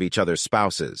score of each other's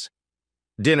spouses.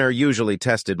 Dinner usually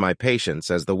tested my patience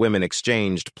as the women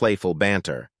exchanged playful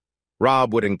banter.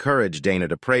 Rob would encourage Dana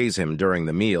to praise him during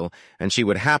the meal, and she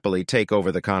would happily take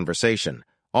over the conversation,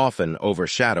 often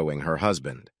overshadowing her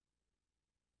husband.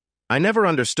 I never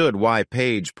understood why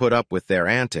Paige put up with their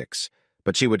antics,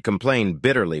 but she would complain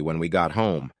bitterly when we got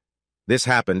home. This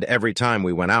happened every time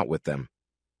we went out with them.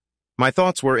 My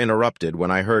thoughts were interrupted when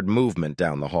I heard movement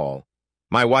down the hall.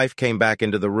 My wife came back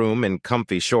into the room in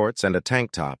comfy shorts and a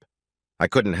tank top. I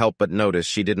couldn't help but notice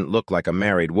she didn't look like a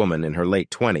married woman in her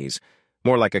late 20s,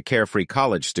 more like a carefree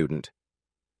college student.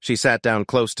 She sat down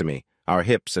close to me, our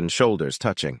hips and shoulders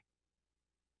touching.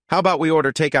 "How about we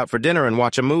order takeout for dinner and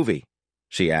watch a movie?"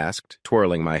 she asked,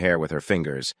 twirling my hair with her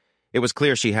fingers. It was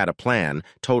clear she had a plan,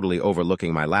 totally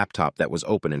overlooking my laptop that was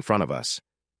open in front of us.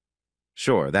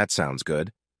 "Sure, that sounds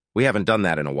good. We haven't done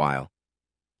that in a while."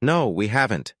 "No, we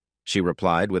haven't," she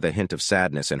replied with a hint of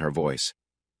sadness in her voice.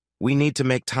 "We need to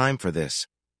make time for this.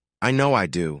 I know I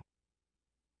do."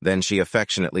 Then she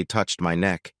affectionately touched my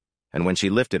neck, and when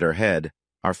she lifted her head,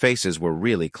 our faces were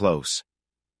really close.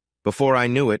 Before I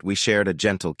knew it, we shared a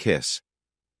gentle kiss.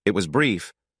 It was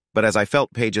brief, but as I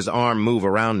felt Paige's arm move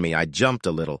around me, I jumped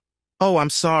a little. "Oh, I'm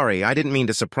sorry. I didn't mean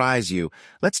to surprise you.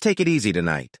 Let's take it easy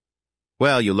tonight."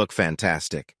 "Well, you look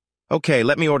fantastic. Okay,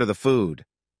 let me order the food.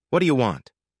 What do you want?"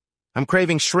 "I'm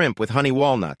craving shrimp with honey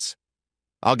walnuts."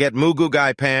 "I'll get mugu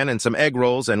gai pan and some egg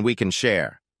rolls and we can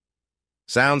share."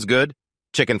 "Sounds good.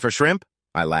 Chicken for shrimp?"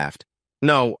 I laughed.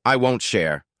 "No, I won't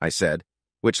share," I said,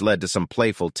 which led to some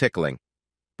playful tickling.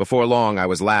 Before long, I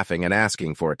was laughing and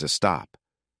asking for it to stop.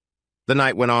 The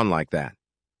night went on like that.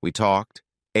 We talked,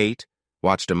 ate,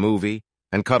 watched a movie,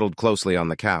 and cuddled closely on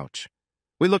the couch.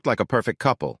 We looked like a perfect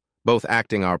couple, both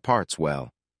acting our parts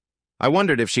well. I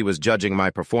wondered if she was judging my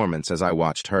performance as I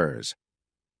watched hers.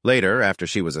 Later, after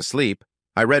she was asleep,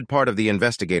 I read part of the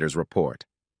investigator's report.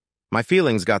 My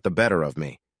feelings got the better of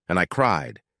me, and I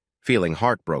cried, feeling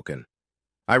heartbroken.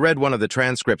 I read one of the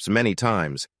transcripts many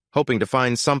times, hoping to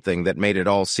find something that made it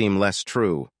all seem less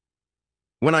true.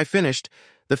 When I finished,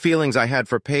 the feelings I had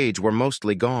for Paige were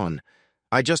mostly gone.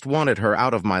 I just wanted her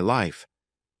out of my life.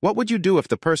 What would you do if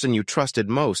the person you trusted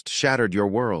most shattered your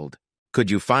world? Could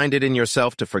you find it in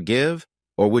yourself to forgive,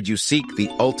 or would you seek the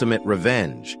ultimate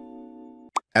revenge?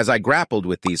 As I grappled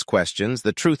with these questions,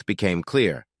 the truth became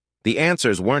clear. The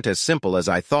answers weren't as simple as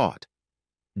I thought.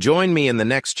 Join me in the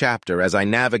next chapter as I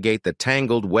navigate the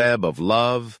tangled web of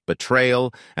love,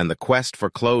 betrayal, and the quest for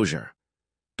closure.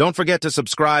 Don't forget to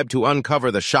subscribe to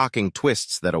uncover the shocking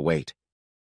twists that await.